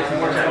off, it's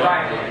more to the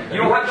right.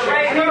 You don't have the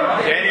right.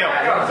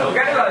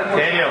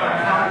 Daniel.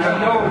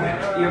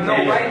 You have no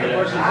right to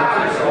push it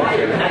off.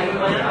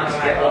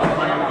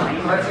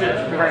 Let's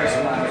get the right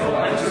spot. So,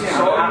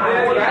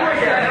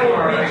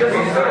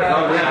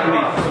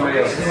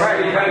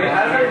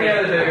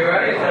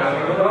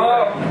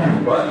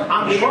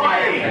 I'm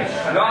trying.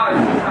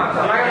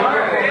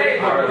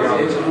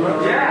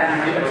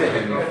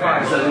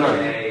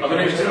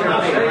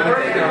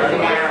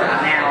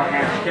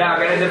 Yeah,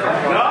 get a different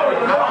one. No, we're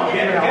in the middle.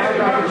 Get it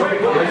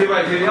quick.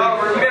 No,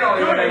 we're middle.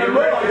 You're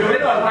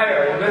middle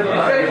higher.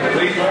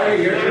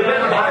 You're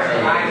middle higher.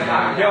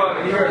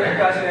 Yo, you're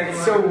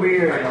it's so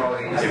weird.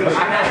 I'm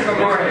asking for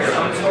more. It's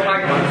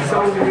so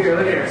weird.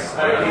 Look at this.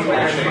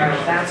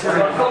 That's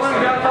right.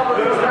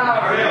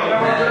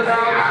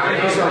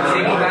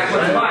 Taking back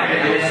what's mine.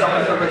 It's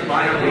someone else's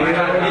mine.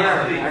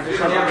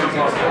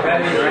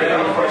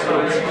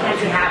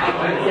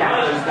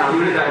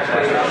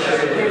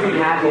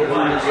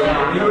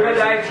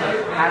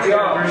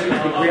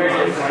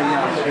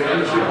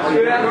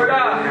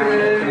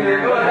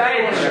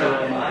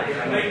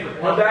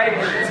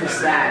 Too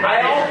sad.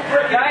 I don't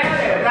freaking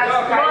that's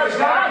the Gemara's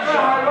kasha.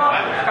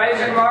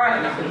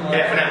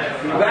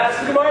 That's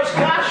the Gemara's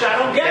kasha. I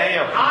don't get it.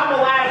 I'm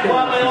allowed to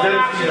put my own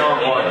ox in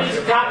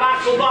the top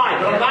box will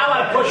die. But I'm not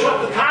allowed to push up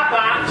the top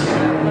box.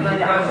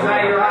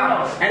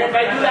 And if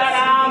I do that,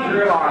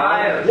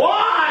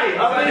 why?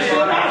 I'm going to do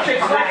an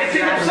object. So I can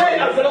see them say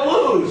I'm going to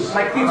lose.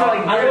 I'm going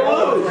to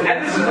lose.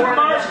 And this is the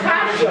Gemara's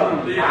kasha.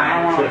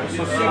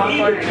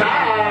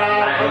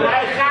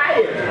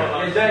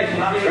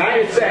 Right?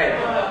 It said.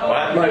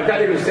 What? No, it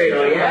doesn't even say it.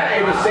 Yeah,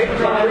 it was saying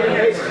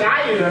it's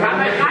chayiv.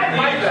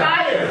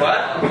 What?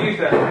 What do you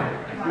say?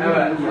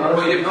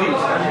 Well, you please.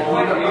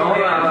 Oh,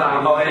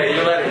 yeah,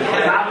 you let it.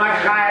 Not my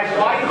chayiv.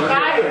 Why you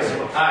chayiv?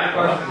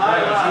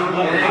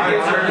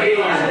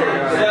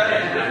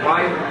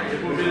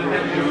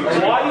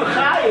 Why you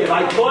chayiv? I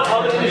thought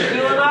other than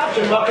stealing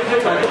option, nothing to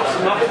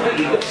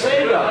eat the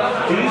seder.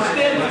 Do you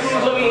stand the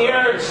rules over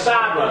here in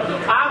Sabra?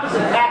 I was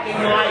attacking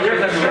my.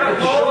 There's a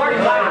short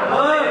line.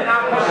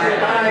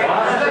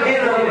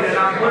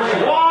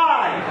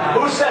 Why?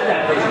 Who said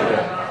that?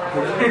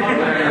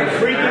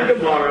 Freaking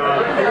Gemara.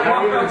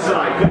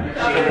 Inside.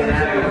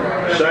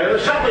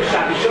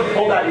 You should have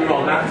pulled out your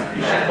own.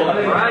 You should have pulled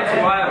out your own.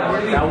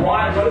 Now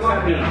why? What does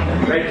that mean?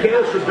 Rabbi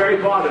Kalish was very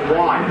bothered.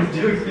 Why?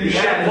 You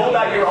should have pulled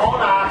out your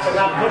own ox and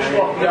not pushed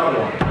off the other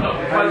one.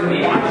 Because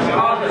me. I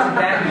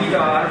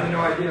have no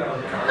idea.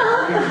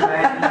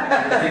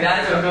 See,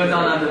 that's what goes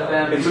on the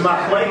family. It's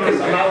about Flakes.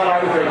 I'm not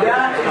allowed to argue.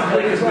 That is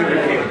Flakes with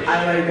your Kalish.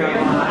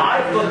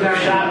 I flipped the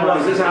shot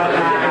was this out. I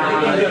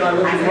think you're not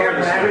looking for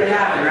this.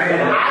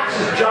 An ox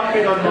is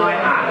jumping on my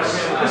ox.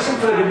 Listen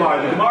to the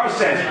Gemara. The Gemara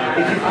says,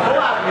 if you pull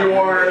out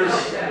yours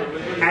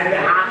and the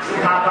ox,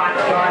 the top ox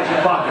drives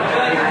your bucket.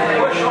 If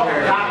you push off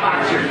the top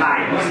ox, you're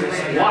tired.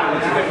 Why?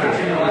 What's the difference?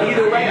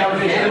 Either way, I'm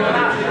going to do an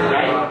option,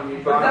 right?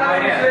 What?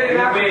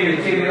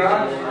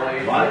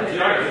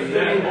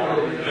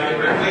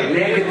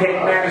 Man can take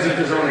matters into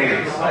his own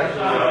hands.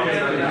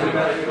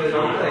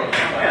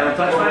 Yeah, let's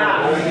touch my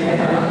ox.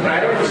 I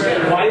don't understand.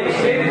 Why do you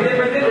say the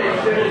difference?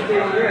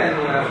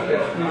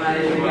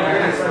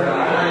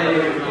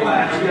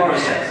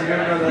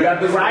 You have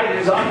the right,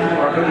 it's on the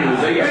market.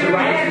 You have the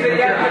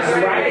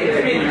right.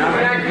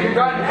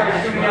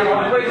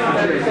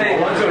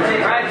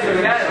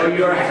 So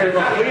you're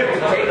clear to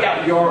take out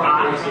your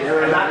ox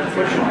and not to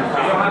push it. You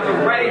don't have the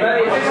right.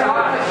 It's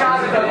off the shot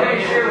of the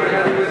very sure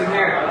because he wasn't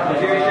there.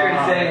 Very sure and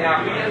saying now.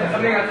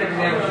 Something else,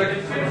 example.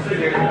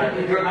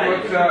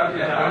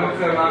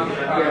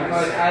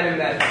 What's item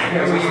that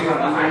we use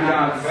on the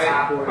jobs,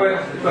 right?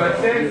 But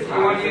since you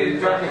want to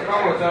use dark and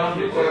combo stuff,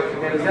 so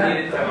it's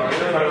needed to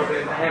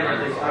hammer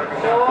this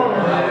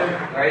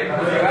right? So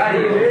you gotta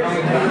use it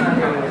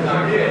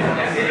on the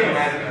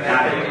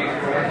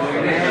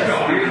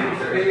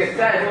it says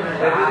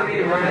that doesn't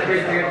mean run that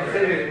race to get the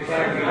scissors and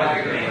can't come back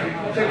and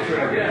check to it.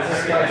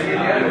 It's the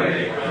other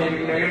way. And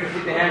you have to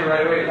keep the hammer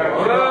right away.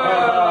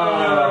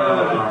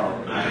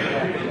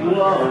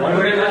 Whoa!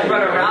 We're just about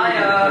to rally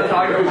up,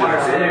 talk to Mark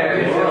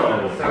there. So,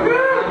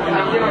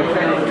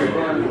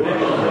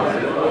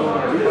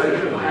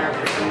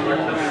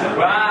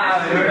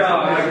 wow, here we go.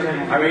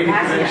 I mean,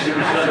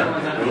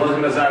 it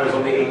wasn't as I was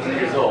only 18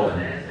 years old.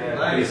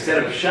 When he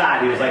set up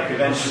shot, he was like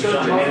convention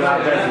shot. He made it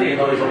out there, even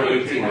though he was only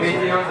 18.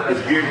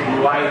 His beard was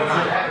white.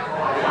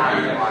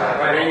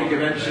 Any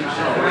convention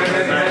show.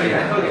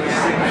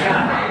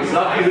 It's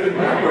up to you to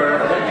remember.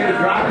 I'd like you to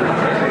drop it.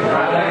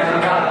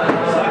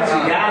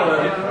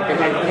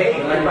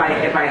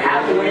 If I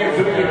have the way of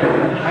doing it, I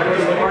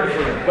was hard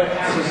for it. But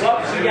it's up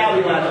to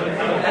Gally level.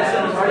 That's the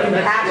part of the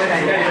past.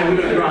 That's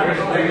the garage.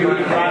 I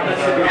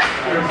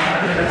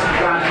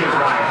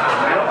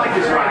don't like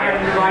this ride.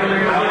 I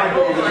don't like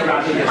all this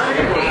ride.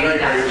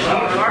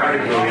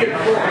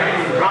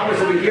 The problem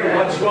is over here,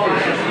 what's wrong?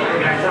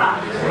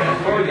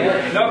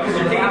 No, because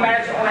you're taking back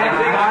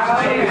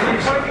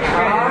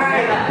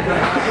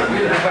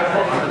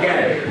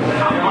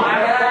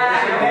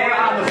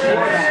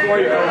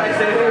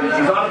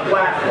he's on a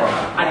platform.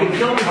 I can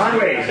kill him in two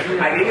ways.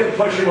 I can either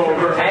push him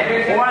over, or I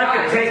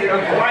can take him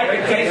and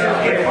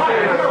get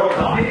fired.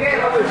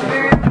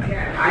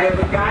 I have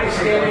a guy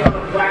standing on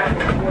a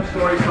platform 4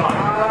 stories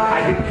high.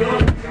 I can kill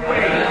him.